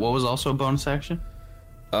was also a bonus action?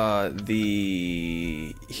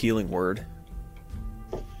 The Healing Word.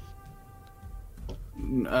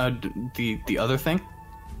 The other thing?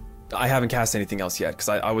 I haven't cast anything else yet because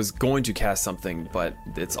I was going to cast something, but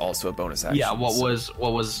it's also a bonus action. Yeah. What so-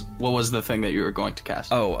 was the thing that you were going to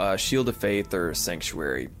cast? Oh, Shield of Faith or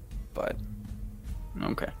Sanctuary, but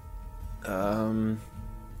Okay.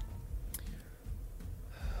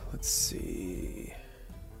 let's see.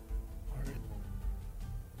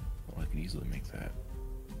 Well, I can easily make that.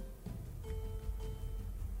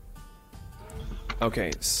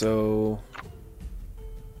 Okay, so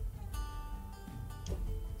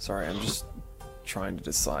sorry, I'm just trying to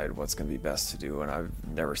decide what's going to be best to do, and I've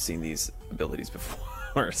never seen these abilities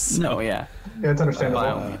before. So, No, yeah. Yeah, it's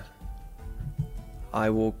understandable. I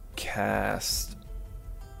will cast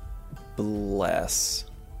Bless.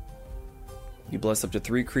 You bless up to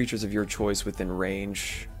 3 creatures of your choice within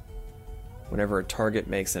range. Whenever a target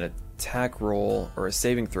makes an attack roll or a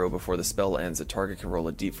saving throw before the spell ends, the target can roll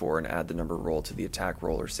a d4 and add the number rolled to the attack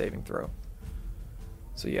roll or saving throw.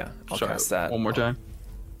 So yeah, I'll Sorry, cast that. one more time.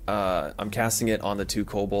 I'm casting it on the 2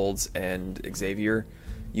 kobolds and Xavier.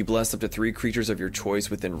 You bless up to 3 creatures of your choice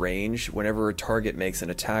within range. Whenever a target makes an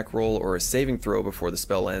attack roll or a saving throw before the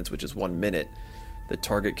spell ends, which is 1 minute, the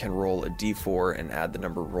target can roll a d4 and add the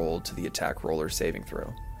number rolled to the attack roll or saving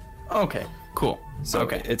throw. Okay. Cool. So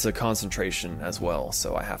okay. it's a concentration as well,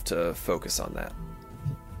 so I have to focus on that.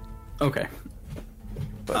 Okay.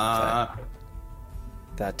 But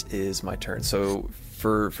that is my turn. So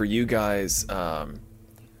for you guys,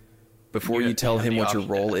 before you tell have him the what your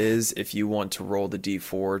option roll is, if you want to roll the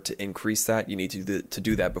d4 to increase that, you need to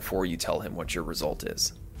do that before you tell him what your result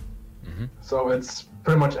is. So it's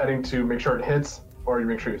pretty much adding to make sure it hits, or you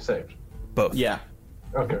make sure you're saved. Both. Yeah.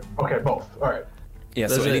 Okay, both. All right. Yeah,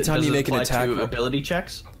 Does so anytime you make an apply attack to roll, ability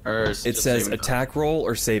checks, or is it just says saving throw? attack roll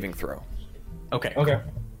or saving throw. Okay. Okay.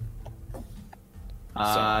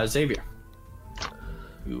 Xavier.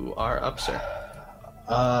 You are up, sir.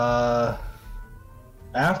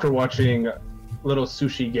 After watching little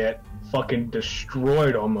Sushi get fucking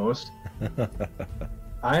destroyed almost,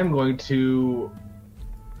 I am going to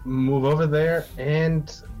move over there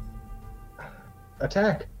and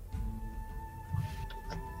attack.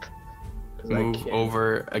 Move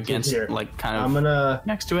over against, here. like, kind of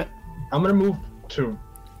next to it? I'm gonna move to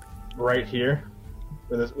right here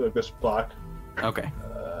with this block. Okay.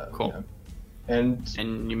 Cool. Yeah. And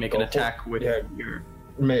you make an attack with your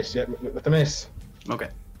mace. Yeah, with the mace. Okay.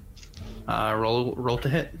 Roll to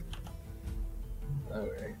hit.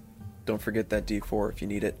 Okay. Don't forget that D4 if you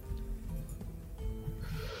need it.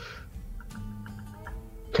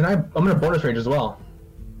 I'm gonna bonus rage as well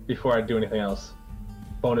before I do anything else.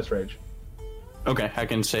 Bonus rage. Okay, I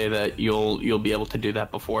can say that you'll be able to do that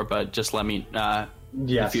before, but just let me. In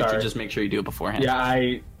the future, sorry. just make sure you do it beforehand. Yeah,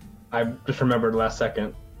 I just remembered last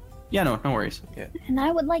second. Yeah, no worries. Yeah. And I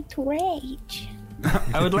would like to rage.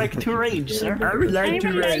 I would like to rage, sir. I would like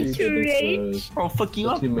to rage. I'll fuck you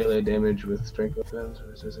up. Melee damage with strength weapons.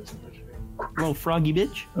 Little froggy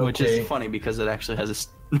bitch. Okay. Which is funny because it actually has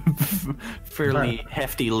a fairly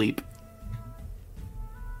hefty leap.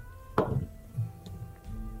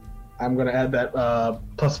 I'm gonna add that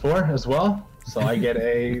 +4 as well, so I get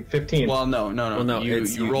a 15. Well, no. Well, no,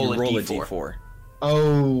 you roll a D4.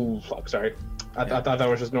 Oh, fuck! Sorry, I thought that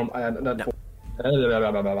was just normal.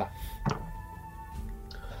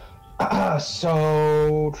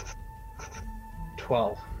 So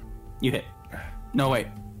 12. You hit. No, wait.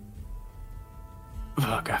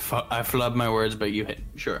 Fuck, I flubbed my words, but you hit.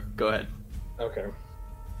 Sure, go ahead. Okay.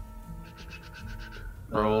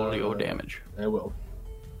 Roll your damage. I will.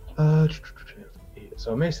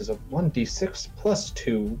 So mace is a 1d6 plus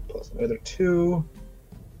 2 plus another 2.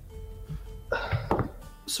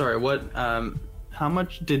 Sorry, what? How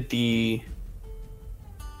much did the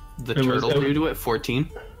turtle do to it? 14.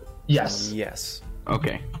 Yes. Yes.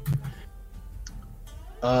 Okay.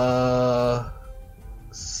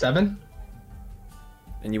 7.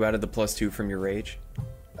 And you added the +2 from your rage?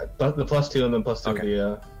 The +2 and then +2. Okay.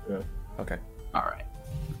 Yeah. Okay. All right.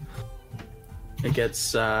 It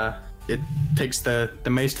gets it takes the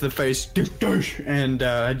mace to the face and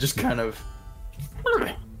just kind of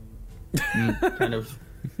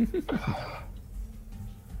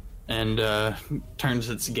and turns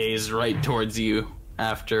its gaze right towards you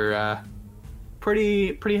after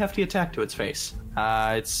pretty hefty attack to its face.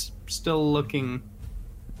 It's still looking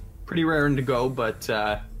pretty raring to go, but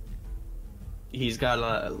he's got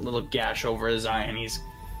a little gash over his eye and he's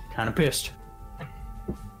kind of pissed.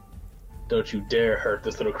 Don't you dare hurt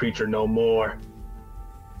this little creature no more.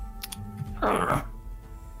 And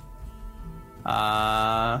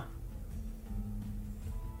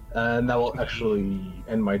that will actually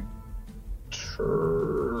end my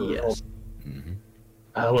turn. Yes.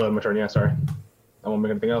 That will end my turn, yeah, sorry. I won't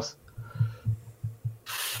make anything else.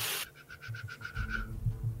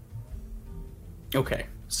 Okay,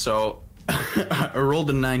 so I rolled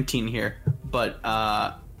a 19 here, but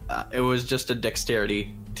it was just a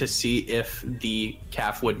dexterity to see if the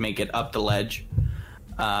calf would make it up the ledge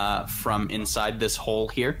from inside this hole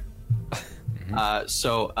here.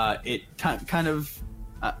 So it kind of,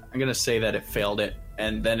 I'm going to say that it failed it,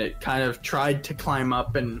 and then it kind of tried to climb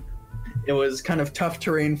up, and it was kind of tough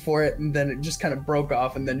terrain for it, and then it just kind of broke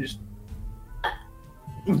off, and then just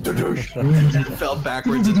fell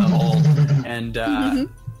backwards in the hole, and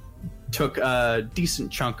took a decent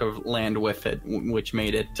chunk of land with it, which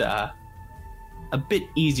made it a bit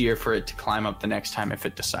easier for it to climb up the next time if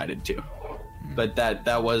it decided to. But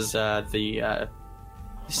that was the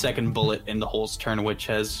second bullet in the hole's turn, which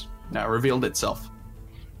has now revealed itself.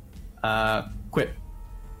 Quip,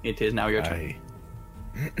 it is now your turn.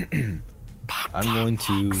 I'm going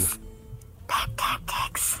to...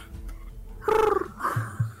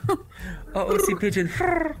 Oh, see pigeon.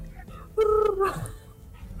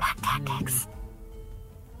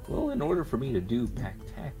 Well, in order for me to do pack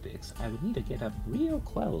tactics, I would need to get up real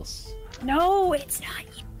close. No, it's not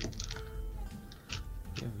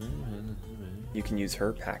you. You can use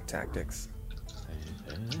her pack tactics.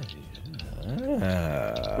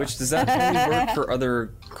 Ah. Which, does that only work for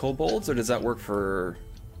other kobolds, or does that work for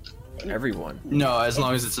everyone? No, as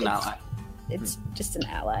long as it's an ally. It's just an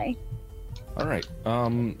ally. All right.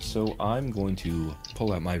 So I'm going to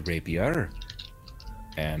pull out my rapier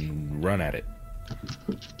and run at it.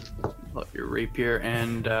 Pull up your rapier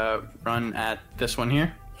and run at this one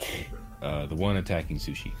here. The one attacking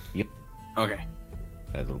Sushi. Yep. Okay.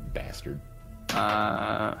 That little bastard.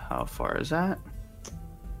 How far is that?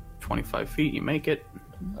 25 feet. You make it.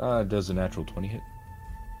 Does a natural 20 hit?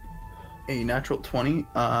 A natural 20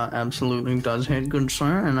 absolutely does hit, good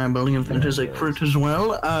sir, and I believe it is a crit as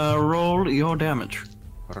well. Roll your damage.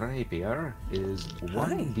 Rapier is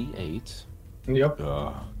 1d8. Yep.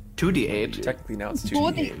 2d8. Technically now it's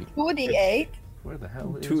 2d8. 2d8. Where the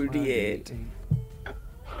hell is 2d8.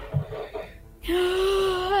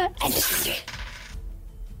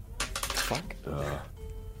 Fuck.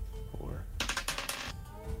 4.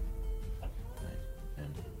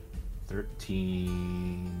 9,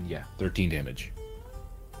 13. Yeah, 13 damage.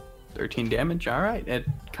 13 damage, alright. It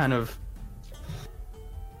kind of...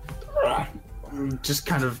 just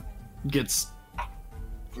kind of gets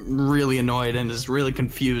really annoyed and is really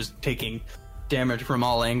confused, taking damage from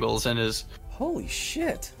all angles, and is Holy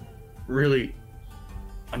shit. really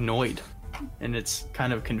annoyed. And it's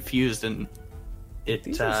kind of confused, and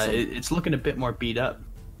it's looking a bit more beat up.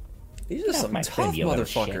 These are some my tough friend, you little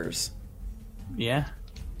motherfuckers. Yeah.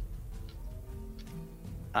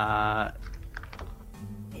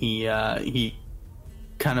 He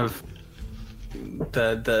kind of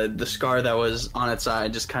the scar that was on its eye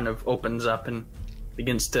just kind of opens up and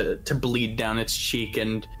begins to bleed down its cheek,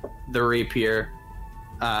 and the rapier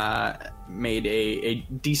made a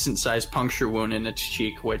decent sized puncture wound in its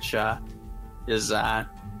cheek, which is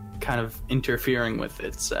kind of interfering with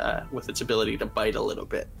its ability to bite a little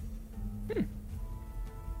bit.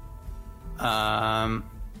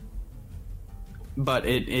 But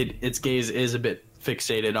its gaze is a bit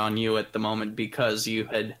fixated on you at the moment because you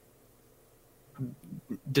had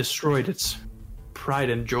destroyed its pride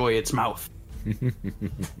and joy, its mouth.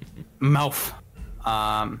 Mouth.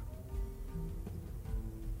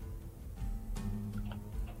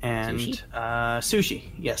 And Sushi,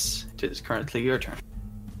 yes, it is currently your turn.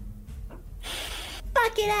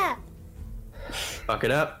 Fuck it up. Fuck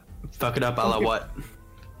it up. Fuck it up, a la what?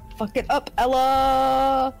 Fuck it up,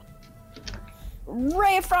 Ella.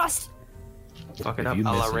 Ray of Frost. Fuck it If up, a you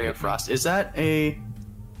la miss Ray it, of Frost. Is that a...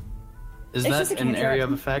 Is It's that just a an area cantrip.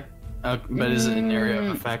 of effect? But is it an area of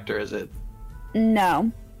effect, or is it...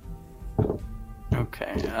 No.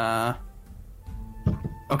 Okay,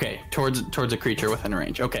 okay, towards a creature within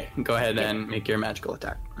range. Okay, go ahead and make your magical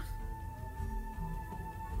attack.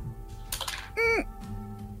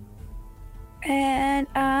 And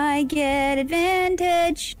I get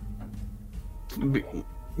advantage.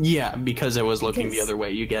 Yeah, because it was looking the Because- other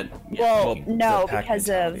way. You get... Well, Well, no, the pack because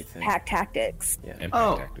mentality of thing. pack tactics. Yeah. And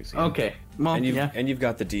Oh, tactics, yeah. okay. Well, And yeah. you've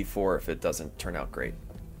got the D4 if it doesn't turn out great.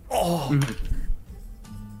 Oh.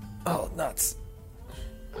 Oh, nuts.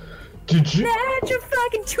 Did you? Natural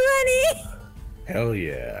fucking 20! Hell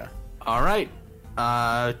yeah. All right.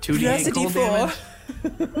 2d8 cold damage.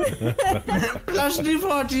 Plus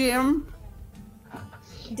D4, TM.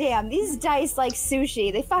 Damn, these dice like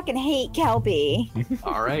sushi. They fucking hate Kelpie.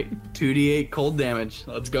 All right, 2d8 cold damage.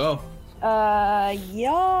 Let's go.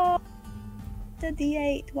 Yo. The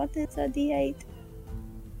D8. What is a D8?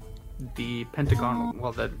 The pentagon.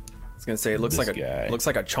 Well, the I was gonna say it looks This like guy. looks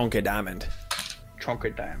like a chunk of diamond. chunk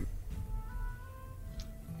of diamond.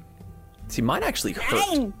 See, mine actually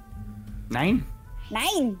hurt. 9.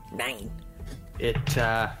 9. 9.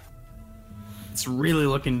 It's really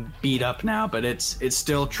looking beat up now, but it's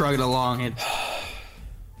still trugging along. That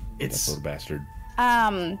It's little bastard.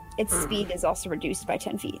 Its speed is also reduced by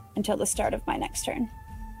 10 feet until the start of my next turn.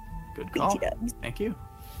 good call. BT dubs. Thank you.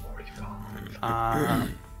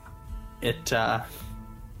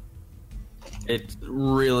 It's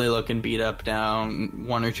really looking beat up down.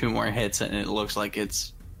 1 or 2 more hits, and it looks like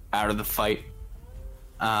it's out of the fight.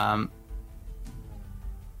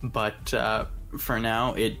 But for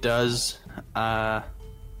now, it does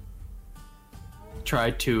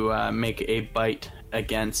try to make a bite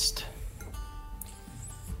against.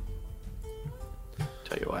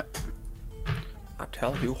 Tell you what. I'll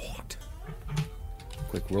tell you what.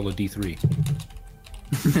 Quick, roll a d3.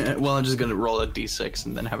 Well, I'm just gonna roll a d6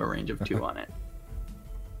 and then have a range of 2 on it.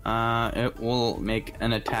 It will make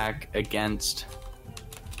an attack against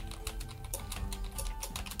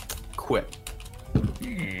Quip.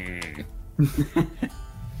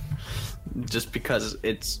 Just because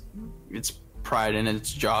its pride in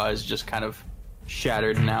its jaw is just kind of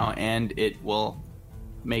shattered now, and it will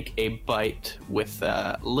make a bite with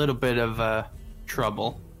a little bit of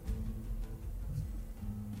trouble.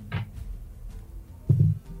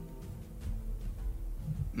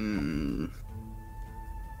 Mm,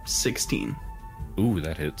 16. Ooh,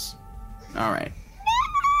 that hits. All right.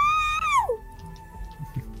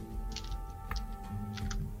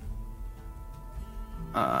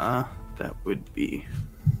 That would be.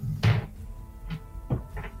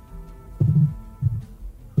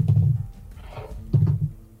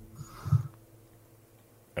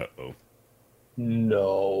 Uh-oh.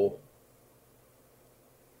 No.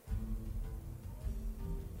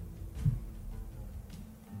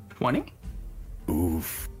 $20?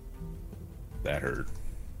 Oof. That hurt.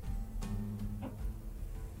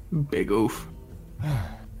 Big oof.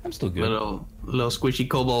 I'm still good. Little squishy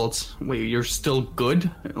kobolds. Wait, you're still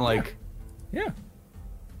good? Like, Yeah.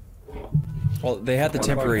 Well, they had the What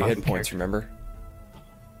temporary about hit fucking points, remember?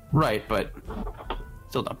 right, but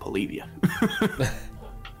still don't believe you.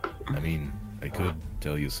 I mean, I could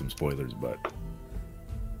tell you some spoilers, but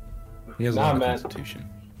he has a Nah, lot of man. constitution.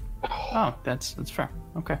 Oh, that's fair.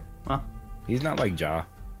 Okay, well. He's not like Jaw.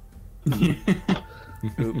 Uh,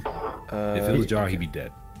 If it was Jaw, he'd be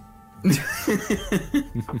dead.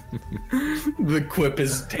 The quip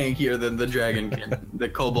is tankier than the dragonkin. The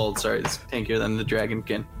kobold, sorry, is tankier than the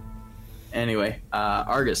dragonkin. Anyway,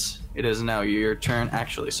 Argus, it is now your turn.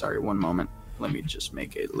 Actually, sorry, one moment. Let me just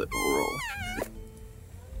make a little roll.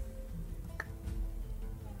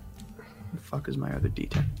 The fuck is my other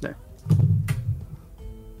D10? There.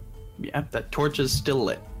 Yep, that torch is still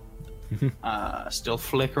lit. Still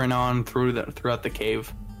flickering on throughout the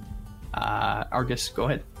cave. Argus, go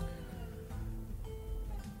ahead.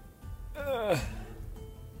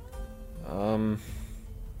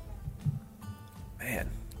 Man.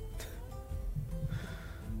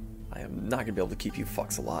 I am not gonna be able to keep you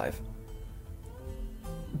fucks alive.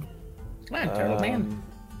 Come on, turtle man.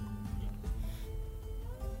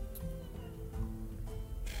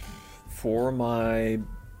 For my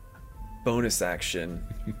bonus action,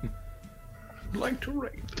 Like to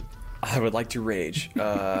rage. I would like to rage.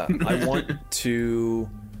 I want to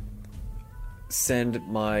send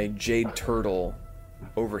my Jade Turtle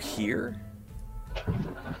over here.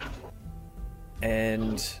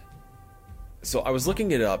 And so I was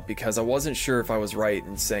looking it up because I wasn't sure if I was right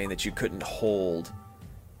in saying that you couldn't hold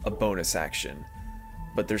a bonus action.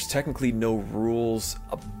 But there's technically no rules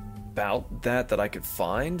about that I could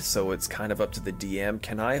find, so it's kind of up to the DM.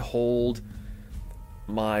 Can I hold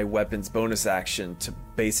my weapon's bonus action to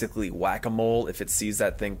basically whack-a-mole if it sees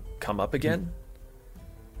that thing come up again?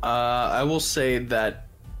 I will say that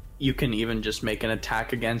you can even just make an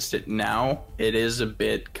attack against it now. It is a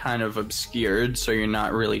bit kind of obscured, so you're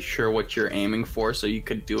not really sure what you're aiming for, so you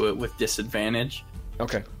could do it with disadvantage.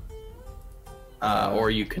 Okay. Or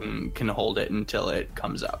you can hold it until it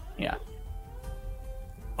comes up. Yeah.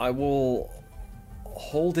 I will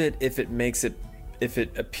hold it if it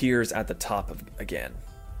appears at the top again,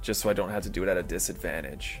 just so I don't have to do it at a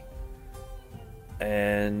disadvantage.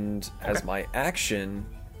 And as my action,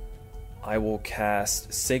 I will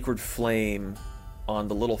cast Sacred Flame on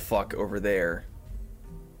the little fuck over there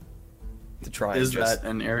to try. Is and just... that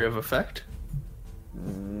an area of effect?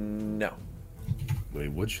 No.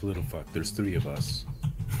 Wait, which little fuck? There's 3 of us.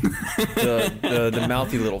 The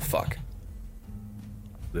mouthy little fuck.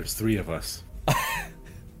 There's 3 of us.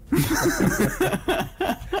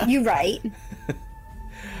 You right.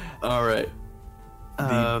 All right.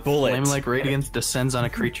 The bullet. Flame-like radiance descends on a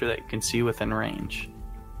creature that you can see within range.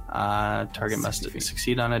 Target must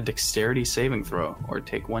succeed on a dexterity saving throw or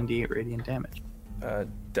take 1d8 radiant damage.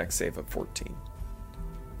 Dex save of 14.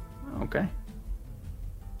 Okay.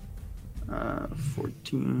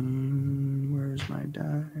 14. Where's my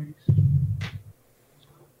dice?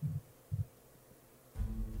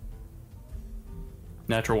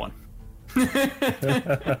 Natural 1.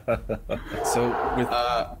 So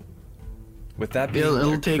with that being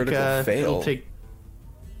it'll a take critical fail,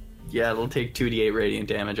 it'll take 2d8 radiant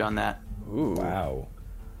damage on that. Ooh. Wow.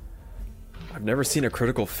 I've never seen a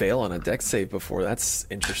critical fail on a dex save before. That's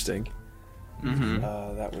interesting. Mm-hmm.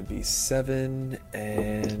 That would be 7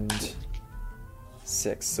 and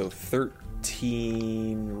 6, so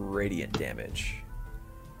 13 radiant damage.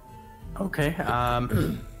 Okay.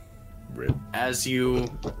 Rip. As you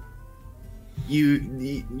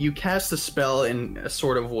cast the spell in a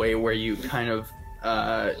sort of way where you kind of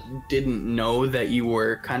didn't know that you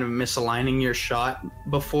were kind of misaligning your shot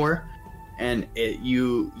before, and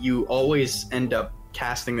you always end up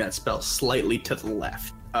casting that spell slightly to the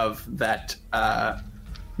left of that,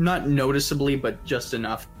 not noticeably, but just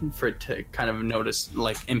enough for it to kind of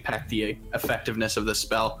impact the effectiveness of the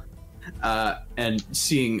spell, and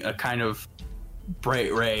seeing a kind of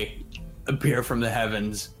bright ray appear from the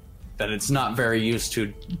heavens that it's not very used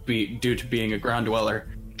to due to being a ground dweller.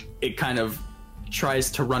 It kind of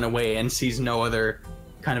tries to run away and sees no other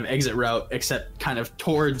kind of exit route except kind of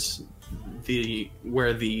towards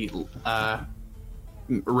where the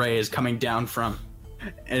ray is coming down from,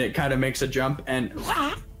 and it kind of makes a jump and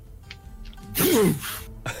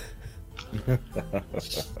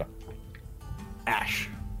Ash.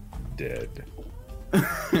 Dead.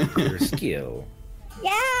 Your skill.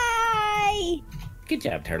 Yay! Good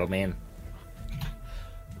job, Turtle Man.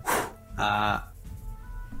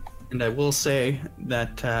 And I will say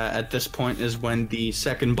that at this point is when the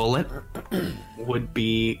second bullet would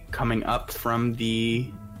be coming up from the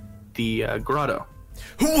grotto.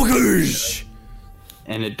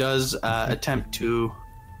 And it does attempt to...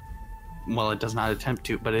 Well, it does not attempt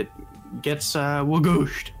to, but it gets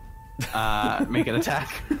wagooshed. Make an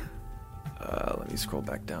attack. Let me scroll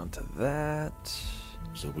back down to that.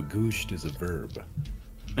 So wagooshed is a verb.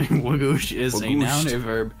 Wagoosh is a noun, Wagooshed. a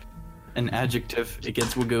verb, an adjective. It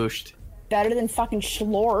gets wagooshed. Better than fucking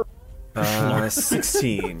schlorp.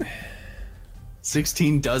 16.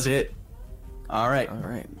 16 does it. All right. All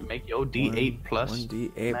right. Make your D8 plus.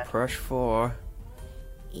 1d8 plus 4.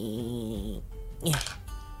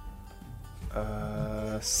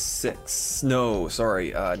 6. No,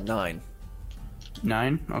 sorry, 9.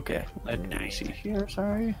 9? Okay. Let me see here,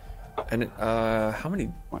 sorry. And how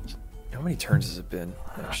many turns has it been,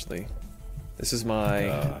 actually? This is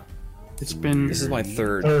my... It's been... This is my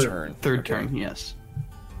third turn. Third Okay. turn, yes.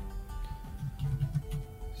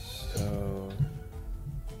 So...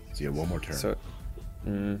 So you have one more turn. So...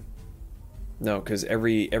 no, because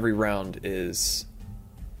every round is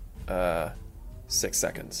 6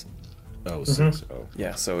 seconds. Oh, 6. Oh,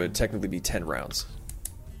 Yeah, so it'd technically be 10 rounds.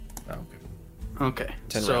 okay. Okay.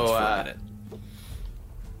 10 so, rounds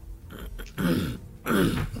for a minute.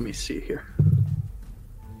 let me see here.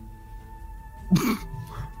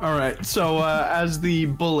 All right. So as the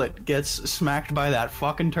bullet gets smacked by that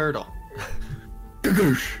fucking turtle,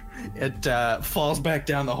 it falls back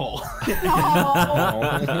down the hole.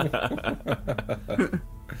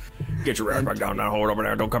 Get your ass back down that hole over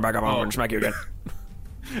there. Don't come back up. I'm gonna smack you again.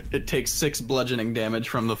 It takes 6 bludgeoning damage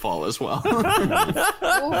from the fall as well. Poor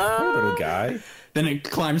little guy. Then it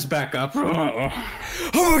climbs back up. Oh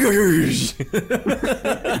my gosh!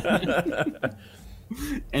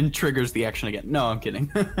 And triggers the action again. No, I'm kidding.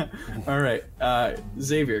 All right.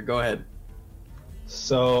 Xavier, go ahead.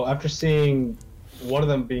 So after seeing one of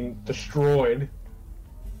them being destroyed,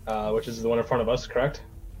 which is the one in front of us, correct?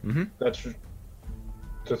 Mm-hmm.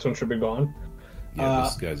 This one should be gone. Yeah,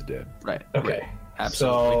 this guy's dead. Right. Okay. Right.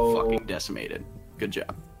 Absolutely So- fucking decimated. Good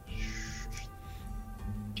job.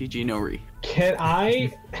 GG Nori. Can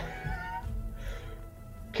I,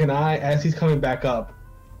 as he's coming back up,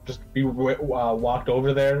 just be walked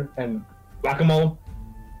over there and whack-a-mole?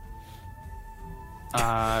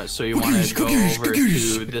 So you want to go over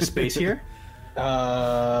to this space here?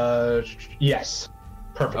 Yes.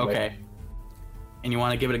 Perfectly. Okay. And you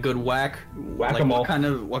want to give it a good whack? Whack Like 'em all.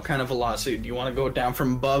 what kind of velocity? Do you want to go down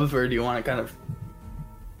from above, or do you want to kind of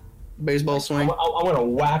baseball swing? I want to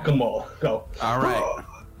whack-a-mole. Go. All right.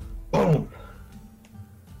 Boom.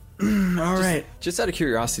 All right. Just out of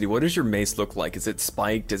curiosity, what does your mace look like? Is it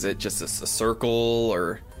spiked? Is it just a circle?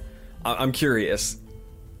 Or I'm curious.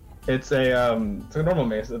 It's a normal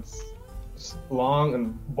mace. It's long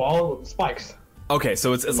and ball spikes. Okay,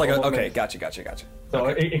 so it's like a, Normal okay, mace. gotcha. So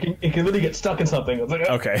it can literally get stuck in something. It's like,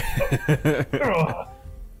 Okay.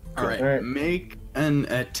 All right. All right. Make an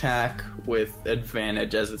attack with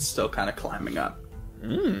advantage as it's still kind of climbing up.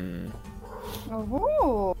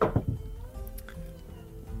 Oh.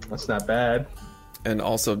 That's not bad. And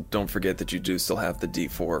also, don't forget that you do still have the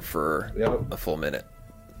D4 for Yep. a full minute.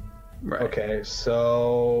 Right. Okay,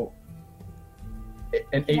 so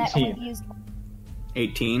an Can I only 18. use-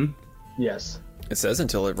 18 Yes. It says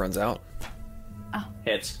until it runs out.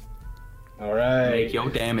 hits. All right. Make your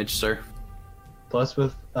damage, sir. Plus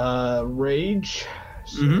with rage.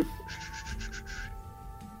 So Mhm.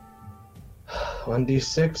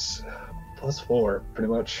 1d6 plus 4, pretty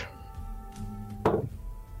much.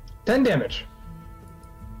 10 damage.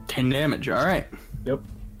 10 damage. All right. Yep.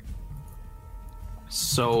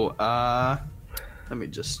 So, let me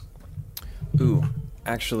just. Ooh,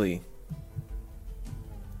 actually,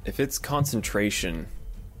 if it's concentration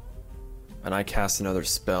and I cast another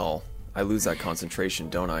spell, I lose that concentration,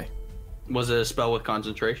 don't I? Was it a spell with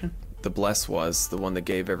concentration? The Bless was the one that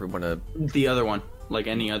gave everyone a... The other one, like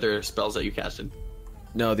any other spells that you casted.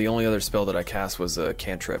 No, the only other spell that I cast was a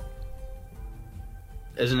cantrip.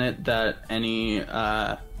 Isn't it that any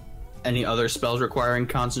other spells requiring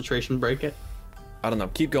concentration break it? I don't know.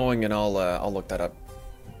 Keep going and I'll look that up.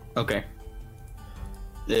 Okay.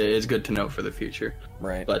 It's good to know for the future.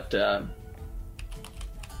 Right. But,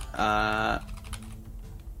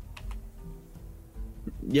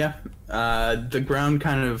 yeah, the ground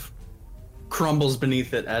kind of crumbles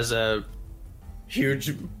beneath it as a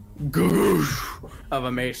huge goosh of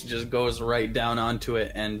a mace just goes right down onto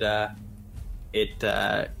it, and it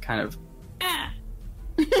kind of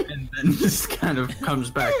and then just kind of comes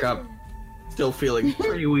back up, still feeling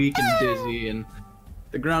pretty weak and dizzy, and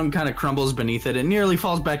the ground kind of crumbles beneath it and nearly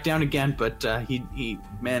falls back down again, but he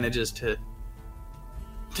manages to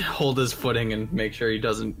hold his footing and make sure he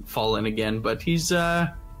doesn't fall in again, but he's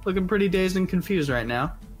looking pretty dazed and confused right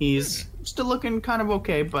now. He's still looking kind of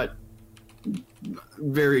okay, but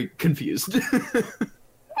very confused.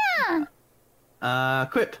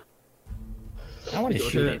 Quip. I want to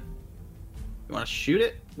shoot it. You want to shoot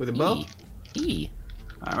it with a bow?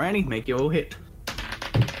 Alrighty, make your hit.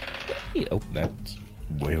 Oh, that's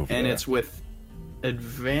way over And there. it's with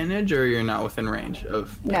advantage, or you're not within range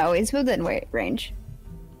of... No, it's within range.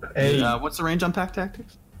 Hey. What's the range on pack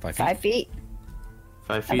tactics? 5 feet. 5 feet.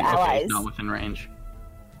 5 feet? Of Okay, allies. he's not within range.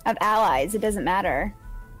 Of allies, it doesn't matter.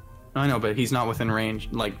 I know, but he's not within range,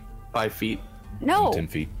 like 5 feet. No. 10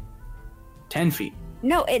 feet. 10 feet.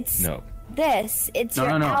 No, it's No. this. It's No,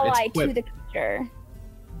 your no, no, ally it's to Quip. the creature.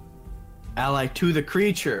 Ally to the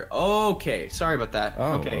creature. Okay, sorry about that.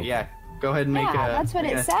 Oh, okay, okay. yeah. Go ahead and make Yeah, a... that's what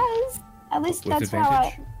make it a- says. At least With that's how I.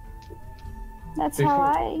 advantage? That's how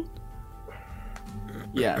I.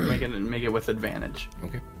 Yeah, make it with advantage.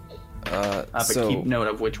 Okay. But keep note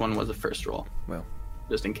of which one was the first roll. Well,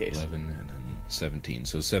 just in case. 11 and then 17.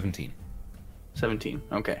 So 17. 17.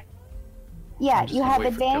 Okay. Yeah, I'm just you gonna have wait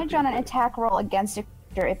for advantage Guppy on an to- attack roll against a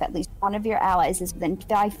creature if at least one of your allies is within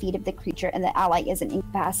 5 feet of the creature and the ally isn't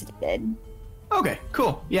incapacitated. Okay,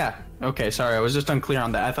 cool. Yeah. Okay, sorry, I was just unclear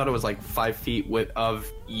on that. I thought it was like 5 feet of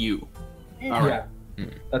you. All right. Yeah.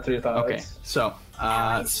 That's what you thought. Okay, It's- so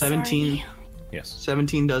 17. Yes.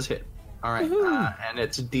 17 does hit. All right, and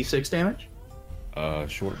it's D6 damage.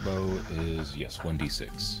 Short bow is, yes,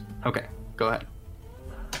 1d6. Okay, go ahead.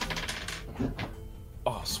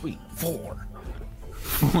 Oh, sweet. 4.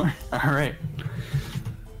 4. All right.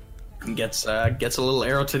 Gets a little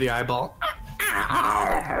arrow to the eyeball.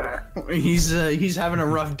 He's having a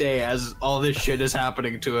rough day as all this shit is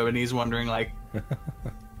happening to him, and he's wondering like,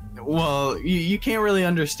 well, you can't really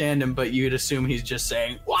understand him, but you'd assume he's just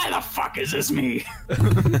saying, "Why the fuck is this me?"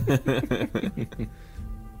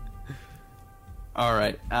 All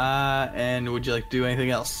right. And would you like to do anything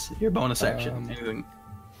else? Your bonus action. Anything?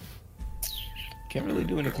 Can't really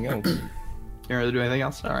do anything else. Can't really do anything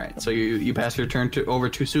else. All right. So you pass your turn over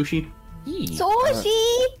to Sushi.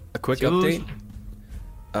 Sushi! A quick Sushi.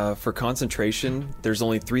 update. For concentration, there's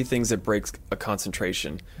only 3 things that breaks a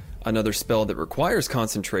concentration. Another spell that requires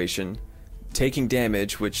concentration, taking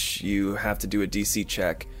damage, which you have to do a DC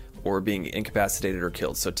check, or being incapacitated or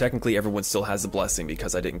killed. So technically everyone still has the blessing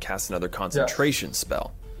because I didn't cast another concentration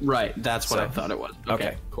spell. Right. That's what So- I thought it was.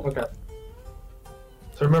 Okay. Cool. Okay.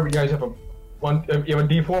 So remember, you guys have a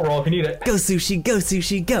D4 roll if you need it. Go Sushi, go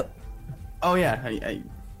Sushi, go! Oh yeah.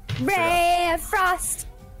 Ray of Frost!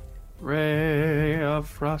 Ray of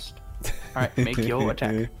Frost. All right. Make your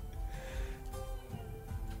attack.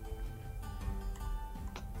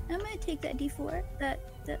 I'm gonna take that D4. That.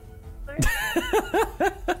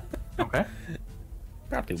 Okay.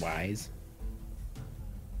 Probably wise.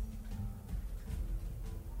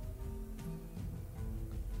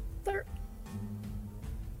 Thir-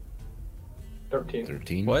 13.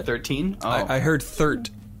 13. What? 13. Oh. I heard third.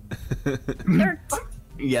 Thirt.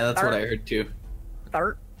 Yeah, that's what I heard too.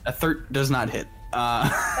 Thirt. A third does not hit.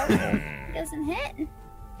 Doesn't hit.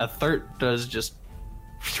 A third does just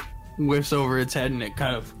whiffs over its head and it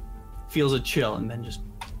kind of feels a chill and then just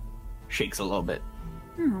shakes a little bit.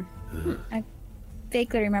 I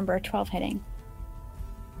vaguely remember a 12 hitting.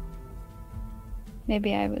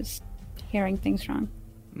 Maybe I was hearing things wrong.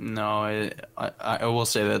 No, I will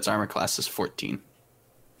say that its armor class is 14.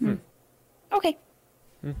 Okay.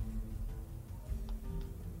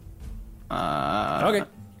 Okay.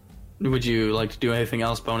 Would you like to do anything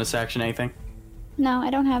else? Bonus action, anything? No, I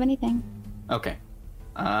don't have anything. Okay.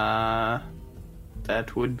 That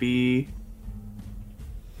would be.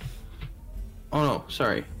 Oh no,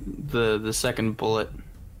 sorry. The second bullet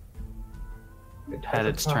had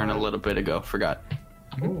its turn a little bit ago. Forgot.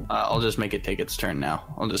 I'll just make it take its turn now.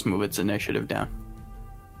 I'll just move its initiative down.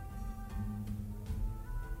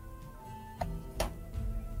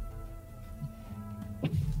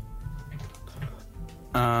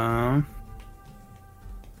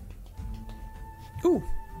 Ooh.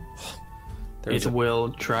 There's It will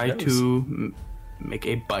try That was- to make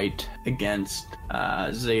a bite against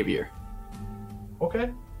Xavier.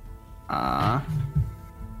 Okay. And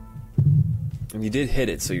you did hit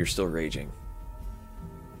it, so you're still raging.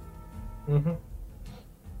 Mm-hmm.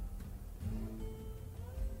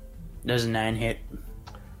 Does 9 hit?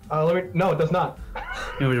 No, it does not.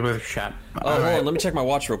 It was worth a shot. Oh, hold on, let me check my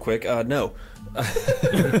watch real quick. No.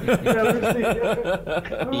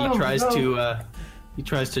 He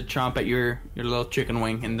tries to chomp at your little chicken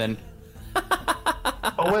wing, and then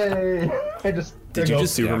away. Did you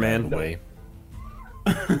just Superman? Away.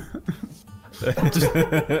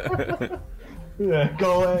 Yeah,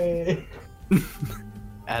 go away.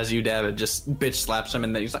 As you dab it, just bitch slaps him,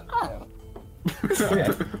 and then he's like, oh.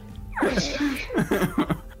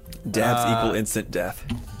 Dabs equal instant death.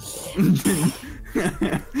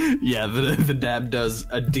 Yeah, the dab does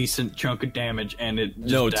a decent chunk of damage, and it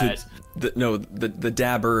just dies. The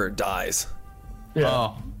dabber dies. Yeah.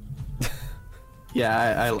 Oh.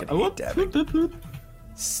 Yeah, I hate dabbing.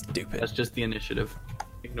 Stupid. That's just the initiative.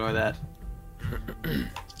 Ignore that.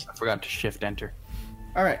 I forgot to shift enter.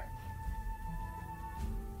 Alright.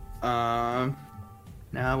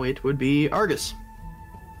 Now it would be Argus.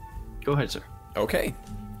 Go ahead, sir. Okay.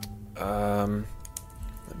 Let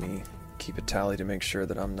me keep a tally to make sure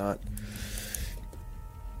that I'm not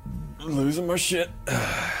losing my shit.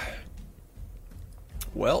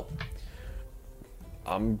 Well,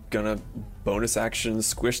 I'm gonna bonus action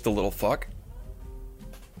squish the little fuck.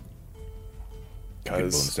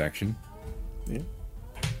 Bonus action. Yeah.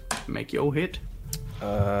 Make your hit.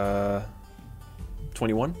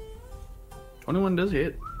 21. 21 does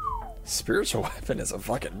hit. Spiritual weapon is a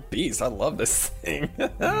fucking beast. I love this thing.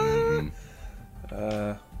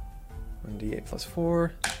 1d8 plus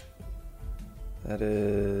 4. That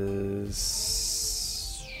is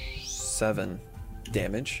 7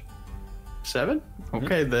 damage. 7?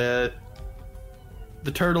 Okay, the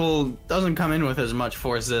turtle doesn't come in with as much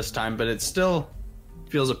force this time, but it still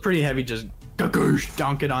feels a pretty heavy just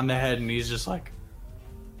donk it on the head, and he's just like,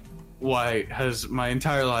 why has my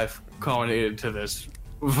entire life culminated to this?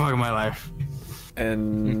 Fuck my life.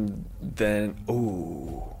 And then,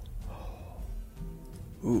 ooh,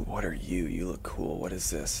 what are you? You look cool. What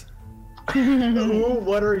is this? Ooh,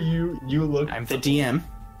 what are you? You look. I'm the DM.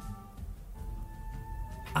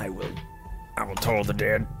 I will toll the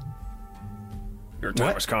dead. Your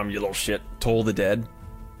time has come, you little shit. Toll the dead.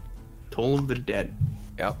 Toll of the dead.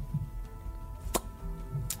 Yep.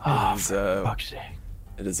 Oh, fuck's sake.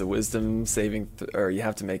 It is a wisdom saving, or you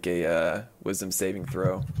have to make a wisdom saving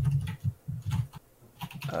throw.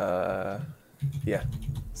 Yeah.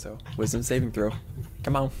 So wisdom saving throw.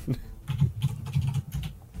 Come on.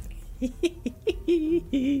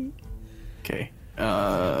 Okay.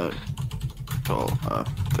 Toll the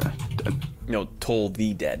dead. No, toll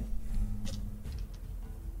the dead.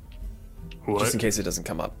 What? Just in case it doesn't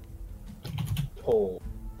come up. Toll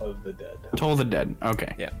of the dead. Toll the dead.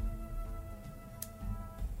 Okay. Yeah.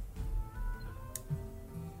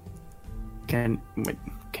 Can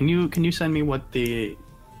you send me what the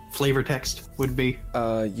flavor text would be?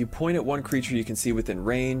 You point at one creature you can see within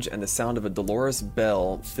range, and the sound of a dolorous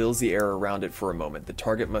bell fills the air around it for a moment. The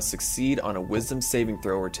target must succeed on a wisdom saving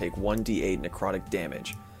throw or take 1d8 necrotic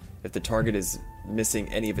damage. If the target is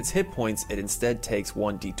missing any of its hit points, it instead takes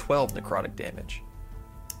 1d12 necrotic damage.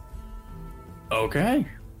 Okay.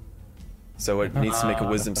 So it needs to make a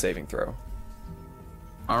wisdom saving throw.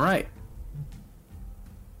 All right.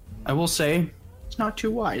 I will say, it's not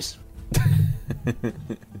too wise.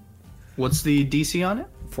 What's the DC on it?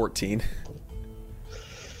 14.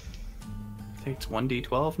 Takes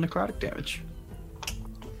 1d12 necrotic damage.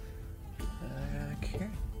 Okay.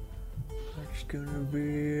 That's gonna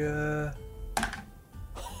be,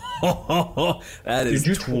 that is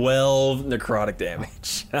 12 necrotic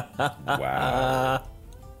damage. Wow.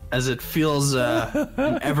 As it feels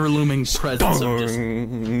an ever-looming presence of just...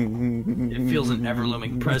 It feels an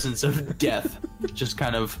ever-looming presence of death just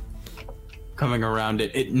kind of coming around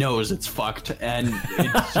it. It knows it's fucked, and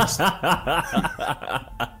it's just...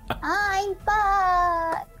 I'm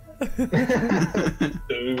fucked.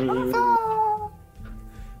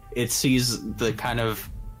 It sees the kind of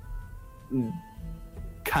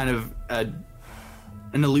an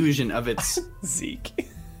illusion of its... Zeke.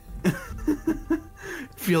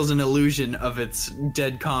 Feels an illusion of its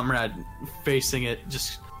dead comrade facing it,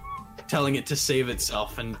 just telling it to save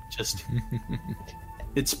itself, and just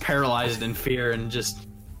it's paralyzed in fear and just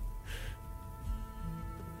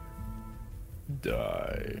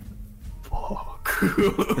die. Fuck.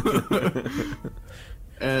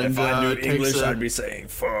 And if I knew English, I'd I'd be saying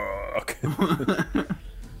fuck.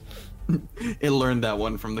 It learned that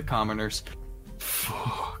one from the commoners.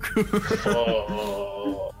 Fuck.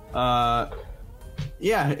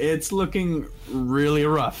 Yeah, it's looking really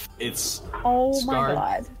rough. It's scarred. My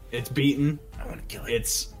god. It's beaten. I want to kill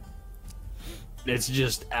it. It's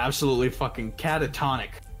just absolutely fucking catatonic.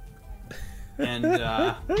 And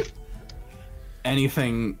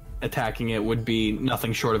anything attacking it would be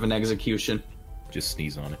nothing short of an execution. Just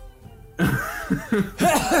sneeze on it.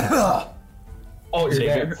 Oh, you're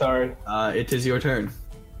Xavier? dead. Sorry. It is your turn.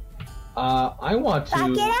 I want to.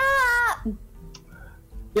 Fuck it up!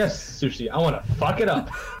 Yes, Sushi. I want to fuck it up.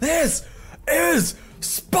 This is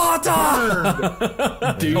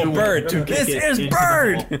Sparta! Do you Bird! want to This kick it is into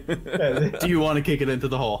Bird! the hole? Do you want to kick it into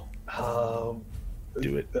the hole?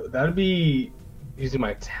 Do it. That'd be using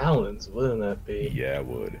my talents, wouldn't that be? Yeah, I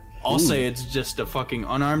would. I'll say it's just a fucking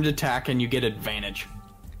unarmed attack and you get advantage.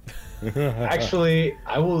 Actually,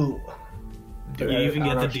 I will. You even get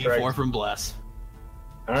the unarmed strike. D4 from Bless.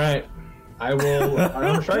 All right, I will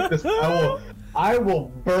unarmed strike this. I will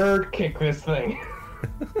bird kick this thing.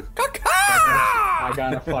 I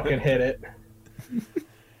gotta fucking hit it.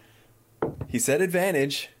 He said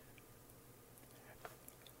advantage.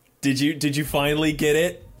 Did you finally get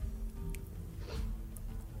it?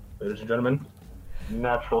 Ladies and gentlemen,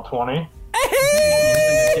 natural 20.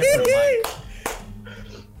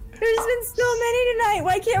 There's been so many tonight.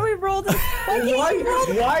 Why can't we roll this? Why can't we roll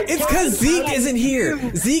this? Why? It's because Zeke isn't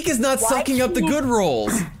here. Zeke is not sucking up the good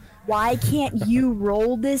rolls. Why can't you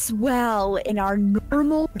roll this well in our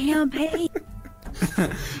normal campaign?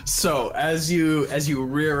 So as you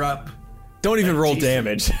rear up, Don't even roll decent-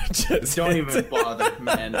 damage. Just don't even bother,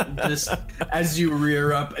 man. Just as you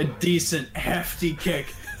rear up a decent hefty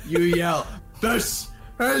kick, you yell, "This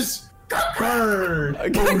is bird!"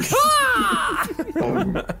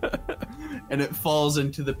 And it falls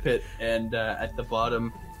into the pit, and at the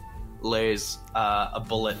bottom lays a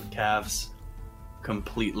bullet calves,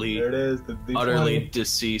 completely, There it is. The utterly D20.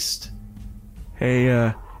 deceased. Hey,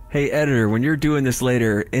 editor, when you're doing this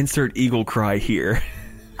later, insert eagle cry here.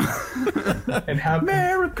 And have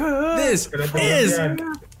America. This Gonna do it is.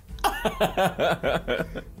 again.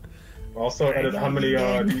 Also, edit how many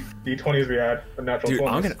D20s we had for natural Dude,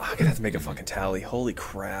 20s. I'm gonna have to make a fucking tally. Holy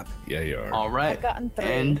crap! Yeah, you are. All right, I've gotten 3.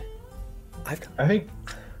 and I've got. I think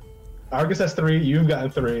Argus has 3. You've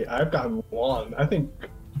gotten 3. I've gotten 1. I think.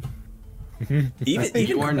 Even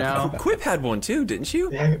you are now. Quip had one too, didn't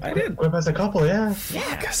you? Yeah, I did. Quip has a couple. Yeah.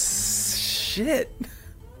 Fuck, shit.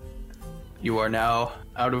 You are now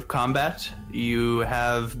out of combat. You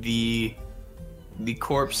have the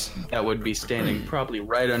corpse that would be standing probably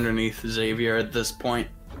right underneath Xavier at this point.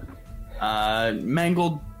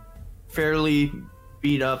 Mangled, fairly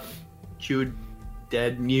beat up, chewed,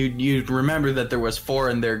 dead. You remember that there was 4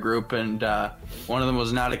 in their group, and one of them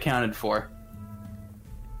was not accounted for.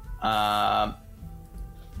 Yeah,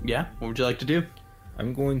 what would you like to do?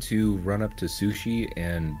 I'm going to run up to Sushi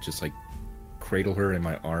and just like cradle her in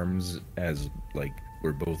my arms as like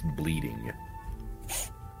we're both bleeding.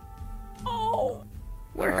 Oh,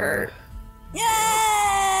 We're hurt.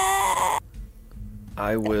 yeah!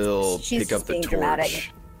 I will She's pick up just the being torch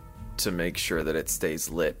dramatic. to make sure that it stays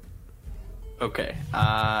lit. Okay,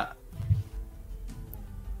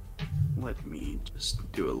 let me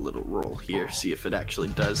just do a little roll here, see if it actually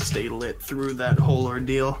does stay lit through that whole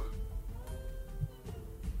ordeal.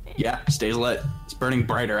 Yeah, stays lit. It's burning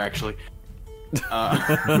brighter, actually.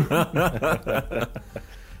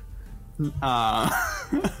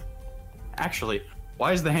 Actually,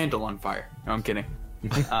 why is the handle on fire? No, I'm kidding.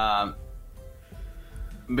 But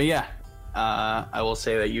yeah, I will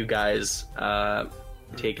say that you guys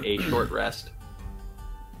take a short rest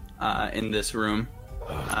in this room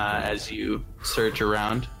as you search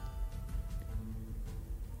around.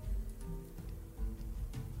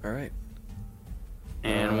 All right.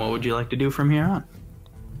 And what would you like to do from here on?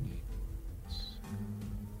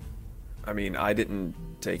 I mean, I didn't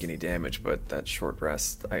take any damage, but that short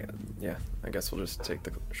rest. I guess we'll just take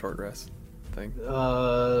the short rest thing.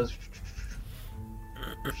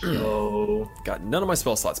 So Got none of my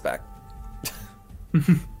spell slots back.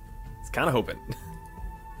 It's kind of hoping.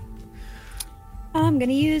 I'm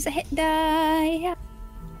gonna use a hit die.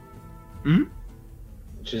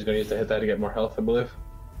 she's gonna use the hit die to get more health, I believe.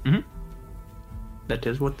 That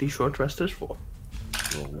is what the short rest is for.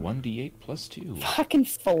 Roll 1d8 plus 2. Fucking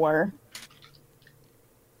 4.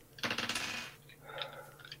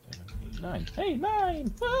 9. Hey,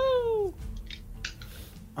 9! Woo!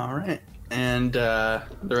 All right. And the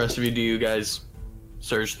rest of you, do you guys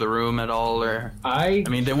search the room at all, or? I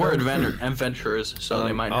mean, they were adventurers, so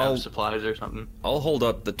they might I'll- have supplies or something. I'll hold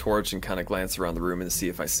up the torch and kind of glance around the room and see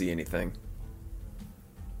if I see anything.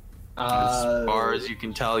 As far as you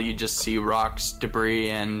can tell, you just see rocks, debris,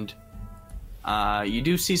 and you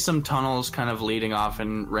do see some tunnels kind of leading off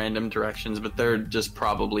in random directions, but they're just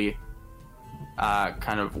probably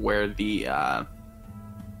kind of where the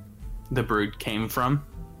brood came from.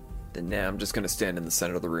 Then I'm just gonna stand in the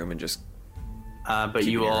center of the room and just But Keeping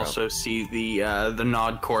you her also see the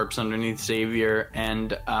Nod corpse underneath Xavier,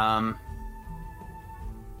 and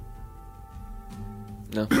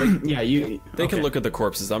No. yeah, you. They can okay. look at the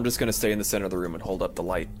corpses. I'm just going to stay in the center of the room and hold up the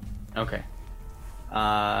light. Okay.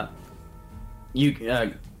 I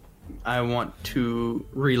want to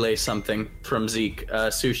relay something from Zeke.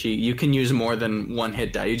 Sushi, you can use more than one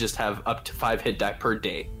hit die. You just have up to 5 hit die per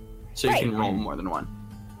day. So you Right. can roll more than one.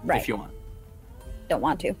 Right. If you want. Don't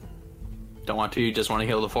want to. Don't want to, you just want to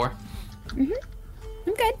heal the 4? I'm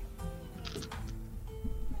good.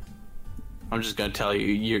 I'm just going to tell you,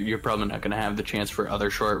 you're probably not going to have the chance for other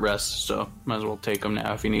short rests, so might as well take them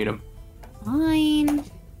now if you need them. Fine.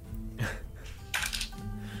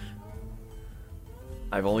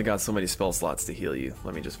 I've only got so many spell slots to heal you.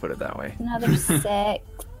 Let me just put it that way. Another 6.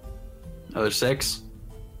 Another 6?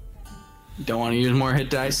 Don't want to use more hit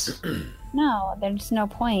dice? No, there's no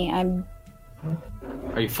point. I'm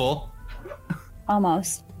Are you full?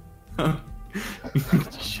 almost.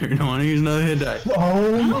 Sure don't want to use another hit die.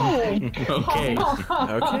 Oh my. Okay. Okay.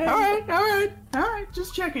 All right,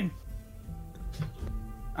 just checking.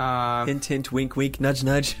 Hint, hint, wink, wink, nudge,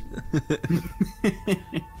 nudge.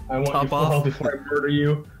 I want Top you full off. health before I murder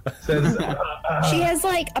you. Says, She has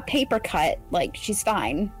like a paper cut. Like she's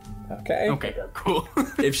fine. Okay. Okay, cool.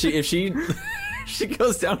 If she she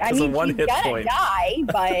goes down I because mean, of one she's hit gonna point. die,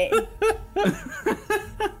 but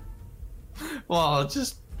Well,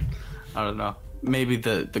 just I don't know. Maybe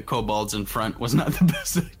the kobolds in front was not the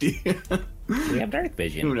best idea. We have dark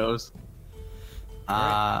vision. Who knows?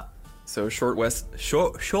 So short wested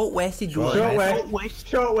short way.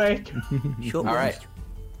 Short way. All right.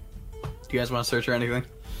 Do you guys want to search or anything?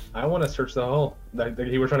 I want to search the hole that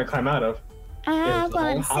he was trying to climb out of. I It's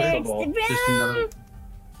want to all search habitable. the Just room. another.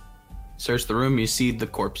 Search the room. You see the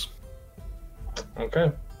corpse.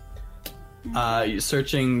 Okay. You're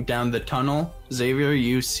searching down the tunnel, Xavier.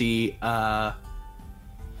 You see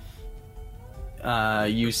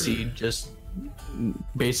just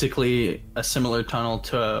basically a similar tunnel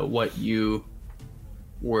to what you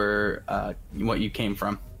were, what you came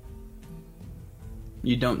from.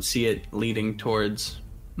 You don't see it leading towards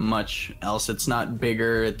much else. It's not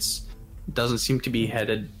bigger. It doesn't seem to be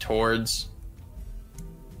headed towards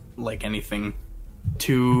like anything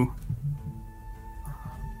too.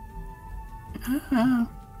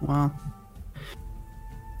 Well,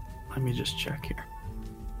 let me just check here.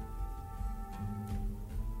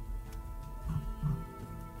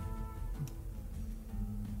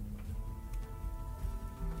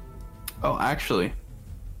 Oh, actually,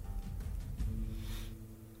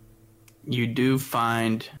 you do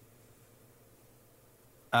find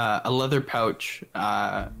a leather pouch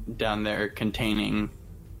down there containing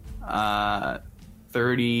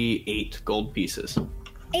 38 gold pieces.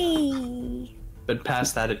 Hey. But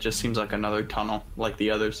past that, it just seems like another tunnel, like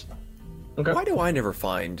the others. Okay. Why do I never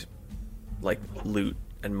find like loot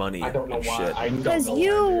and money I don't know and why. shit? I don't because know why,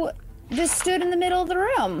 you just stood in the middle of the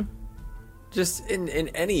room. Just in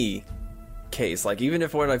any case, like even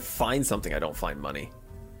if when I find something I don't find money.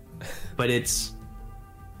 But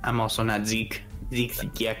I'm also not Zeke. Zeke's a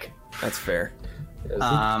Yek. That's fair. dude.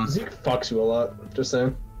 Yeah, Zeke fucks you a lot. Just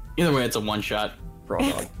saying. Either way, it's a one shot. Raw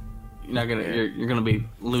dog. You're not gonna. You're gonna be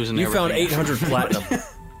losing. You found everything. 800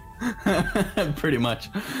 platinum. Pretty much.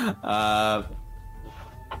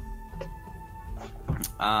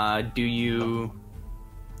 Do you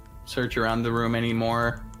search around the room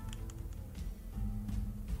anymore?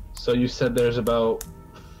 So you said there's about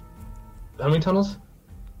how many tunnels?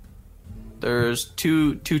 There's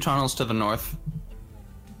two tunnels to the north,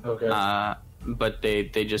 Okay. but they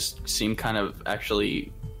just seem kind of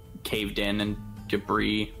actually caved in and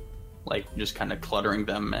debris, like just kind of cluttering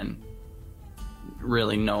them, and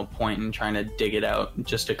really no point in trying to dig it out.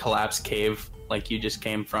 Just a collapsed cave like you just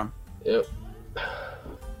came from. Yep.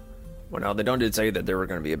 Well, now they did say that there were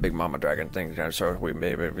going to be a big mama dragon thing, so we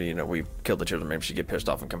maybe we killed the children. Maybe she'd get pissed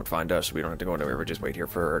off and come and find us. We don't have to go anywhere. We just wait here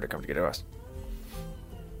for her to come to get us.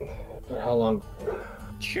 How long?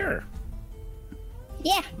 Sure.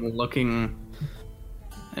 Yeah. Looking,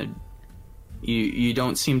 you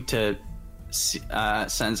don't seem to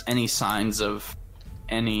sense any signs of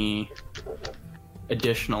any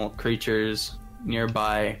additional creatures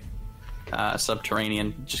nearby,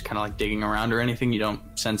 subterranean, just kind of like digging around or anything. You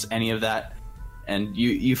don't sense any of that, and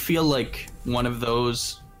you feel like one of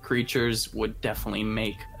those creatures would definitely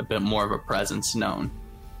make a bit more of a presence known.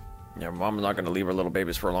 Yeah, mom's not going to leave her little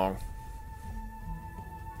babies for long.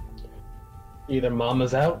 Either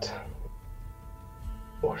Mama's out,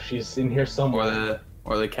 or she's in here somewhere.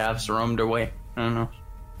 Or the calves roamed away. I don't know.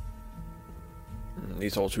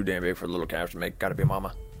 These holes too damn big for the little calves to make. Gotta be a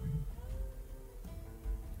mama.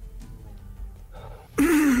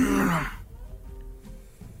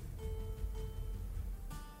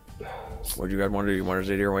 What do you guys want to do? You want to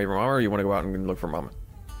stay here away from Mama, or you want to go out and look for Mama?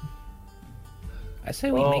 I say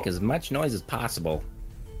we make as much noise as possible.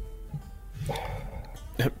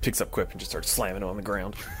 Picks up Quip and just starts slamming it on the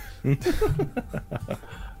ground.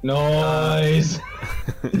 Noise.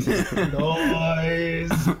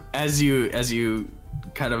 Noise. As you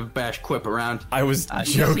kind of bash Quip around. I was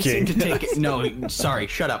He doesn't seem joking. to take no, sorry,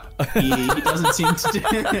 shut up. He doesn't seem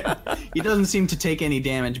to he doesn't seem to take any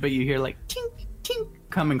damage, but you hear like tink tink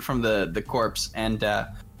coming from the corpse, and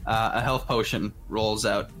a health potion rolls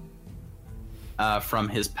out from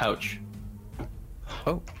his pouch.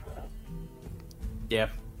 Oh. Yep.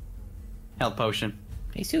 Health potion.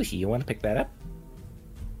 Hey, Sushi, you want to pick that up?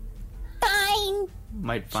 Fine.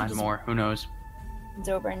 Might find more. Who knows?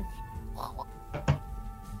 Zobrin.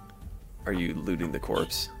 Are you looting the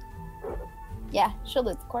corpse? Yeah, she'll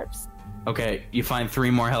loot the corpse. Okay, you find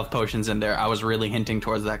 3 more health potions in there. I was really hinting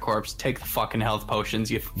towards that corpse. Take the fucking health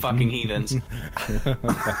potions, you fucking heathens.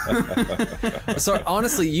 Sorry,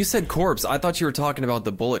 honestly, you said corpse. I thought you were talking about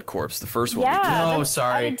the bullet corpse, the first one. Yeah, No, that's-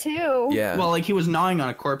 sorry. I did too. Yeah. Well, like he was gnawing on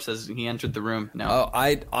a corpse as he entered the room. No. Oh,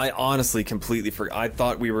 I honestly completely forgot. I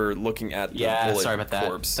thought we were looking at the yeah, bullet sorry about that.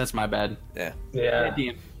 corpse. That's my bad. Yeah. Yeah.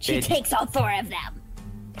 She takes all 4 of them.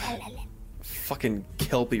 Fucking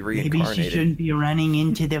kelpie Maybe reincarnated. she shouldn't be running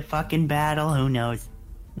into the fucking battle. Who knows?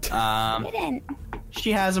 Didn't.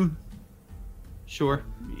 She has him. Sure.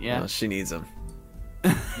 Yeah. No, she needs him.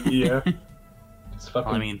 Yeah. It's fucking.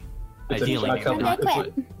 Well, I mean, it's a ideally. shotgun. maybe.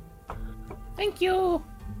 Quip. Thank you.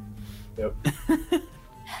 Yep.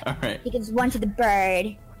 All right. He gives 1 to the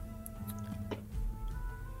bird.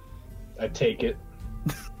 I take it.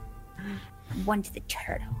 1 to the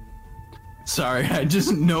turtle. Sorry, I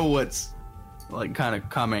just know what's like kind of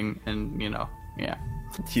coming, and you know, yeah.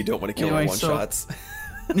 You don't want to kill Anyway, him one so- shots.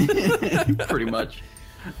 Pretty much.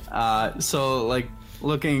 So, like,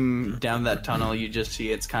 looking down that tunnel, you just see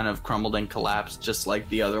it's kind of crumbled and collapsed, just like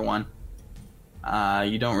the other one.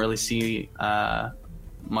 You don't really see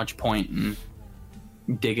much point in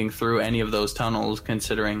digging through any of those tunnels,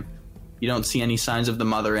 considering you don't see any signs of the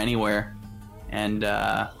mother anywhere, and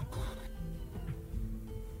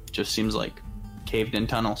just seems like caved-in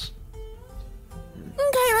tunnels.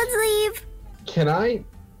 Okay, let's leave. Can I,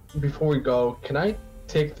 before we go, can I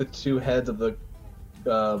take the 2 heads of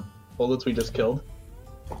the bullets we just killed?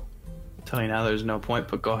 Tell you now, there's no point,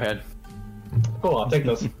 but go ahead. Cool, I'll take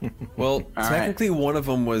those. Well, All technically one of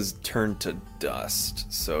them was turned to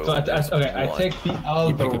dust, so... So I take the You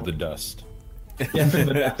other. pick up the dust. Yeah, pick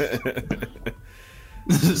the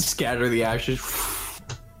dust. Scatter the ashes.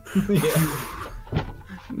 Yeah.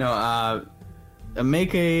 No,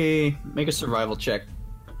 make a survival check.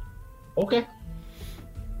 Okay.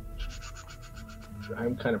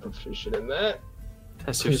 I'm kind of proficient in that.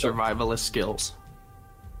 Test your survivalist skills.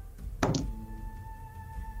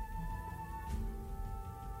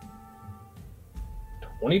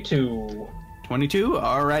 $22. 22.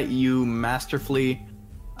 All right, you masterfully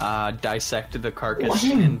dissect the carcass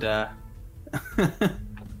and.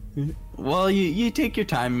 Well, you take your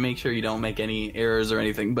time and make sure you don't make any errors or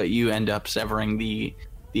anything, but you end up severing the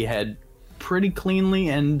head pretty cleanly,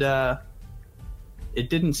 and it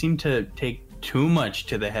didn't seem to take too much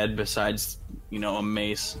to the head besides, you know, a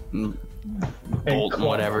mace and bolt and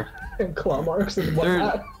whatever. And claw marks and There-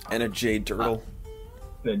 whatnot. And a jade turtle.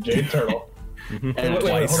 The jade turtle. And Wait,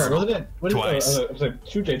 twice. hold on. Wasn't it? What is Twice. it was like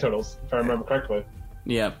 2 jade turtles, if I remember correctly.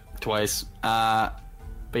 Yeah, twice. But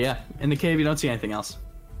yeah, in the cave you don't see anything else.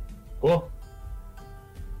 Cool.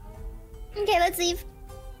 Okay, let's leave.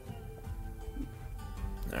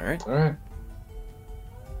 Alright. Alright.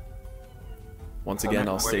 Once again,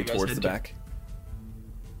 I'll Where do stay you guys towards head the to? back.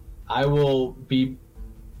 I will be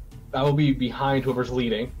behind whoever's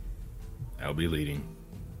leading. I'll be leading.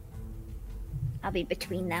 I'll be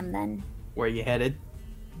between them then. Where you headed?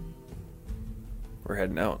 We're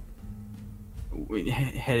heading out.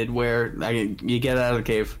 Headed where? You get out of the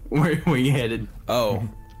cave. Where you headed? Oh.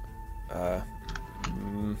 I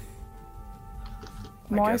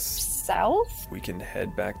More guess south? we can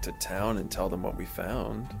head back to town and tell them what we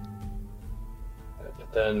found.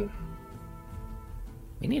 But then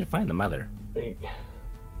We need to find the mother. you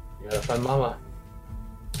gotta find Mama.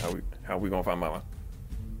 How we gonna find Mama?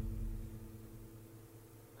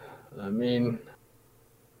 I mean,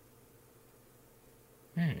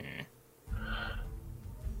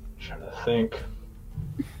 trying to think.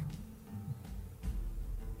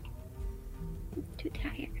 Too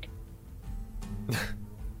tired.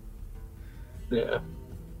 Yeah.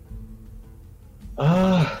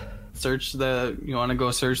 Search the. You want to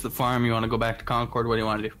go search the farm? You want to go back to Concord? What do you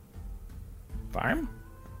want to do? Farm?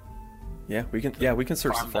 Yeah, we can. Yeah, we can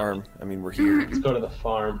search the farm. I mean, we're here. Let's go to the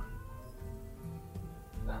farm.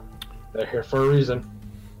 They're here for a reason.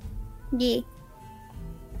 Yeah.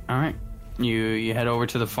 All right, you head over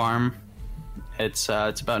to the farm. It's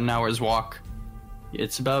about an hour's walk.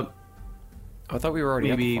 It's about. I thought we were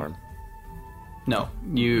already maybe, at the farm. No,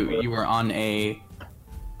 you were on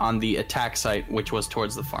the attack site, which was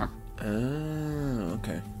towards the farm. Oh,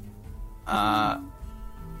 okay.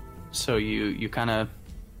 So you kind of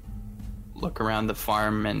look around the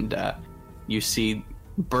farm and you see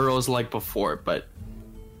burrows like before, but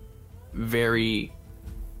very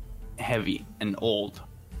heavy and old.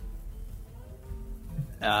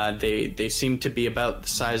 They seem to be about the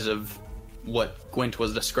size of what Gwent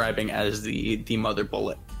was describing as the mother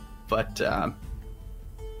bullet, but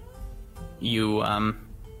you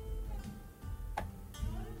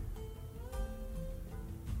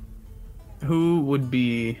who would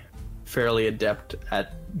be fairly adept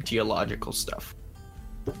at geological stuff?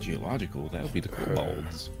 Geological, that would be the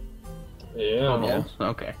kobolds. Yeah.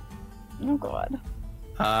 Okay. Oh god.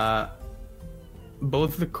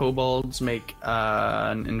 Both the kobolds make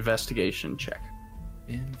an investigation check.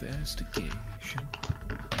 Investigation.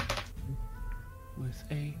 With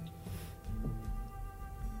a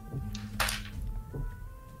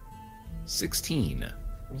 16.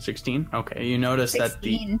 16? Okay, you notice that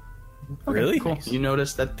the 16. Really? cool. You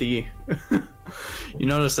notice that the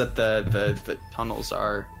the tunnels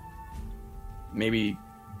are maybe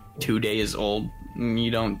 2 days old.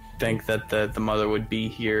 You don't think that the mother would be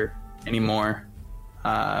here anymore,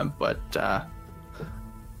 but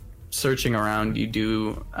searching around, you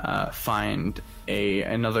do find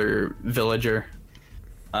another villager,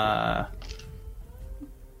 another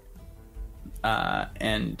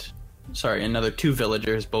two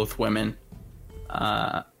villagers, both women.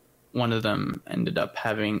 One of them ended up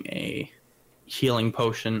having a healing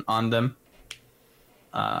potion on them,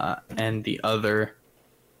 and the other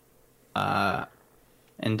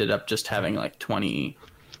ended up just having like 20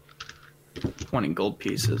 gold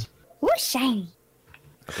pieces. Ooh, shiny.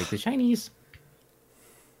 I'll take the shinies.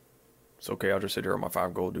 It's okay. I'll just sit here on my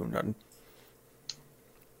 5 gold doing nothing.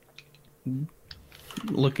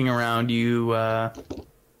 Looking around, you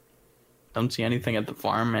don't see anything at the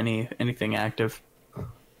farm, anything active.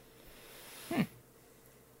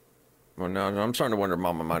 Well, no, I'm starting to wonder if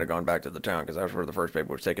Mama might have gone back to the town because that's where the first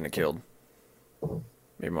people was taken and killed.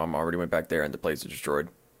 Maybe Mama already went back there and the place is destroyed.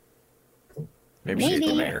 Maybe she ate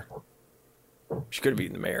the mayor. She could have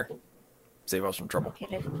eaten the mayor. Save us some trouble.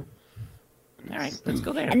 All right, let's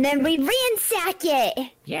go there. And then we ransack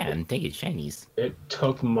it. Yeah, and take its shinies. It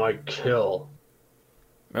took my kill.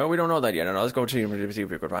 Well, we don't know that yet. No, let's go see if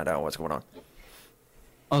we can find out what's going on.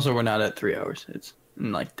 Also, we're not at 3 hours. It's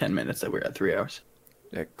in like 10 minutes that we're at 3 hours.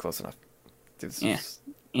 Yeah, close enough. Yeah.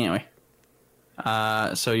 Anyway.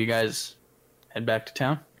 So you guys head back to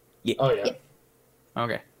town? Yeah. Oh, yeah.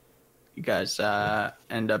 Okay. You guys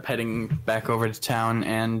end up heading back over to town,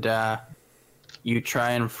 and you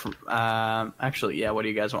try and... actually, yeah, what do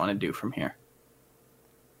you guys want to do from here?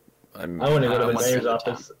 I want to go to the mayor's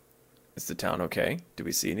office. Is the town okay? Do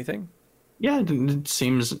we see anything? Yeah, it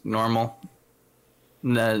seems normal.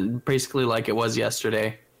 Basically like it was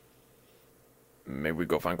yesterday. Maybe we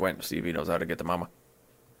go find Gwent and see if he knows how to get to Mama.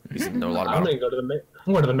 He doesn't know a lot about I'm him.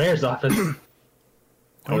 going to the mayor's office.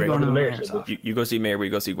 Okay, go to the mayor's office. You go see Mayor, we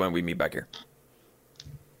go see Gwen, we meet back here.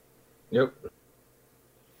 Yep.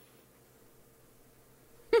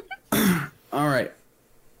 All right.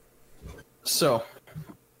 So,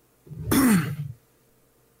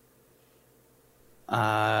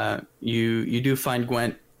 you do find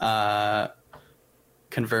Gwent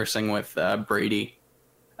conversing with Brady,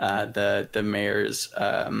 the mayor's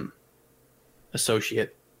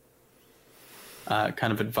associate,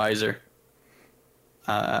 kind of advisor,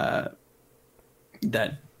 that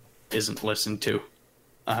isn't listened to.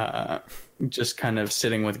 Just kind of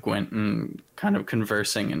sitting with Gwent and kind of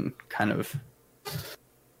conversing and kind of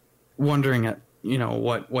wondering at,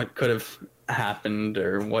 what could have happened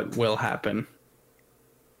or what will happen.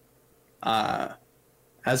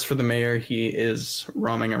 As for the mayor, he is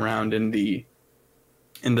roaming around in the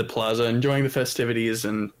plaza, enjoying the festivities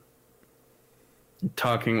and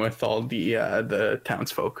talking with all the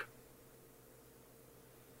townsfolk.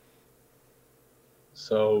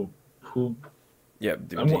 So, who... Yeah,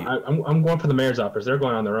 I'm going for the mayor's office. They're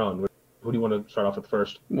going on their own. Who do you want to start off with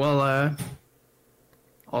first? Well,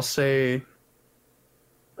 I'll say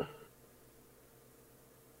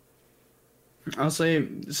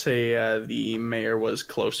the mayor was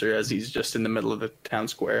closer, as he's just in the middle of the town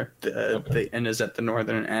square. The inn is at the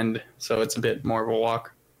northern end, so it's a bit more of a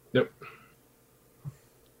walk. Yep.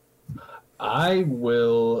 I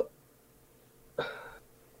will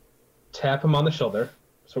tap him on the shoulder,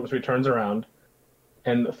 so he turns around,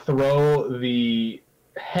 and throw the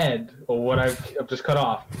head, or what I've just cut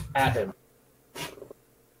off, at him.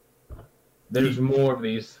 There's more of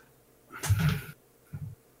these.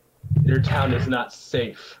 Your town is not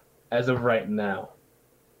safe as of right now.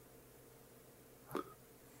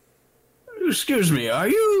 Excuse me, are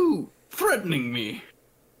you threatening me?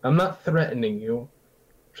 I'm not threatening you.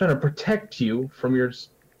 I'm trying to protect you from your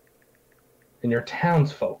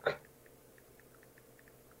townsfolk.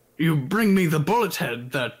 You bring me the bullet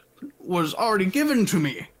head that was already given to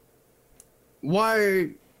me.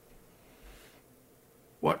 Why?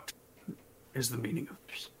 What is the meaning of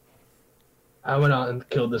this? I went out and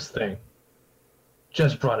killed this thing.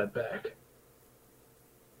 Just brought it back.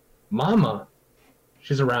 Mama,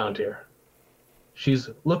 she's around here. She's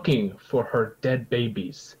looking for her dead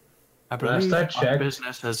babies. I believe Last I our checked,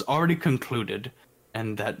 business has already concluded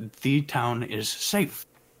and that the town is safe.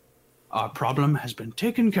 Our problem has been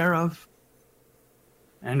taken care of,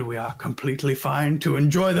 and we are completely fine to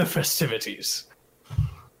enjoy the festivities.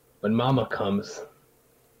 when Mama comes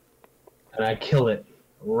and I kill it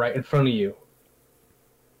right in front of you,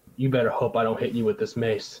 you better hope I don't hit you with this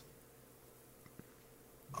mace.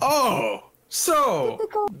 Oh, so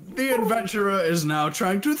the adventurer is now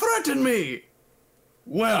trying to threaten me.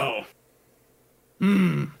 Well,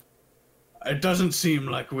 it doesn't seem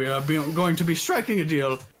like we are going to be striking a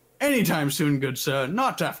deal anytime soon, good sir.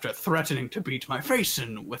 Not after threatening to beat my face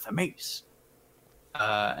in with a mace.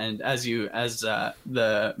 And as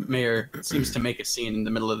the mayor seems to make a scene in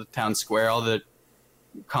the middle of the town square, all the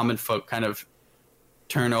common folk kind of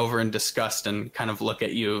turn over in disgust and kind of look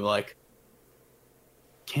at you like,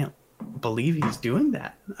 can't believe he's doing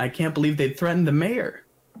that. I can't believe they threatened the mayor.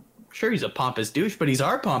 Sure, he's a pompous douche, but he's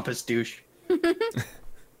our pompous douche.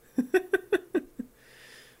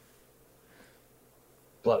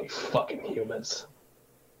 Bloody fucking humans.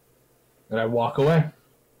 And I walk away.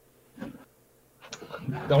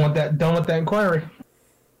 Done with that inquiry.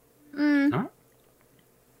 Huh?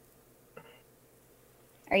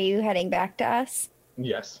 Are you heading back to us?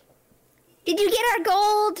 Yes. Did you get our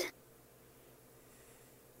gold?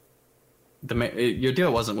 Your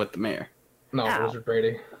deal wasn't with the mayor. No, Ow. Wizard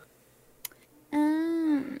Brady.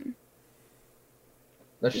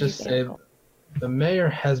 Let's just say the mayor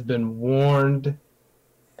has been warned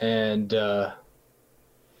and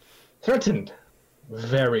threatened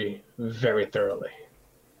very, very thoroughly.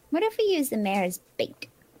 What if we use the mayor as bait?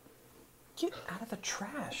 Get out of the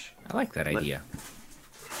trash. I like that idea.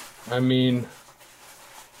 I mean,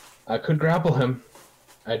 I could grapple him.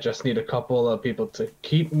 I just need a couple of people to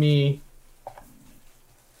keep me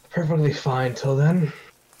perfectly fine till then.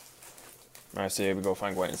 I say we go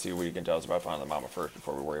find Gwent and see what you can tell us about finding the mama first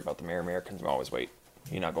before we worry about the mayor. Mayor can always wait.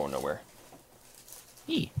 You're not going nowhere.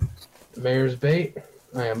 Yee. Mayor's bait,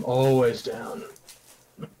 I am always down.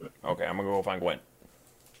 Okay, I'm gonna go find Gwent.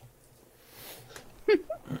 All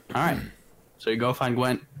right. So you go find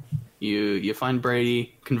Gwent. You find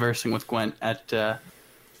Brady conversing with Gwent at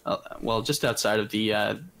just outside of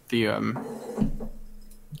the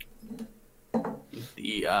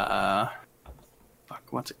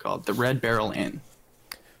what's it called? The Red Barrel Inn.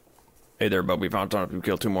 Hey there, bud. We found time. We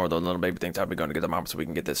killed 2 more of those little baby things. How are we going to get the mom so we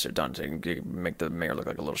can get this shit done? So you can make the mayor look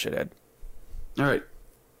like a little shithead. All right.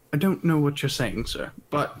 I don't know what you're saying, sir,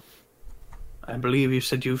 but I believe you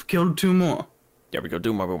said you've killed 2 more. Yeah, we go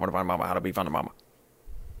do more. We want to find mama. How do we find the mama?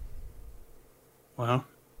 Well,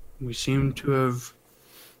 we seem to have...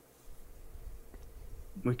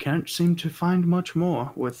 We can't seem to find much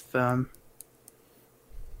more with, There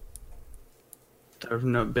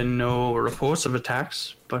have been no reports of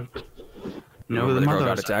attacks, but no, the girl mother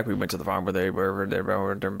got attacked. We went to the farm where they were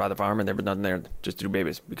by the farm, and there was nothing there. Just 2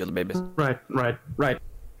 babies. We killed the babies. Right.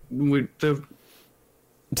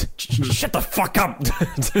 Shut the fuck up!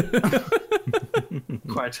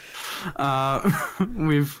 Quite.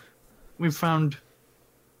 We've found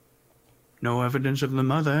no evidence of the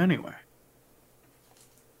mother anywhere.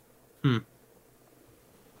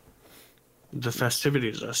 The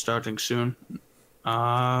festivities are starting soon.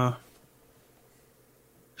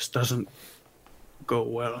 This doesn't go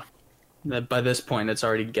well. By this point, it's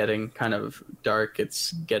already getting kind of dark.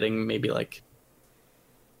 It's getting maybe like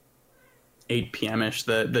 8 p.m.-ish.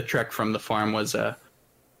 The trek from the farm was a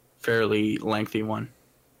fairly lengthy one.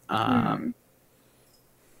 And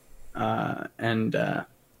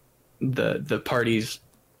the party's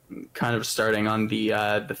kind of starting on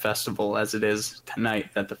the festival as it is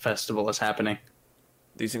tonight that the festival is happening.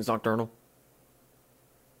 These things nocturnal?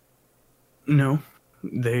 No,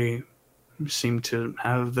 they seem to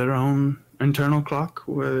have their own internal clock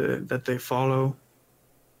that they follow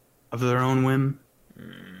of their own whim,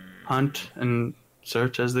 hunt and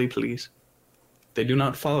search as they please. They do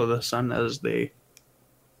not follow the sun as they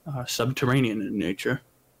are subterranean in nature.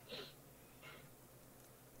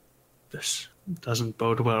 This doesn't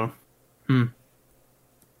bode well.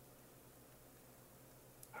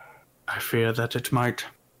 I fear that it might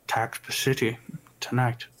attack the city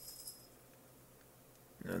tonight.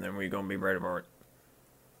 And then we gonna be ready for it.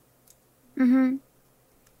 Mm-hmm.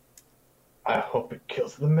 I hope it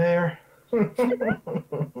kills the mayor.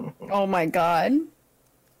 Oh my god.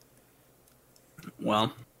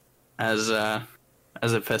 Well, as the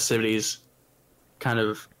festivities kind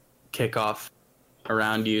of kick off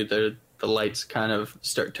around you, the lights kind of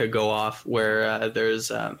start to go off. Where there's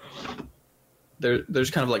kind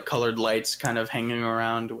of like colored lights kind of hanging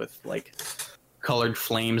around with like colored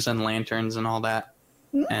flames and lanterns and all that.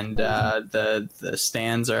 And the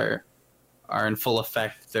stands are in full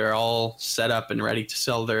effect. They're all set up and ready to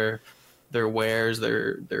sell their wares,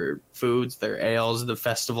 their foods, their ales. The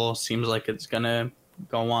festival seems like it's gonna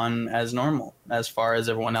go on as normal, as far as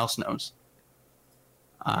everyone else knows.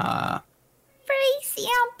 Free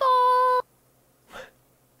sample!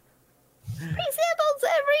 Free samples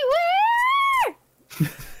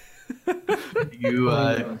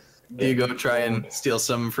everywhere! You go try and steal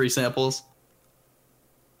some free samples.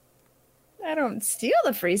 I don't steal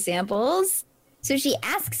the free samples. So she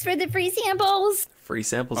asks for the free samples. Free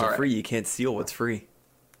samples All are right. free. You can't steal what's free.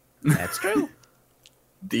 That's true.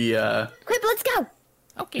 The Quip, let's go!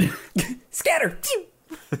 Okay. Scatter!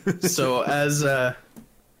 so as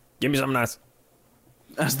Give me something nice.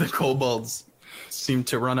 as the kobolds seem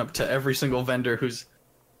to run up to every single vendor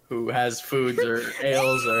who has foods or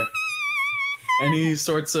ales or any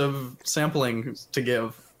sorts of sampling to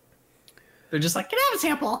give, they're just like, "Can I have a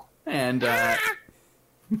sample?" And they're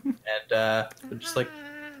just like,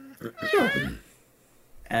 "Sure."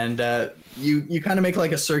 And you kind of make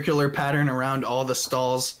like a circular pattern around all the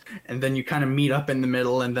stalls, and then you kind of meet up in the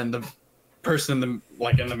middle, and then the person in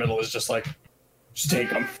the middle is just like, "Just take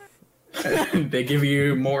them." They give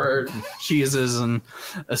you more cheeses and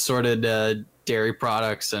assorted dairy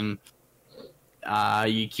products, and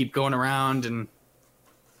you keep going around, and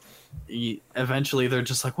eventually they're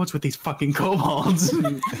just like, "What's with these fucking kobolds?"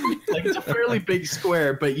 Like, it's a fairly big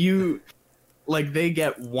square, but they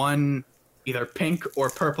get one either pink or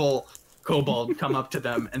purple kobold come up to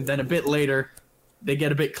them, and then a bit later they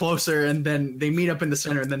get a bit closer, and then they meet up in the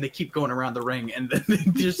center, and then they keep going around the ring, and then they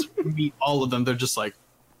just meet all of them. They're just like,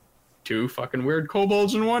 "Two fucking weird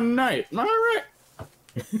kobolds in one night. All right."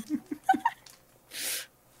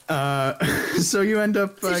 So you end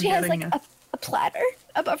up So she has getting. like a platter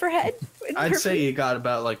above her head. with I'd her say you got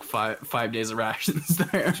about like five days of rations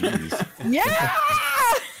there. food. Yeah!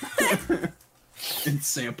 In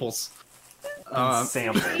samples.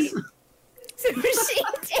 Samples. So she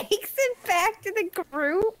takes it back to the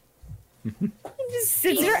group and just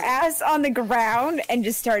sits her ass on the ground and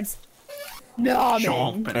just starts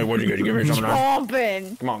nomming. Hey, what you got? You give me something nice?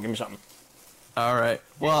 Chomping. Come on, give me something. All right.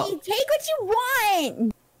 Well, You take what you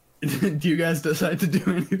want! do you guys decide to do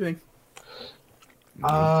anything?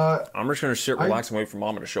 I'm just gonna sit, relax, and wait for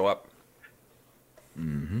Mama to show up.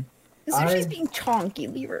 So she's being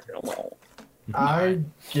chonky. Leave her alone. I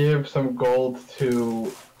give some gold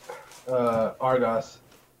to Argos.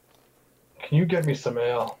 Can you get me some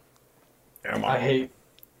ale? Yeah, Mom. I hate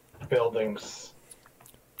buildings.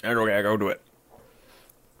 Okay, go do it.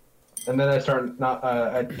 And then I start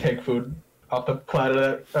I take food off the platter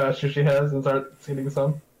that Sushi has and start eating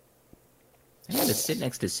some. I'm gonna sit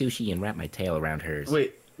next to Sushi and wrap my tail around hers.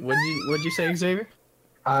 Wait, what'd you say, Xavier?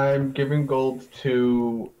 I'm giving gold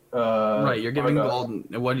to Right, you're giving Argos.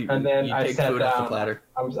 gold. What do you? And then you I take sat food off the down. platter.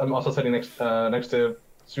 I'm also sitting next to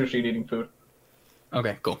Sushi and eating food.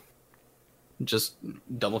 Okay, cool. Just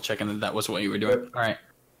double checking that was what you were doing. All right.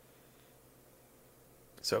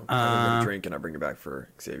 So I'm gonna drink, and I bring it back for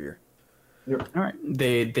Xavier. All right.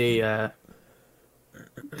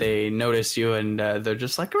 They notice you, and they're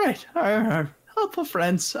just like, "Right, our helpful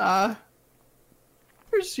friends.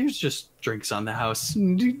 Here's just drinks on the house.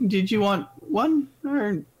 Did you want one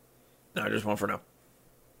or No, just one for now.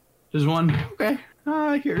 just one? Okay.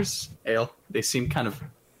 Here's ale." They seem kind of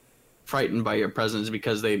frightened by your presence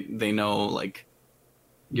because they know like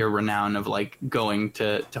your renown of like going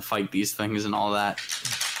to fight these things and all that.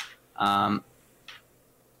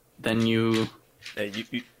 Then you Hey,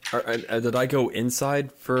 did I go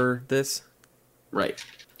inside for this? right.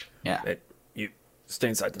 Yeah. Hey, you stay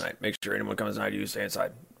inside tonight. Make sure anyone comes tonight, you stay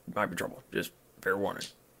inside. Might be trouble. Just fair warning.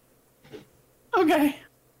 Okay.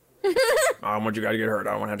 I don't want you guys to get hurt.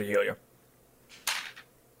 I don't want to have to heal you.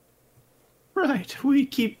 Right. We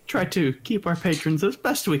try to keep our patrons as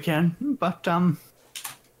best we can, but I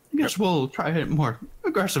guess we'll try a more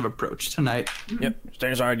aggressive approach tonight. Yep. Stay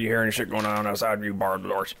inside. You hear any shit going on outside? You barred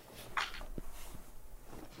doors.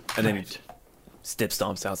 And then he step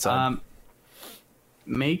stomps outside.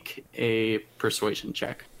 Make a persuasion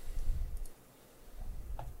check.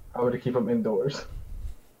 How would it keep them indoors?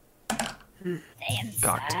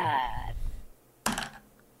 Cocked.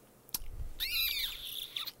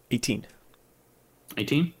 18.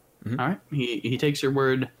 18? Mm-hmm. All right. He takes your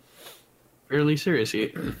word fairly seriously.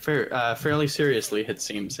 Fairly seriously, it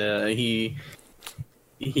seems. He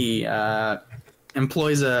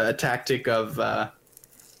employs a tactic of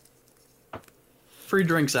free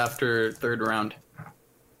drinks after third round.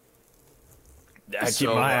 I keep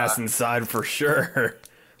my ass inside for sure.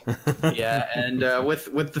 Yeah, and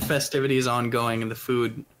with the festivities ongoing and the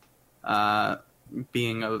food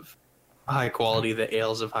being of high quality, the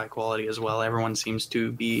ales of high quality as well, everyone seems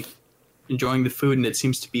to be enjoying the food, and it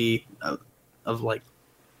seems to be of like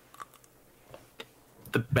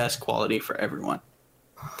the best quality for everyone,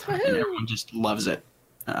 and everyone just loves it.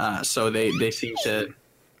 So they seem to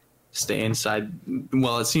stay inside.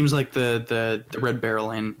 Well, it seems like the Red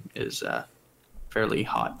Barrel Inn is a fairly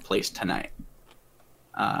hot place tonight.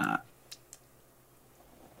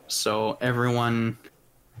 So everyone,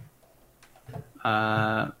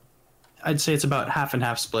 I'd say it's about half and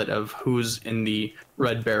half split of who's in the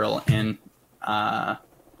Red Barrel Inn,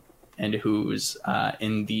 and who's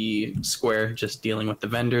in the square, just dealing with the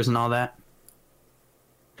vendors and all that.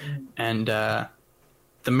 And the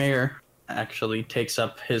mayor actually takes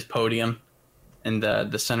up his podium in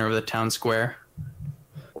the center of the town square.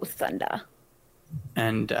 Oh, thunder.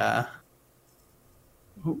 And I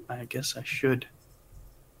guess I should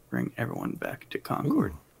bring everyone back to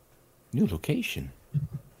Concord. New location.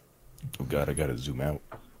 Oh god, I gotta zoom out.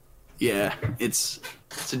 Yeah, it's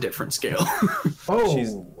a different scale.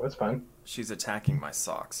 Oh, that's fine. She's attacking my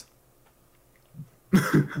socks.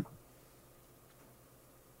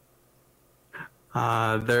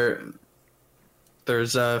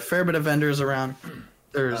 There's a fair bit of vendors around.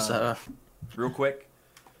 There's real quick.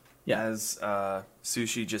 Yeah. As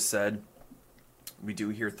Sushi just said, we do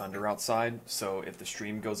hear thunder outside, so if the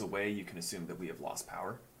stream goes away, you can assume that we have lost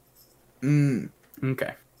power.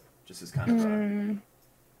 Okay. Just as kind of a...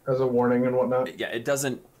 As a warning and whatnot. Yeah, it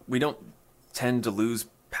doesn't... We don't tend to lose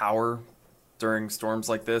power during storms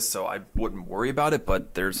like this, so I wouldn't worry about it,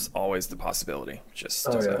 but there's always the possibility. Just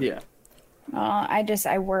yeah.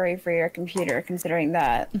 I worry for your computer considering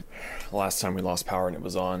that. The last time we lost power and it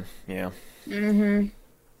was on, yeah. Mm-hmm.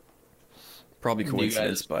 Probably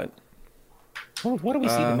coincidence, but... Well, what do we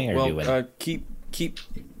see the mayor doing? Keep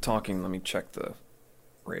talking. Let me check the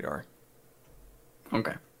radar.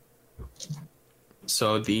 Okay.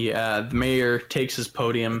 So the mayor takes his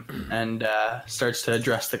podium and starts to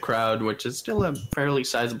address the crowd, which is still a fairly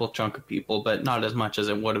sizable chunk of people, but not as much as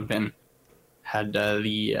it would have been had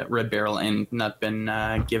the Red Barrel Inn not been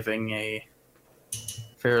giving a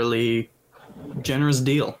fairly generous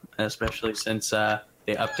deal, especially since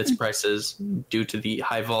they upped its prices due to the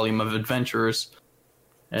high volume of adventurers,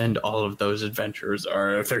 and all of those adventurers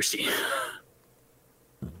are thirsty.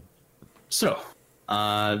 So,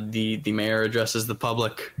 the mayor addresses the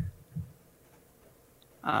public.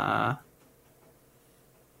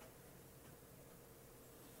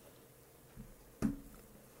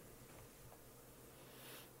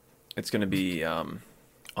 It's going to be on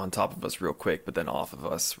top of us real quick, but then off of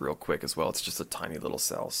us real quick as well. It's just a tiny little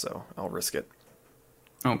cell, so I'll risk it.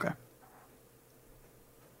 Okay.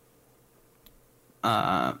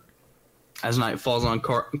 As night falls on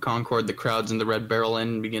Concord, the crowds in the Red Barrel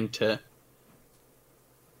Inn begin to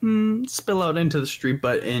spill out into the street,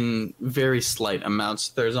 but in very slight amounts.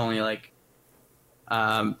 There's only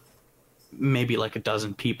maybe like a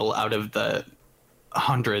dozen people out of the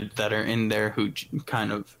 100 that are in there who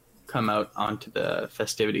kind of come out onto the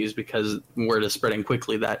festivities, because word is spreading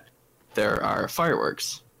quickly that there are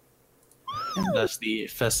fireworks. And thus the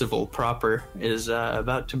festival proper is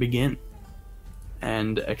about to begin.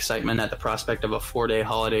 And excitement at the prospect of a 4-day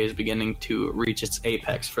holiday is beginning to reach its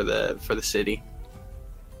apex for the city.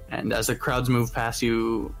 And as the crowds move past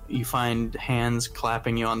you, you find hands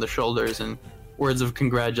clapping you on the shoulders and words of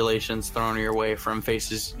congratulations thrown your way from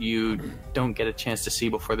faces you don't get a chance to see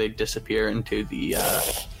before they disappear into the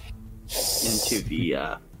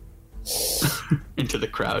into the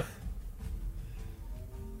crowd.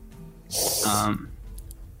 So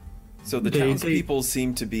the townspeople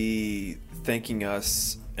seem to be thanking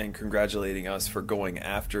us and congratulating us for going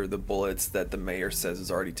after the bullets that the mayor says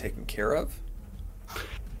is already taken care of?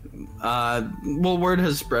 Well, word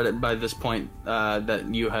has spread it by this point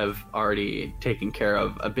that you have already taken care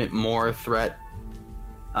of a bit more threat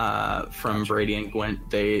from Brady and Gwent.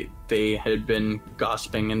 They had been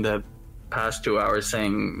gossiping in the past 2 hours,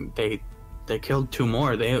 saying they killed 2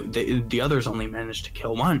 more. The others only managed to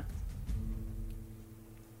kill 1.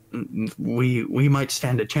 We might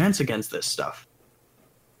stand a chance against this stuff.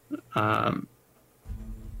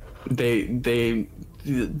 They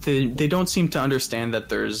don't seem to understand that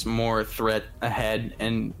there's more threat ahead,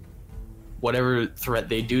 and whatever threat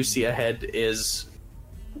they do see ahead is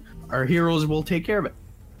our heroes will take care of it.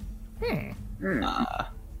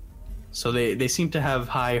 So they seem to have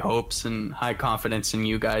high hopes and high confidence in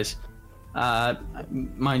you guys.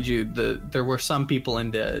 Mind you, there were some people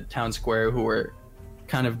in the town square who were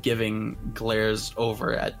kind of giving glares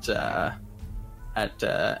over at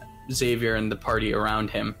Xavier and the party around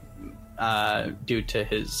him due to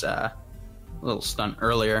his little stunt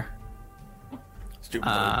earlier.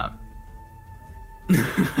 Stupid.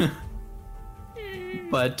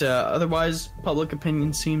 But otherwise, public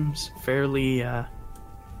opinion seems fairly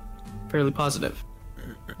positive.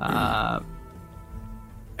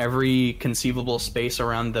 Every conceivable space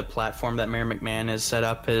around the platform that Mayor McMahon has set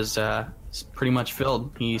up is pretty much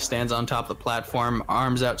filled. He stands on top of the platform,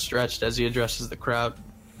 arms outstretched as he addresses the crowd.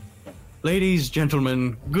 Ladies,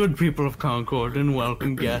 gentlemen, good people of Concord, and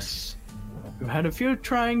welcome guests. We've had a few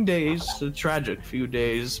trying days, a tragic few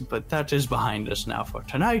days, but that is behind us now for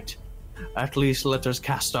tonight. At least let us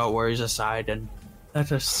cast our worries aside and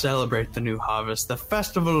let us celebrate the new harvest. The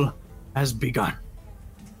festival has begun.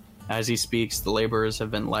 As he speaks, the laborers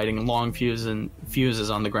have been lighting long fuses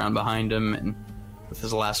on the ground behind him, and with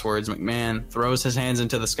his last words, McMahon throws his hands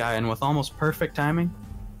into the sky and with almost perfect timing,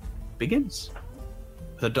 begins.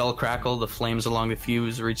 With a dull crackle, the flames along the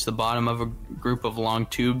fuse reach the bottom of a group of long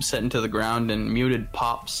tubes set into the ground, and muted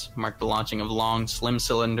pops mark the launching of long, slim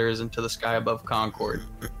cylinders into the sky above Concord.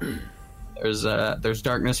 There's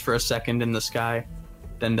darkness for a second in the sky,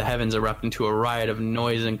 then the heavens erupt into a riot of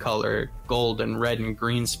noise and color, gold and red and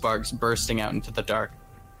green sparks bursting out into the dark.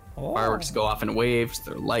 Fireworks go off in waves,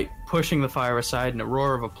 their light pushing the fire aside, and a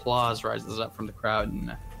roar of applause rises up from the crowd,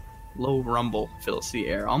 and a low rumble fills the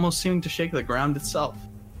air, almost seeming to shake the ground itself.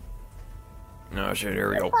 No shit, here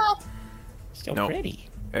we go. Still No. pretty.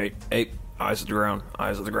 Hey, eyes at the ground,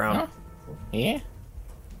 eyes at the ground. Huh? Yeah?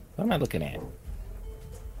 What am I looking at?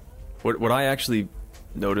 Would I actually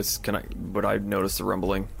notice, would I notice the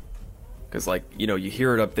rumbling? Because, like, you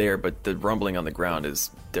hear it up there, but the rumbling on the ground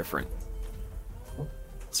is different.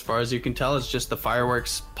 As far as you can tell, it's just the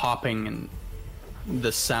fireworks popping and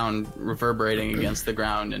the sound reverberating against the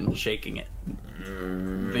ground and shaking it.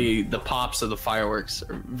 The pops of the fireworks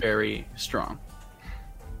are very strong.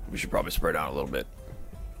 We should probably spread out a little bit.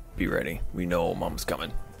 Be ready. We know Mom's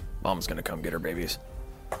coming. Mom's gonna come get her babies.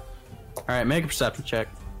 Alright, make a perception check.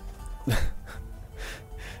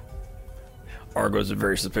 Argo's a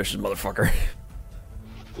very suspicious motherfucker.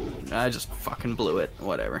 I just fucking blew it.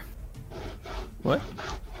 Whatever. What?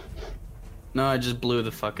 No, I just blew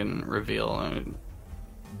the fucking reveal. I'm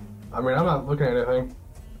not looking at anything.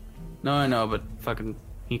 No, I know, but fucking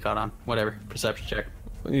he caught on. Whatever. Perception check.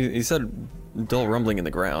 You said dull rumbling in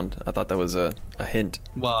the ground. I thought that was a hint.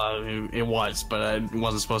 Well, it was, but it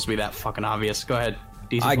wasn't supposed to be that fucking obvious. Go ahead.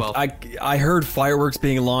 DC 12. I heard fireworks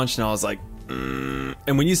being launched, and I was like,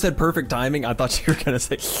 and when you said perfect timing, I thought you were gonna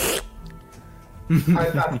say. I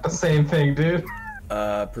thought the same thing, dude.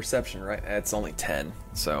 Perception, right? It's only 10,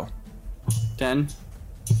 so 10.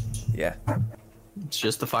 yeah. It's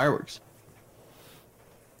just the fireworks.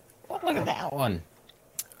 Oh, look at that one.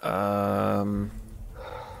 Can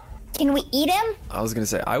we eat him? I was gonna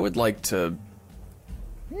say I would like to.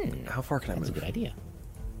 How far can I That's a move? good idea.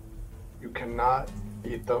 You cannot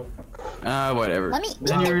eat them. Whatever. Let me eat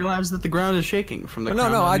Then you him. realize that the ground is shaking from the No,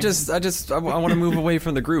 ground. I want to move away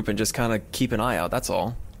from the group and just kind of keep an eye out. That's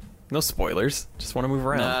all. No spoilers. Just want to move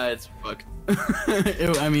around. Nah, it's fuck.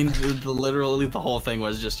 Literally the whole thing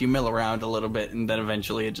was just you mill around a little bit and then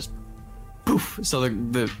eventually it just poof. So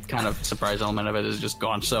the kind of surprise element of it is just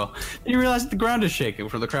gone. So then you realize that the ground is shaking.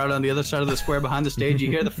 From the crowd on the other side of the square behind the stage, you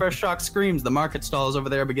hear the first shock screams. The market stalls over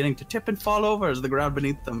there are beginning to tip and fall over as the ground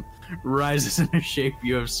beneath them rises in a shape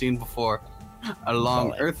you have seen before. A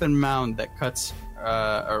long earthen mound that cuts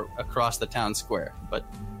across the town square, but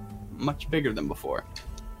much bigger than before.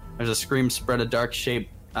 There's a scream spread, a dark shape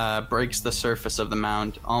breaks the surface of the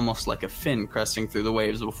mound, almost like a fin cresting through the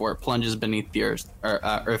waves before it plunges beneath the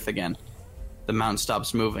earth again. The mound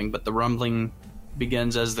stops moving, but the rumbling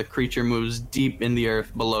begins as the creature moves deep in the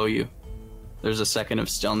earth below you. There's a second of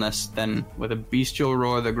stillness. Then, with a bestial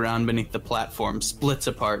roar, the ground beneath the platform splits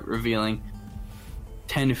apart, revealing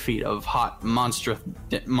 10 feet of hot,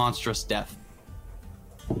 monstrous death.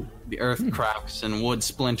 The earth cracks and wood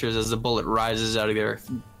splinters as the bullet rises out of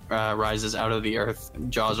the earth.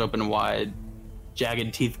 Jaws open wide,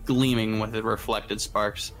 jagged teeth gleaming with reflected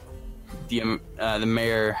sparks. The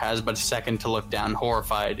mayor has but a second to look down,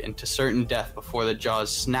 horrified, into certain death before the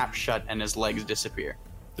jaws snap shut and his legs disappear.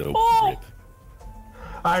 Rip.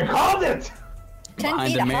 I called it! 10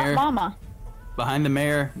 Behind feet the of hot mayor. mama. Behind the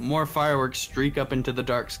mayor, more fireworks streak up into the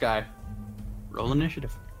dark sky. Roll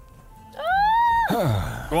initiative.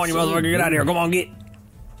 Come on, you motherfucker, get out of here. Come on, get.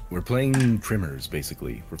 We're playing Trimmers,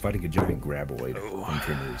 basically. We're fighting a giant graboid on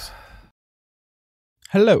Trimmers.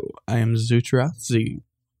 Hello, I am Zutrath,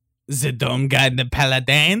 the Dome Guide the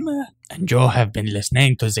Paladin, and you have been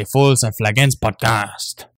listening to the Fools of Flagons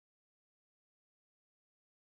podcast.